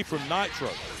 What a play from Nitro.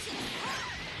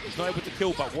 He's not able to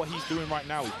kill, but what he's doing right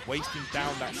now is wasting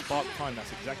down that spark time.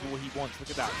 That's exactly what he wants. Look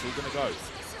at that. It's all going to go.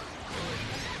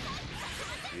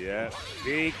 Yeah,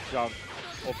 big chunk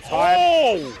of time.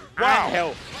 Oh, wow. And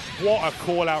health. What a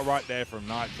call out right there from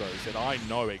Nitro. He said, I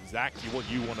know exactly what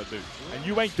you want to do, and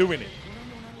you ain't doing it.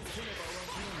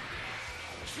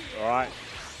 All right.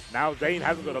 Now Zane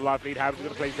hasn't got a life lead. How is he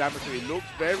going to play Zamasu? It looks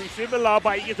very similar,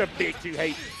 but he gets a big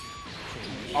 2-hate.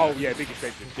 Oh, yeah, big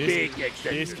extension. Big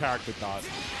extension. This character does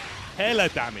hella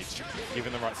damage,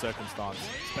 given the right circumstance,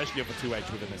 especially over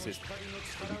 2H with an assist.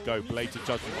 Here we go. Blades of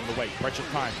Judgment on the way. Pressure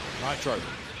time. Nitro.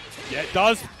 Yeah, it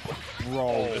does.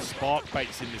 Bro, the spark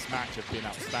baits in this match have been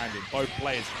outstanding. Both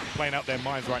players playing out their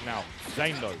minds right now.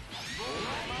 Zane, though.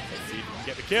 Let's see if he can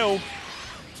get the kill.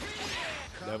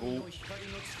 Level.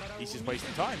 He's just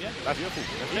wasting time, yeah. That's beautiful.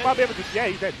 He might be able to. Yeah,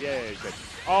 he's dead. Yeah, he's dead.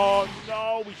 Oh,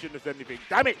 no, we shouldn't have said anything.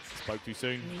 Damn it. Spoke too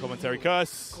soon. Commentary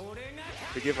curse.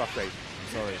 Forgive us, Dave.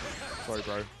 Sorry. Sorry,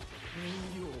 bro.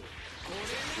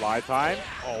 Fly time.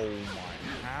 Oh,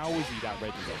 my. How is he that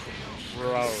ready, though?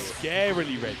 Bro.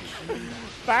 Scarily ready.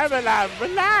 Famalam,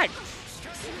 relax.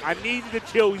 I need you to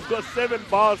chill. He's got 7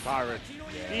 bars, Tyrant.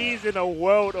 Yeah. He's in a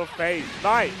world of pain.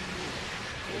 Nice.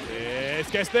 This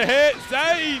gets the hit.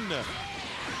 Zane.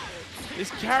 This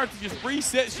character just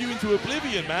resets you into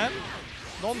oblivion, man.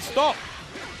 Non-stop.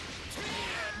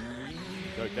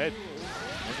 Go dead.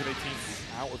 118 is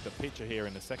out of the picture here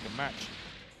in the second match.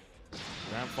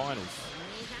 Grand finals.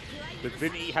 The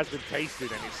Divinity has been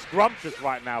tasted and it's scrumptious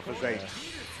right now for Zane.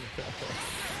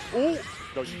 Oh,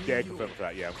 don't you dare confirm for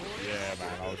that, yeah. Yeah,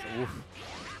 man, I was, oof.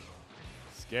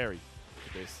 Scary. Look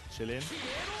at this, chill in.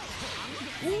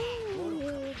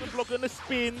 Ooh, good block on the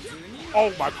spin.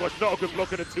 Oh my gosh, not a good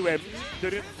block on the 2M.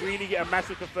 Didn't really get a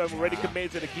massive confirm, already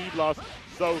committed to the key blast.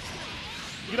 So,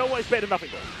 you know what, it's better than nothing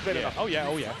though. It's better than nothing. Oh yeah,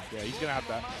 oh yeah. Yeah, he's gonna have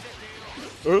that.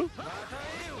 Huh?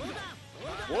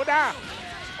 Water!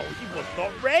 Oh, he was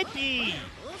not ready!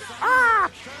 Ah!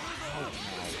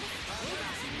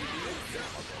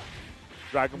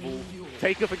 Dragon Ball.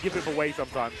 Take it and give it away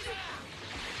sometimes.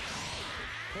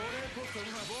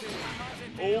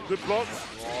 Oh, good blocks.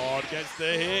 Rod gets the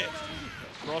hit.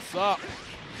 Cross up.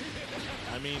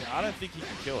 I mean, I don't think he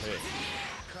can kill here.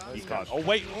 He can't. Oh,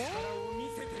 wait.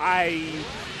 I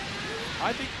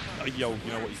think... Oh, yo,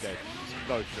 you know what? He's dead.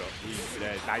 No shot. He's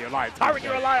dead. Now you're lying. Tyrant,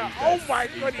 you're a liar. Oh my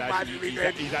god,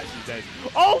 he's actually dead.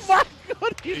 Oh my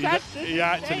god, He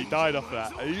actually died off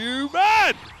that. Are you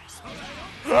mad?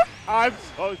 I'm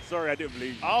so sorry, I didn't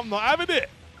believe you. I'm not having it.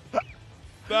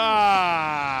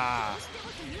 Ah,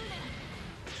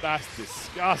 that's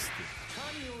disgusting.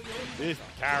 This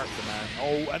character, man.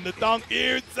 Oh, and the dunk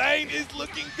here. Zane is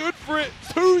looking good for it.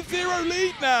 2-0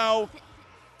 lead now.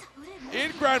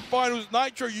 In Grand Finals,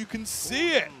 Nitro, you can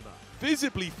see it.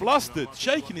 Visibly flustered,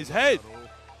 shaking his head.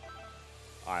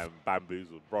 I am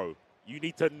bamboozled, bro. You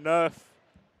need to nerf,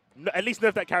 at least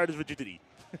nerf that character's rigidity.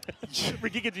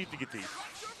 Rigidity.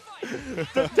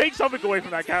 Take something away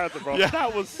from that character, bro. Yeah.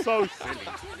 That was so silly.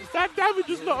 That damage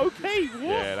was not okay. What?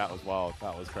 Yeah, that was wild.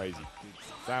 That was crazy.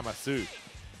 Zamasu.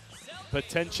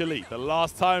 Potentially the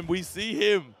last time we see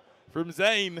him from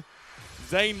Zane.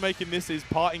 Zane making this his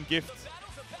parting gift.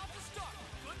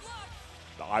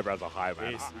 The eyebrows are high,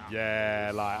 man.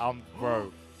 Yeah, like,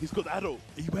 bro. He's got the adult.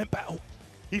 He went battle.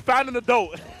 He found an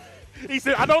adult. He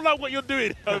said, I don't like what you're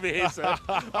doing over here, sir.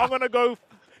 I'm going to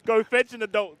go fetch an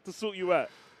adult to sort you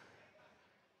out.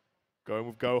 Going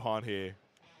with Gohan here.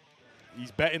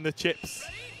 He's betting the chips.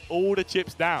 All the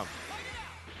chips down.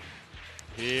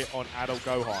 Here on adult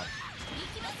Gohan.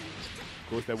 Of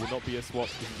course, there will not be a swap.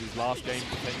 This is his last game,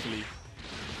 potentially.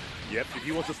 Yep, if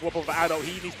he wants to swap over adult,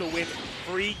 he needs to win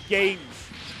 3 games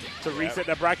to reset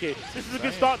the bracket. This is a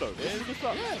good start, though. This is a good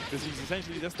start. Yeah, because he's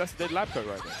essentially, that's dead lab coat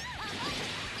right there.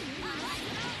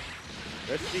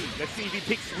 Let's see if he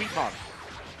picks Sweetheart.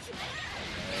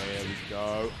 There we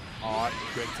go. All right,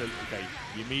 okay,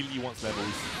 he immediately wants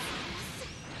levels.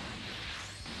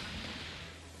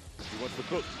 He wants to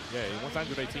cook. Yeah, he wants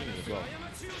 118 as well.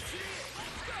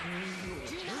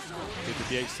 Get the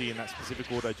DHC in that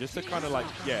specific order, just to kind of like,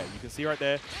 yeah, you can see right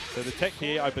there. So the tech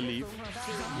here, I believe,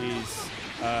 is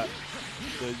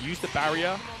use the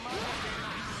barrier.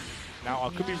 Now, I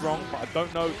could be wrong, but I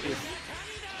don't know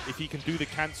if he can do the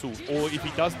cancel, or if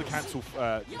he does the cancel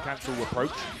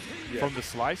approach from the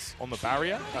slice on the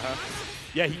barrier.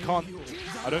 Yeah, he can't.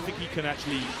 I don't think he can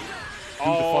actually do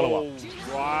the follow-up.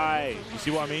 Right. You see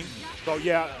what I mean? So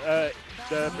yeah,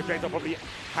 the projectile probably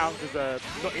counts as a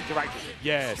not interactive.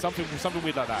 Yeah, something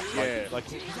weird like that. Yeah.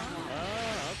 Okay.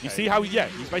 You see how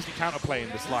he's basically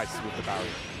counterplaying the slice with the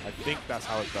barrier. I think that's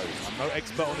how it goes. I'm no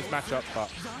expert on this matchup,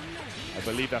 but I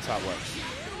believe that's how it works.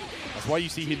 That's why you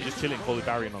see him just chilling, holding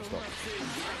barrier non-stop.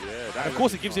 Yeah, and of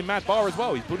course it gives him mad bar as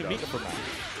well. He's building meter from that.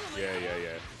 Yeah.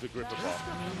 It's a gripper bar.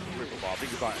 I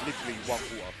think it's like literally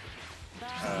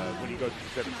 1/4 when you go to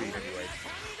 17 anyway.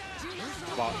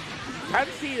 But you can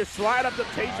see a slight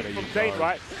adaptation from Zane,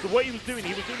 right? So what he was doing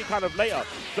it kind of later.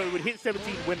 So it would hit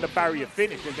 17 when the barrier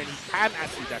finished, and then he can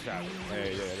actually dash out. Yeah,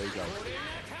 there you go.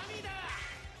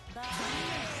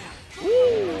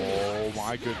 Oh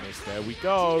my goodness, there we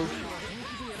go.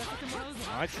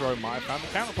 Nitro might have found the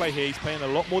counterplay here. He's playing a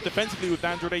lot more defensively with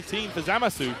Android 18 for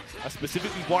Zamasu. That's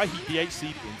specifically why he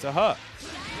DHC'd into her.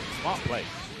 Smart play.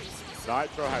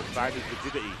 Nitro has found his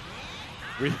rigidity.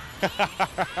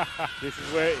 This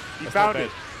is where he found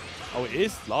it. Oh, it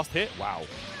is? Last hit? Wow.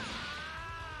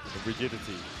 The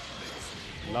rigidity.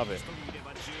 Love it.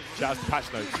 Shout out to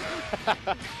patch notes.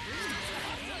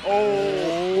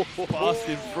 Oh,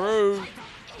 busting through.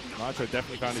 Nitro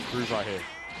definitely found his groove right here.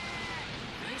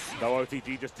 No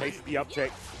OTG, just tasted the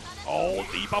upcheck. Oh,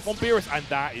 debuff on Beerus. And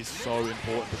that is so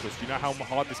important because you know how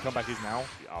hard this comeback is now?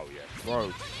 Oh, yeah. Bro,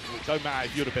 it don't matter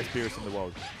if you're the best Beerus in the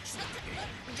world.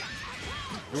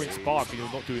 You're inspired, but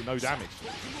you're not doing no damage.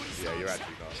 Yeah, you're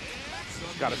actually not.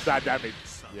 Got a sad damage.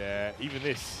 Yeah, even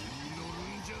this.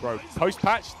 Bro,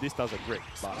 post-patch, this does a grip.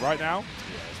 But right now,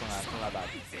 yeah, it's not that bad.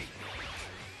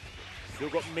 Still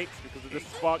got mixed because of the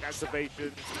spark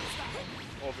activation.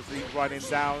 Obviously running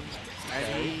down.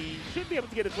 And he should be able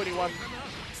to get a 21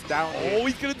 down. Oh,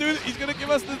 he's going to do it. He's going to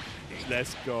give us the...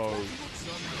 Let's go.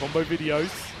 Combo videos.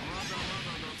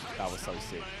 That was so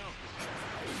sick.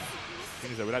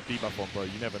 Thing is though, with that debuff on, bro,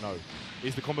 you never know.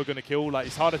 Is the combo going to kill? Like,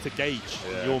 it's harder to gauge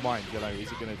in your mind. You know,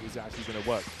 is it actually going to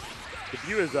work? The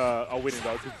viewers are winning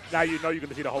though, because now you know you're going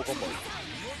to see the whole combo.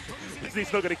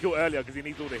 He's not going to kill earlier because he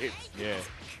needs all the hits. Yeah.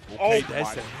 Okay,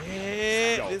 there's the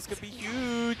hit. This could be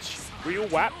huge. Real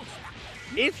WAP.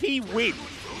 If he wins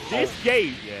this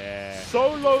game,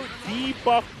 solo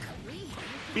debuff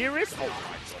Beerus.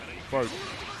 Bro,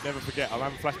 never forget. I'm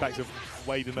having flashbacks of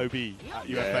Wade and OB at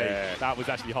UFA. That was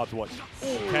actually hard to watch.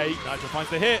 Okay, Nitro finds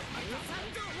the hit.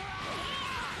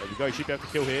 There we go, he should be able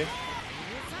to kill here.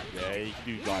 Yeah, he can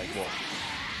do like what?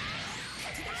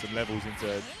 Some levels into,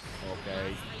 okay.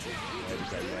 There we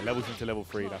go, yeah, levels into level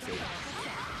 3, that's it.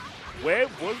 Where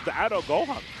was the adult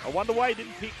Gohan? I wonder why he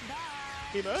didn't pick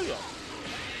him earlier.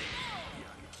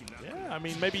 Yeah, I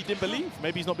mean, maybe he didn't believe.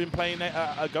 Maybe he's not been playing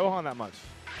a Gohan that much.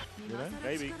 You know?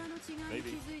 Maybe.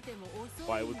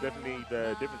 But it was definitely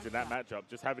the difference in that matchup.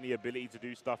 Just having the ability to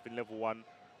do stuff in level 1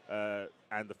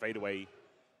 and the fadeaway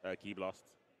key blast.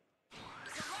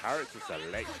 Character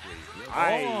select.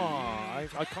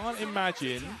 I can't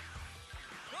imagine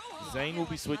Zayn will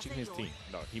be switching his team.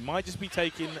 No, he might just be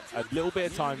taking a little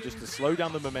bit of time just to slow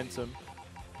down the momentum.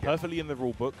 Perfectly in the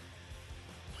rule book.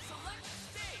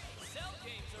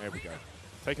 There we go.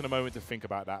 Taking a moment to think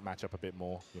about that matchup a bit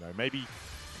more. You know, maybe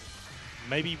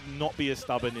not be as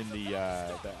stubborn in the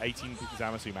 18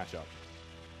 Zamasu matchup.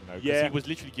 You know, because he was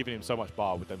literally giving him so much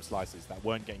bar with them slices that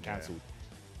weren't getting cancelled.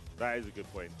 That is a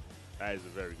good point. That is a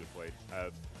very good point.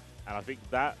 And I think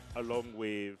that, along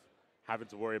with having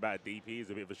to worry about a DP, is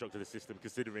a bit of a shock to the system,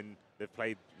 considering they've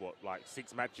played, what, like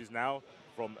 6 matches now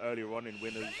from earlier on in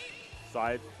winners'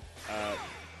 side.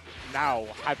 Now,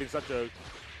 having such a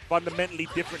fundamentally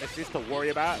different assist to worry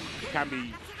about can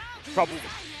be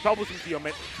troublesome to your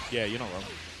mental. Yeah, you're not wrong.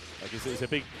 Like it's a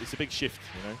big shift,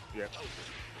 you know. Yeah.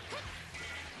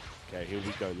 Okay, here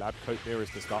we go. Lab Coat Mirrors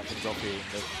to start things off here in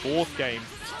the 4th game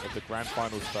of the Grand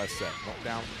Finals first set.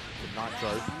 Knockdown to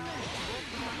Nitro.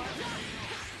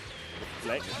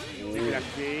 Flex.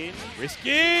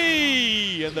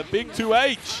 Risky! And the big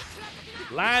 2H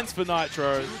lands for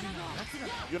Nitro.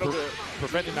 You're not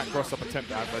preventing that cross-up attempt.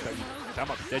 That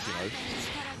might be dead, you know.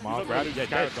 Mark grab. Yeah,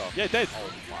 dead. Yeah, dead.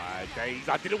 Oh my days.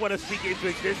 I didn't want to speak it into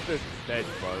existence. Dead,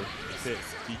 bro. That's it.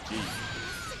 GG.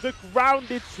 The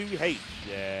grounded 2H.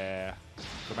 Yeah.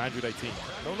 From Android 18.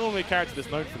 Not normally a character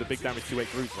that's known for the big damage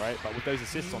 2H routes, right? But with those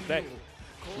assists on deck,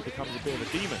 he becomes a bit of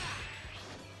a demon.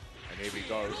 And here we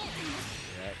go.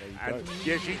 Yeah, there you go.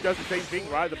 Yeah, she does the same thing,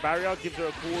 right? The barrier gives her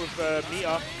a core of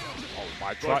meter. Oh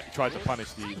my god. Tried to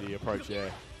punish the approach,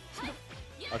 yeah.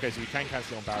 Okay, so we can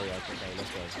cancel it on barrier. Okay, let's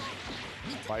go.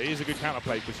 But it is a good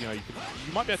counterplay because, you know, you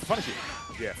might be able to punish it.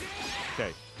 Yeah.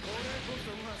 Okay.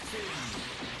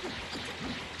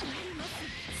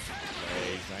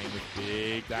 Okay, Zayn with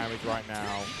big damage right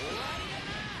now.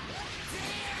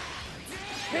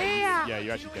 Yeah,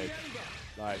 you're actually dead.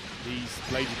 Like, these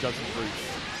Blades of Judgment fruits.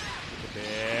 Look at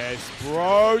this.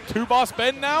 Bro, 2-bar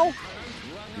spend now?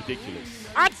 Ridiculous.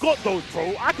 I got those,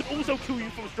 bro. I can also kill you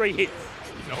from straight hits.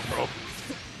 No, bro.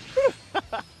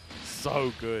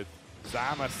 So good.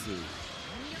 Zamasu.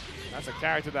 That's a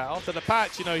character that after the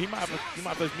patch, you know, he might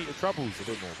have those meter troubles a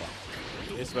bit more,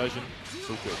 but this version,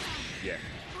 so good. Yeah.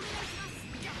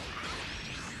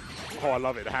 Oh, I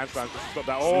love it. The handstand just got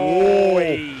that. Oh,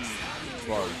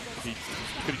 bro, he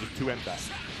could have just 2-M'd that.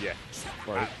 Yeah,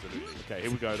 bro. Absolutely. Okay,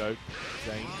 here we go though.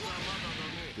 Zayn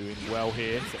doing well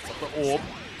here. Sets up the orb.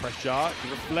 Pressure to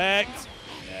reflect.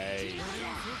 Yay.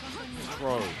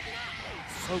 Throw.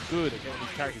 So good at getting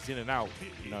these characters in and out.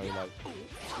 You know, like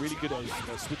really good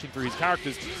at switching through his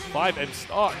characters. 5M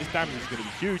start. This damage is going to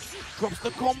be huge. Drops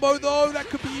the combo though. That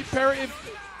could be imperative.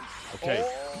 Okay.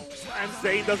 Oh, and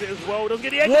Zayn does it as well. Doesn't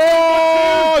get the edge.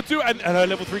 Whoa! Two, and her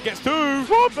level 3 gets 2.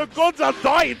 Oh, the gods are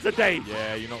dying today.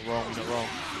 Yeah, you're not wrong. You're not wrong.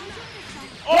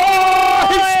 Oh,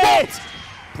 he swapped.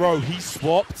 Bro, he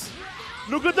swapped.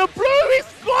 Look at the blue.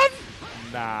 He's gone.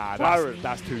 Nah,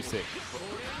 that's too sick.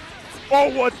 Oh,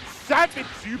 what savage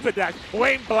super dash.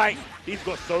 Point blank. He's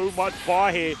got so much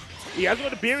bar here. He hasn't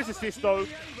got the Beerus assist though.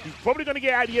 He's probably going to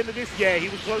get at the end of this. Yeah, he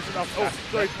was close enough. Oh,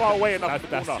 sorry, far away enough.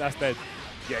 That's dead.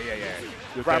 Yeah.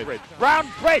 Brown bread. Brown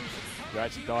bread! You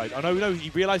actually died. Oh, no, he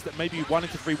realized that maybe 1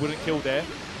 into 3 wouldn't kill there.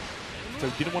 So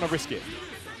he didn't want to risk it.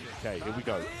 Okay, here we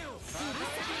go.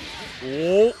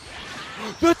 Oh!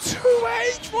 The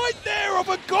 2H right there of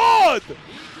a god!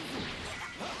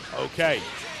 Okay.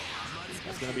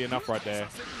 That's going to be enough right there.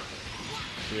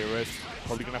 Beerus.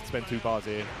 Probably going to have to spend 2 bars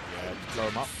here. Yeah, just blow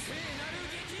him up.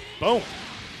 Boom!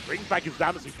 Brings back his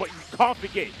damage, but you can't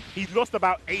forget, he's lost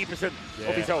about 80%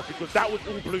 of his health because that was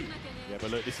all blue. Yeah, but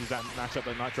look, this is that matchup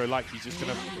that Nitro likes. He's just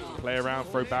going to play around,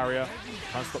 throw barrier,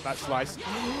 can't stop that slice.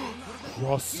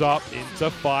 Cross up into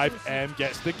 5M,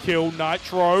 gets the kill,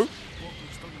 Nitro. On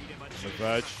the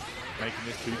verge, making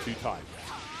this 2-2 tie.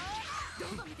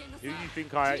 Who do you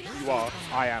think you are?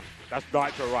 I am. That's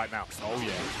Nitro right now. Oh,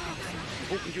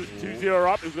 yeah. He was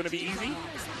 2-0 up, it was going to be easy.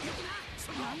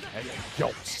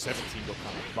 Yo, 17 got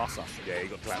kind of buster. Yeah, he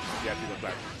got clapped. Yeah, he got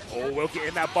clapped. Oh, well,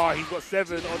 getting that bar. He's got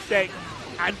 7 on deck.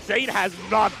 And Zane has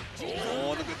none.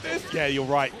 Oh, look at this. Yeah, you're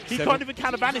right. He can't even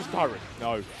counter banish Tyrant.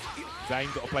 No. Zane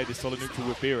got to play this solid neutral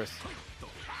with Beerus.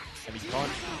 And he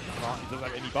can't, he doesn't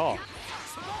have any bar.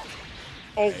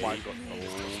 Oh my god. Oh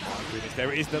my goodness.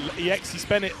 There it is. The EX, he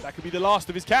spent it. That could be the last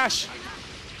of his cash.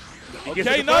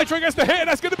 Okay, Nitro gets the hit, and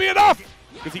that's going to be enough.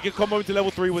 Because he can combo into level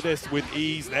 3 with this with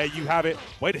ease. There you have it.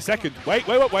 Wait a second. Wait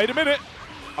a minute.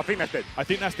 I think that's dead. I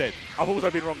think that's dead. I've also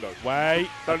been wrong though. Wait.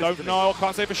 Don't know. I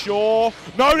can't say for sure.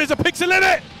 No, there's a pixel in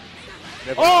it.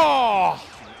 Never. Oh!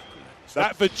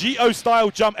 That Vegito style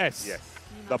jump S. Yes.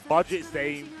 The budget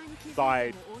same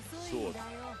side sword.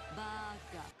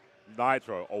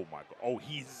 Nitro. Oh my god. Oh,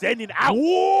 he's zenning out.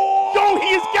 Whoa! Yo, he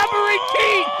is gathering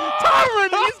key.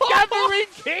 Tyrant is gathering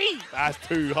key. That's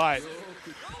too high.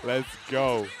 Let's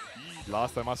go.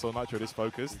 Last time I saw Nitro this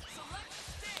focused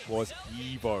was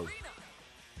Evo.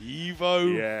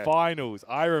 Finals.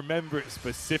 I remember it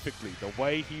specifically. The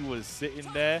way he was sitting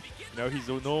there. You know, he's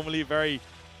normally a very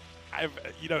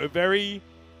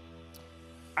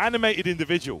animated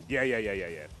individual.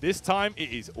 Yeah. This time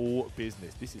it is all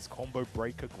business. This is Combo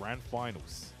Breaker Grand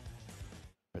Finals.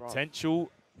 Potential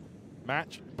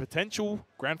match, potential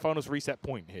Grand Finals reset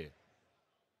point here.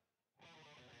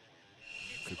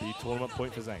 Could be a tournament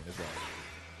point for Zane as well.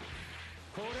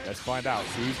 Let's find out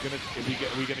who's gonna.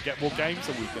 Are we gonna get more games,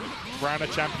 or are we gonna crown a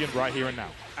champion right here and now?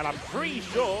 And I'm pretty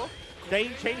sure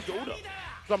Zane changed the order.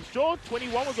 So I'm sure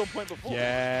 21 was on point before.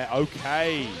 Yeah.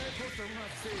 Okay.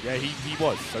 Yeah, he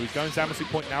was. So he's going Samus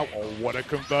point now. Oh, what a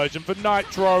conversion for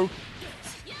Nitro!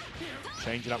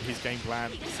 Changing up his game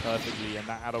plan perfectly, and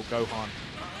that adult Gohan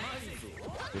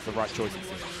was the right choice. It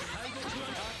seems.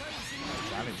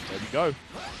 Challenge. There we go.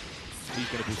 He's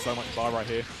going to do so much bar right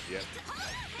here. Yep.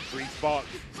 3 sparks.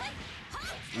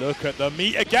 Look at the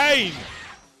meat again.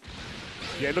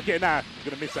 Yeah, look at it now.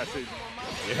 You're going to miss that soon.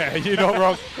 Yeah, you're not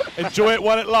wrong. Enjoy it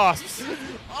while it lasts.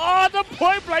 Oh, the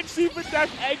point blank super dash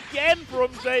again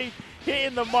from Zane.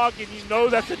 Hitting the mark, and you know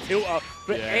that's a tilter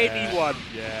for anyone.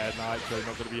 Yeah, Nitro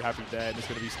not going to be happy there, and it's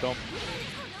going to be stomped.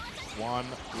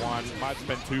 1-1. Might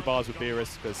spend 2 bars with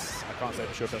Beerus, because I can't say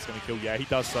for sure if that's going to kill. Yeah, he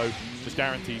does so. Just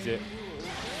guarantees it.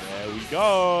 There we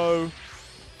go.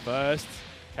 First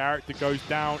character goes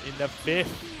down in the 5th,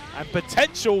 and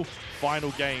potential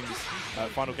final games.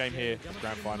 Final game here,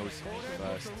 Grand Finals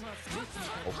first.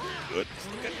 Oh, good.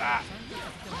 Look at that.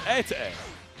 Air to air.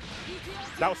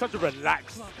 That was such a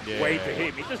relaxed way to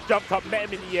hit him. He just jumped up, met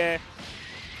him in the air,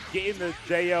 getting the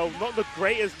JL. Not the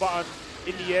greatest button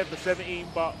in the air for 17,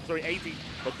 but sorry, 18.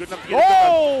 But good enough to get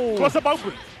it. Cross up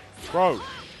open. Bro,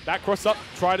 that cross up,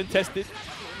 tried and tested.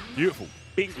 Beautiful.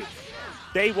 Bingers.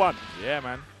 Day 1. Yeah,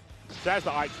 man. That's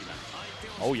the Ike, man.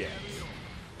 Oh, yeah.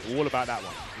 All about that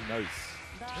one. Who knows?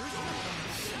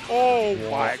 Oh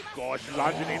my gosh,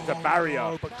 lunging into barrier.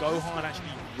 Oh, but Gohan actually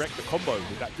wrecked the combo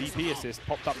with that DP assist.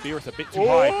 Popped up Beerus a bit too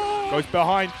high. Goes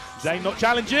behind. Zane not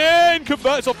challenging.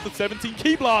 Converts off the 17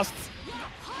 key blasts.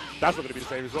 That's not going to be the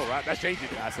same result, right? That's changing.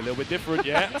 That's a little bit different,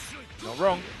 yeah. Not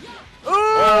wrong.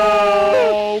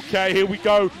 Oh, okay, here we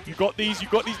go. You got these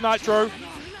Nitro.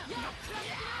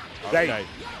 Okay.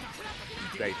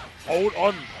 Zane, hold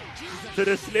on to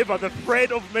the sliver, the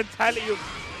thread of mentality of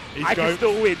I can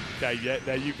still win. Okay, yeah,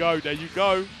 there you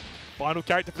go. Final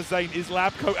character for Zane is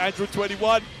Labco, Android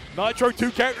 21. Nitro,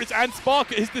 2 characters and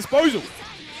Spark at his disposal.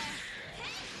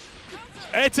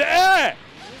 Air to air.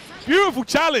 Beautiful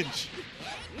challenge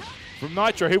from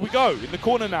Nitro. Here we go, in the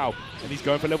corner now. And he's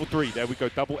going for level 3. There we go,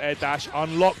 double air dash,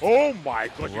 unlocked. Oh my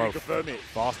god, you can confirm it.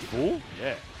 Fast ball,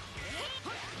 yeah.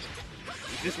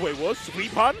 Is this what it was?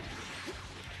 Sweep hun?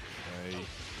 Okay.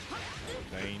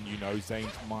 Zane, you know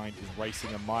Zane's mind is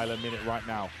racing a mile a minute right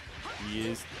now. He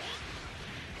is.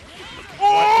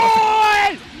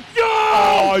 Oh!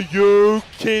 Are you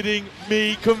kidding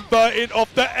me? Converting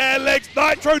off the air legs.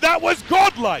 Nitro, that was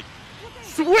godlike.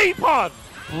 Sweep hun!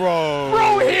 Bro.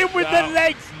 Throw him with the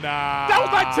legs. Nah. That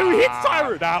was like 2 hits,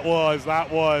 Tyrant.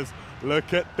 That was.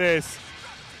 Look at this.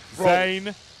 Bro.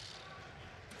 Zane.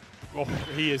 Oh,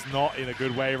 he is not in a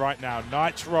good way right now.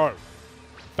 Nitro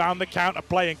found the counter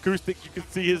play, and Acoustic, you can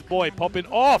see his boy popping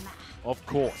off. Of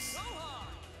course.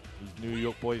 These New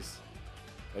York boys,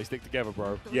 they stick together,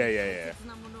 bro. Yeah.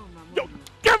 Yo,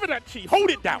 give it that chi. Hold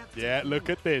it down. Yeah, look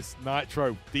at this.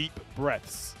 Nitro, deep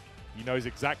breaths. He knows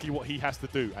exactly what he has to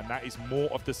do, and that is more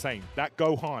of the same. That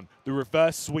Gohan, the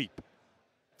reverse sweep.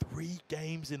 3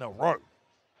 games in a row.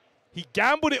 He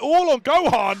gambled it all on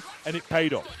Gohan, and it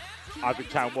paid off. I've been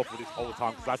chatting waffle this whole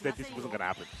time because I said this wasn't going to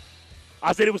happen.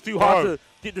 I said it was too hard to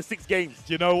get the 6 games.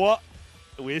 You know what?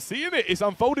 We're seeing it. It's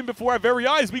unfolding before our very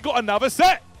eyes. We got another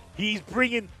set. He's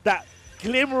bringing that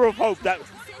glimmer of hope, that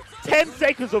 10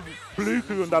 seconds of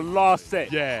Bluku in the last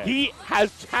set. Yeah. He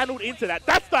has channeled into that.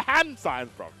 That's the hand signs,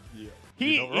 bro. Yeah.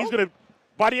 He's going to,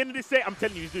 by the end of this set, I'm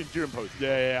telling you, he's doing Jiren poses.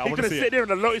 Yeah, He's going to sit there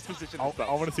in a lotus position. I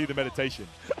want to see the meditation.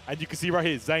 And you can see right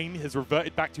here, Zane has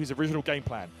reverted back to his original game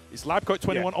plan. It's Lab Coat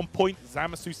 21 on point,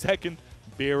 Zamasu second,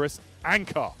 Beerus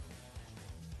anchor.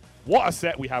 What a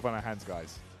set we have on our hands,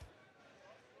 guys.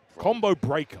 Combo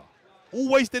breaker.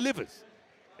 Always delivers.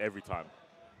 Every time.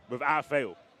 Without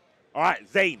fail. All right,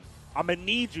 Zane, I'm going to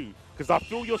need you because I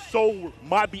feel your soul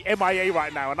might be MIA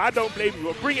right now, and I don't blame you.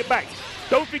 But bring it back.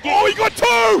 Don't forget. Oh, he got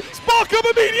two! Spark up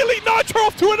immediately. Nitro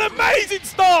off to an amazing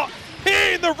start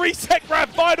here in the Reset Grand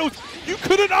Finals. You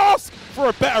couldn't ask for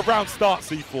a better round start,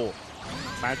 C4.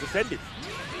 Man's ascended.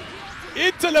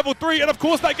 Into level 3, and of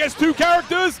course that gets 2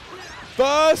 characters.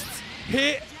 First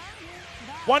hit.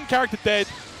 1 character dead.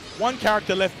 1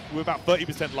 character left with about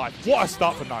 30% life. What a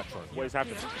start for Nitro. What is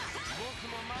happening?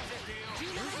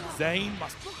 Zane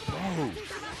must... Bro.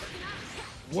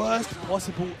 Worst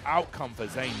possible outcome for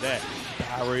Zane there.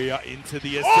 Barrier into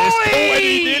the assist. Oh, and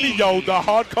he nearly yelled the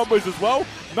hard combos as well.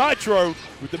 Nitro,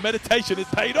 with the meditation, it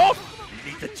paid off.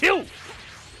 You need to chill.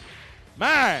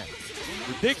 Man.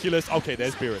 Ridiculous. Okay,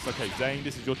 there's Beerus. Okay, Zane,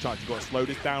 this is your chance. You've got to slow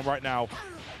this down right now.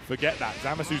 Forget that.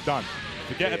 Zamasu's done.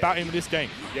 Forget about him in this game.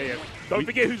 Yeah. Don't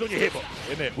forget who's on your hitbox.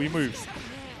 In it, we move.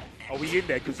 Are we in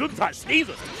there? Gesundheit, sneeze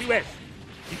us. 2S.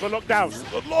 Keep on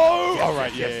lockdown. Low. All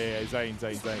right, yeah. Zane.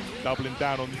 Doubling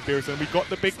down on this Beerus, and we got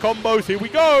the big combos. Here we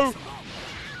go.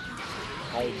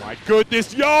 Oh my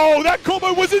goodness, yo, that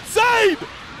combo was insane,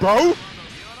 bro.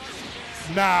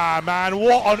 Nah, man,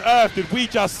 what on earth did we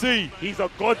just see? He's a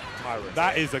god tyrant.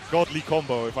 That is a godly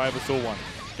combo if I ever saw one.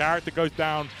 Character goes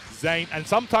down, Zane, and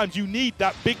sometimes you need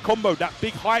that big combo, that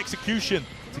big high execution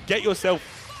to get yourself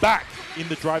back in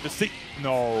the driver's seat.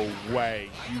 No way,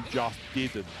 you just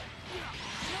didn't.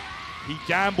 He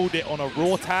gambled it on a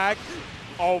raw tag.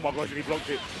 Oh my gosh, and he blocked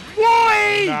it.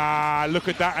 Why? Nah, look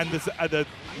at that, and the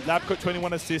Lab Coat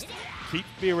 21 assist. Keep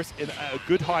Beerus in at a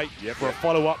good height for a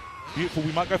follow-up. Beautiful,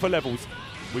 we might go for levels.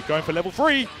 We're going for level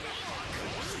 3.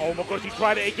 Oh my gosh, he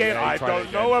tried it again. Yeah, I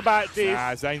don't know about this.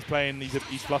 Nah, Zane's playing,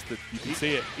 he's flustered. You can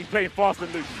see it. He's playing fast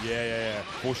and loose. Yeah.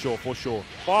 For sure.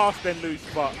 Fast and loose,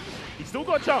 but he's still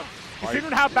got a chance.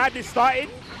 Considering how bad this started,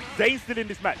 Zane's still in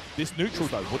this match. This neutral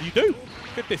though, what do you do?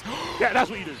 Look at this. Yeah, that's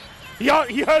what you do. He hurt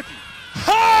you.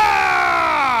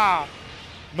 Ha!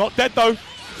 Not dead though.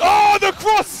 Oh, the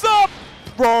cross up!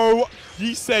 Bro,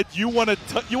 he said, you wanna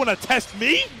test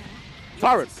me?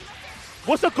 Tyrant,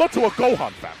 what's a god to a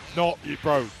Gohan, fam? No,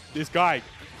 bro, this guy.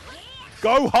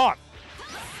 Gohan.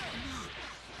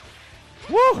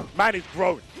 Woo! Man is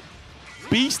growing.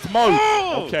 Beast mode.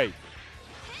 Oh! Okay.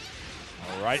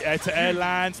 All right, air to air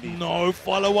lands. No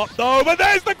follow up though, but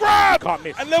there's the grab! Can't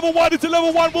miss. And level 1 into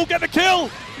level 1 will get the kill.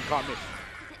 You can't miss.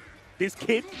 This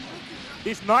kid,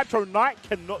 this Nitro Knight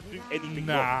cannot do anything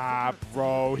wrong. Nah,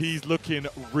 bro, he's looking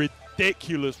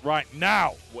ridiculous right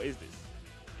now. What is this?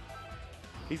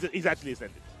 He's actually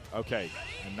ascended. Okay,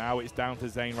 and now it's down to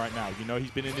Zane right now. You know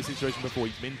he's been in this situation before.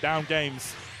 He's been down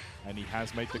games, and he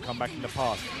has made the comeback in the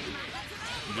past.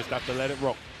 You just have to let it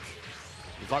rock.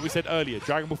 It's like we said earlier,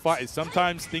 Dragonball FighterZ,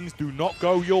 sometimes things do not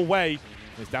go your way.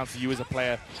 It's down to you as a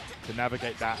player to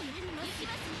navigate that.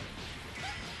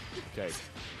 Okay.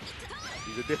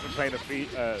 He's a different plane of feet.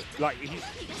 Like he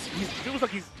feels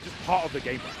like he's just part of the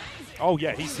game. Oh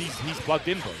yeah, he's plugged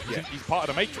in, bro. He's part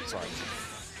of the Matrix, right?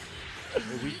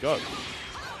 Here we go.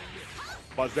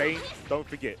 But Zane, don't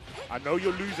forget. I know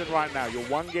you're losing right now. You're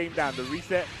 1 game down. The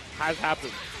reset has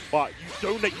happened. But you've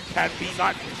shown that you can beat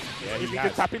Nitro. Yeah, you need to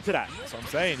tap into that. That's what I'm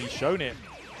saying. He's shown it.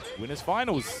 Winners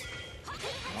finals.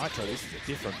 Nitro, this is a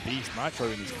different beast. Nitro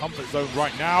in his comfort zone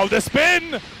right now. The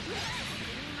spin!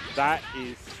 That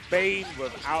is Spain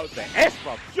without the S,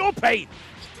 bro. Pure pain.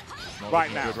 Not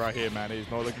right now. Good right here, man. It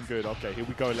is not looking good. Okay, here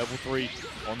we go. Level 3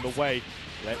 on the way.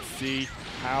 Let's see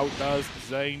how does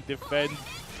Zane defend.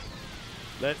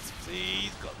 Let's see.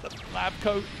 He's got the lab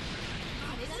coat.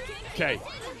 Okay.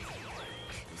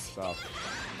 Good stuff.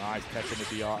 Nice catching the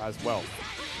DR as well.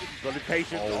 Got the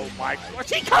patience. Oh my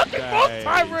gosh. He can't get wrong,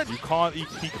 Tyrant.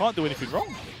 He can't do anything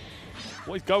wrong.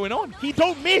 What is going on? He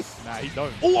don't miss. Nah, he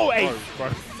don't. All 08. Bro.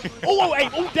 All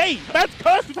 08 all day. Man's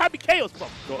cursed with happy chaos, bro.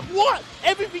 What?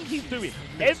 Everything he's doing.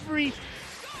 Everything.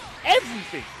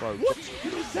 Bro. What?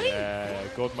 You insane? Yeah,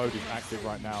 God mode is active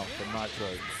right now for Nitro.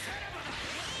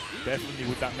 Definitely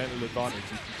with that mental advantage,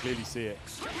 you can clearly see it.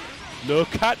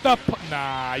 Look at the...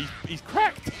 Nah, he's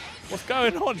cracked. What's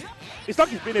going on? It's like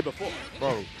he's been here before.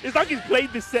 Bro. It's like he's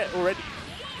played this set already.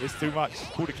 It's too much.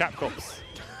 Call the cap cops.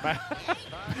 Man,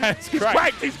 it's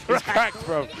cracked. He's cracked. It's cracked,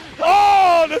 bro.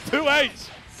 Oh, the 2H.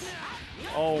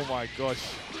 Oh my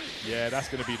gosh. Yeah, that's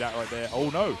going to be that right there. Oh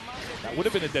no. That would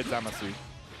have been a dead Zamasu.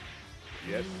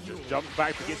 Yes, just jumps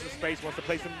back to get some space, wants to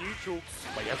play some neutral,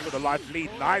 but he hasn't got a life lead.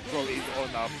 Nitro is on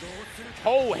a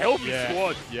whole healthy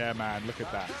squad. Yeah, man, look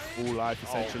at that. Full life,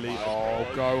 essentially. Oh,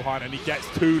 Gohan, and he gets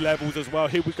 2 levels as well.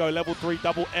 Here we go, level 3,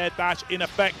 double air dash in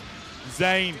effect.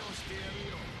 Zayn,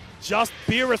 just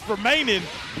Beerus remaining.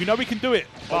 We know we can do it.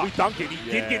 But we dunk it. He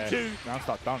did get 2. Now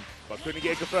start dunk. But couldn't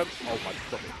get it confirmed. Oh my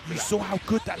God. You saw how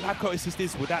good that lab coat assist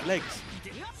is with that legs.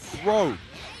 Bro.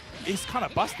 It's kind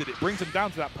of busted. It brings him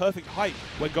down to that perfect height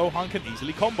where Gohan can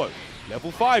easily combo. Level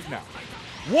 5 now.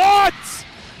 What?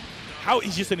 How?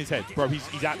 He's just in his head, bro.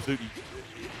 He's absolutely.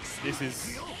 This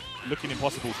is looking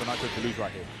impossible for Nitro to lose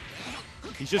right here.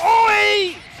 He's just.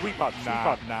 Oi! Sweet punch.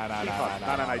 Nah. He's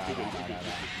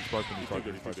broken.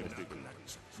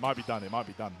 Might be done. It might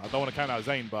be done. I don't want to count out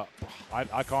Zayn, but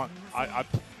I can't.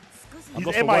 He's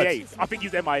MIA. I think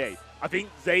he's MIA. I think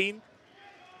Zayn.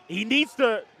 He needs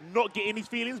to not get in his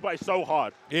feelings, but it's so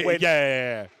hard.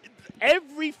 Yeah.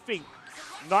 Everything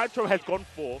Nitro has gone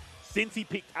for since he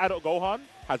picked Adult Gohan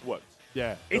has worked.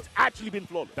 Yeah. It's actually been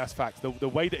flawless. That's facts. The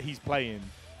way that he's playing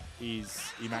is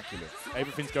immaculate.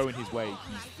 Everything's going his way.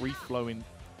 He's free-flowing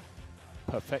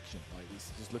perfection. Like, he's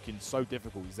just looking so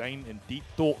difficult. Zayn in deep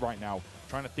thought right now,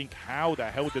 trying to think, how the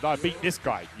hell did I beat this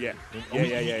guy? Yeah.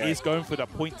 He's going for the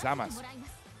point Zamas.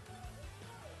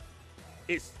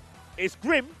 It's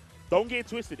grim. Don't get it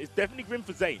twisted. It's definitely grim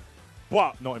for Zayn,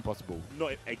 but not impossible.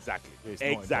 Not exactly. It's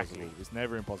not impossible. It's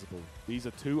never impossible. These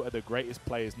are 2 of the greatest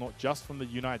players, not just from the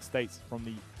United States, from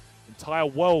the entire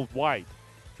worldwide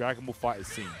Dragon Ball FighterZ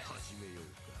scene.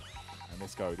 And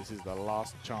let's go. This is the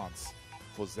last chance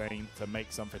for Zayn to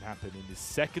make something happen in the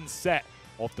 2nd set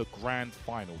of the Grand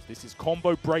Finals. This is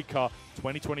Combo Breaker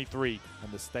 2023,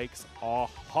 and the stakes are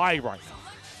high right now.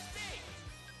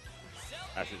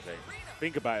 That's insane.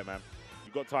 Think about it, man.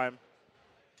 You've got time.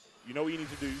 You know what you need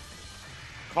to do.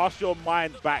 Cast your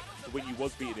mind back to when you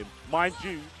was beating him. Mind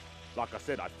you, like I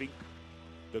said, I think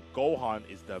the Gohan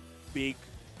is the big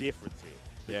difference here.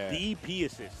 The DP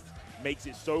assist makes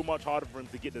it so much harder for him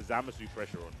to get the Zamasu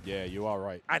pressure on. Yeah, you are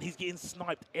right. And he's getting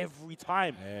sniped every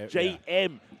time.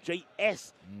 JM,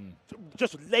 JS,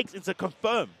 just legs into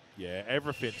confirm. Yeah,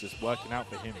 everything's just working out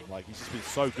for him. Like, he's just been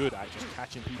so good at just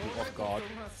catching people off guard.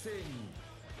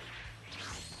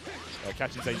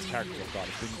 Catching Zayn's characters off guard.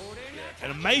 It's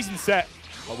been an amazing set,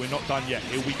 but we're not done yet.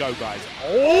 Here we go, guys.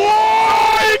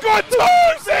 Oh, he got 2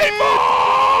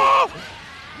 C4!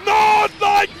 Not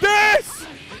like this!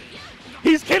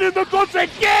 He's killing the gods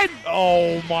again!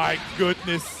 Oh my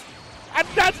goodness. And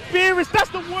that's Beerus. That's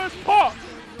the worst part.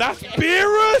 That's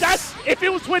Beerus? If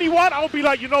it was 21, I would be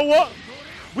like, you know what?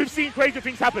 We've seen crazy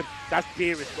things happen. That's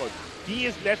Beerus, God. He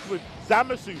is left with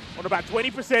Zamasu on about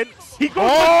 20%. He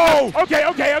goes.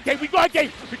 Okay. We got a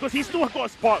game because he still got a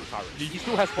spark, Tyron. He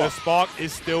still has spark. The spark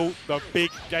is still the big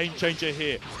game changer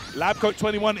here. Labcoat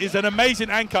 21 is an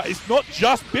amazing anchor. It's not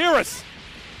just Beerus,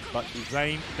 but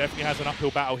Zayn definitely has an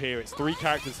uphill battle here. It's 3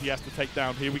 characters he has to take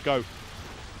down. Here we go.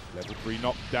 Level 3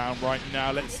 knockdown right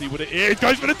now. Let's see what it is.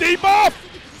 Goes for the debuff,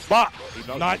 but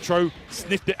Nitro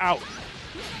sniffed it out.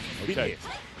 Okay.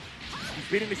 He's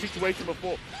been in this situation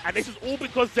before. And this is all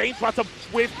because Zayn tried to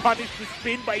whiff punish the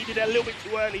spin, but he did it a little bit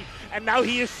too early. And now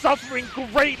he is suffering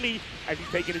greatly as he's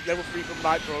taking his level 3 from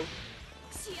Nitro.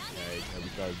 Okay, there we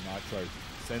go. Nitro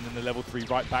sending the level 3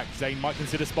 right back. Zayn might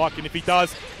consider sparking. If he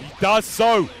does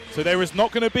so. So there is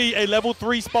not going to be a level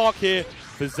 3 spark here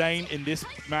for Zayn in this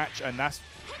match. And that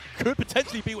could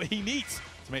potentially be what he needs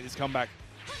to make this comeback.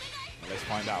 Let's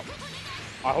find out.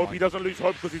 I hope he doesn't lose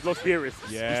hope because he's lost Beerus.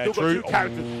 Yeah, he's still true. got 2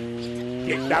 characters.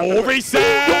 Get down.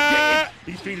 Reset!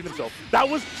 He's feeding himself. That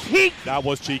was cheeky. That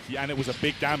was cheeky, and it was a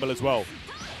big gamble as well.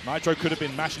 Nitro could have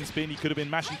been mashing spin. He could have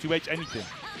been mashing 2H, anything.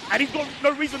 And he's got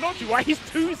no reason not to, right? He's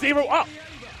 2-0 up.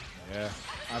 Yeah,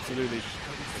 absolutely.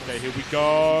 Okay, here we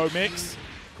go. Mix.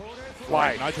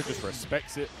 Right. Nitro just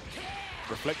respects it.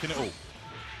 Reflecting it all.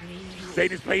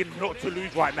 Zayn is playing not to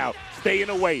lose right now. Staying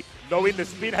away. Knowing the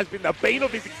spin has been the bane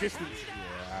of his existence.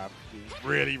 Yeah, it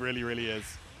really is.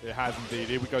 It has indeed.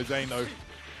 Here we go, Zayn, though.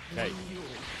 Okay.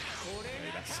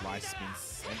 That slice spin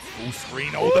sent full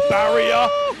screen. Oh, the barrier.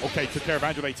 Okay, took care of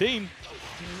Android 18.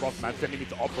 Bro, man, sending me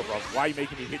to Opera, bro. Why are you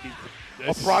making me hit these?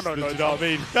 Oprano, no, you know what I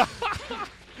mean?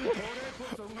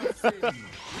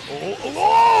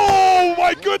 Oh,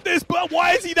 my goodness. But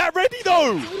why is he that ready,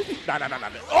 though? No.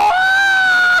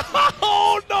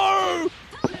 Oh, no.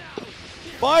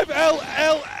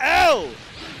 5LLL.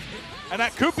 And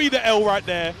that could be the L right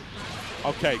there.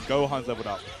 Okay, Gohan's leveled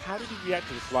up. How did he react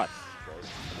to the slice, bro?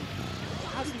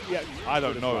 How did he react to I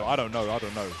don't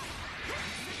know.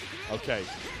 Okay.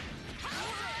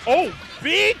 Oh,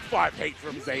 big 5H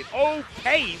from Zayn.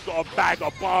 Okay, he's got a bag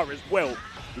of bar as well.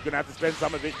 We're going to have to spend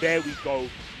some of it. There we go.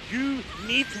 You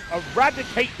need to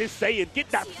eradicate this Saiyan. Get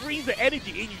that freezer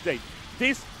energy in you, Zayn.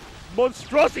 This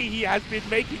monstrosity he has been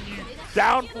making you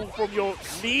downfall from your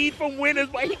lead from winners,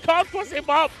 but he can't cross him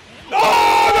up.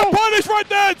 Oh, the punish right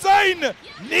there, Zayn!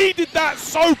 Needed that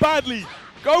so badly.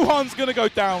 Gohan's going to go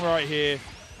down right here.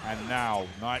 And now,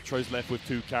 Nitro's left with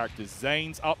 2 characters.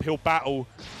 Zayn's uphill battle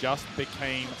just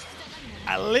became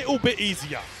a little bit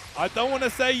easier. I don't want to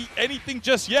say anything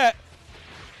just yet,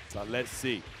 but let's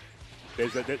see.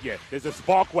 There's a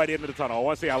spark at the end of the tunnel. I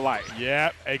want to see how light.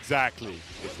 Yeah, exactly.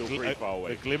 It's still pretty far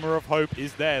away. The glimmer of hope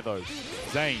is there, though.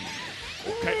 Zayn.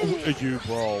 Okay, you,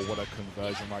 bro. What a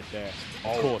conversion right there.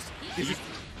 Of course. He's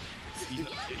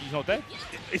not dead.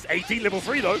 It's 18 level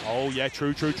 3 though. Oh yeah,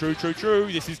 true.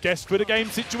 This is guess for the game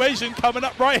situation coming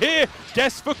up right here.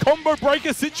 Guess for combo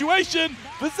breaker situation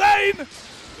for Zayn.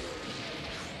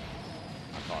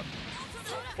 I can't.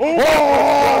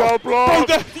 Oh, bro,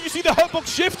 did you see the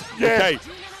hurtbox shift? Yeah. Okay.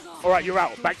 All right, you're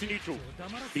out. Back to neutral.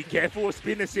 Be careful of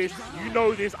spin assist. You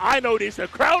know this. I know this. The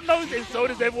crowd knows this. So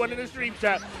does everyone in the stream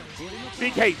chat.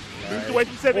 Big H. Moves away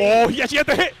from 7. Oh, he actually had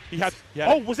the hit. He had.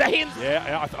 Oh, was that him?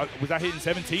 Yeah, was that hitting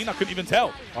 17? I couldn't even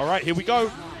tell. All right, here we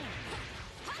go.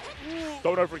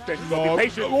 Don't overextend. No. Be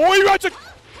patient. Oh, he had to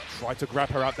try to grab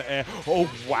her out the air. Oh,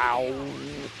 wow.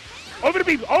 Over the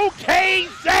beam. Okay,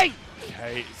 Zayn.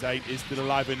 Okay, Zayn is still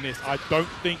alive in this. I don't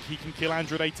think he can kill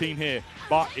Android 18 here,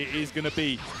 but it is going to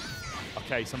be.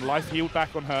 Okay, some life healed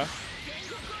back on her.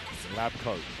 Lab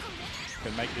Code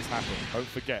can make this happen. Don't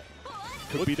forget.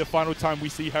 Could be the final time we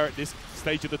see her at this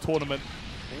stage of the tournament.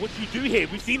 What do you do here?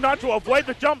 We've seen Nitro avoid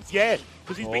the jumps, yeah,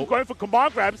 because he's been going for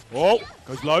command grabs. Oh,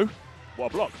 goes low.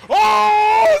 What a block.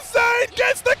 Oh, Zayn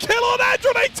gets the kill on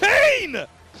Android 18!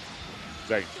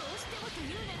 Zayn.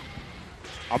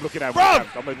 I'm looking at him.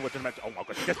 I'm even watching the match. Oh my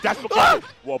god, just dash for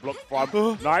what a block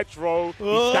from Nitro.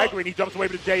 He's staggering, he jumps away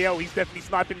with the JL. He's definitely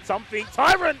sniping something.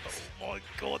 Tyrant! Oh my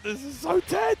god, this is so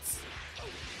tense.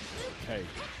 Okay,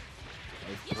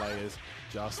 both players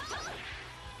just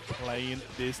playing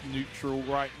this neutral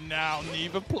right now.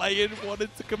 Neither player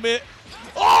wanted to commit.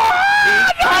 Oh!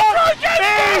 Nitro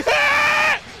gets the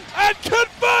hit! And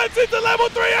converts into level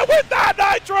 3. And with that,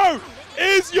 Nitro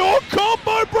is your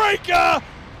combo breaker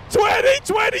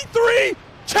 2023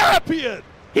 champion.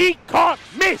 He can't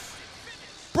miss.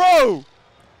 Bro,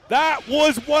 that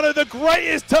was one of the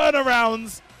greatest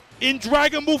turnarounds in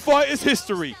Dragon Ball FighterZ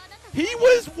history. He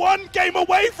was 1 game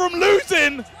away from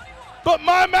losing, but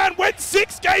my man went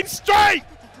 6 games straight.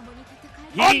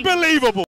 Unbelievable.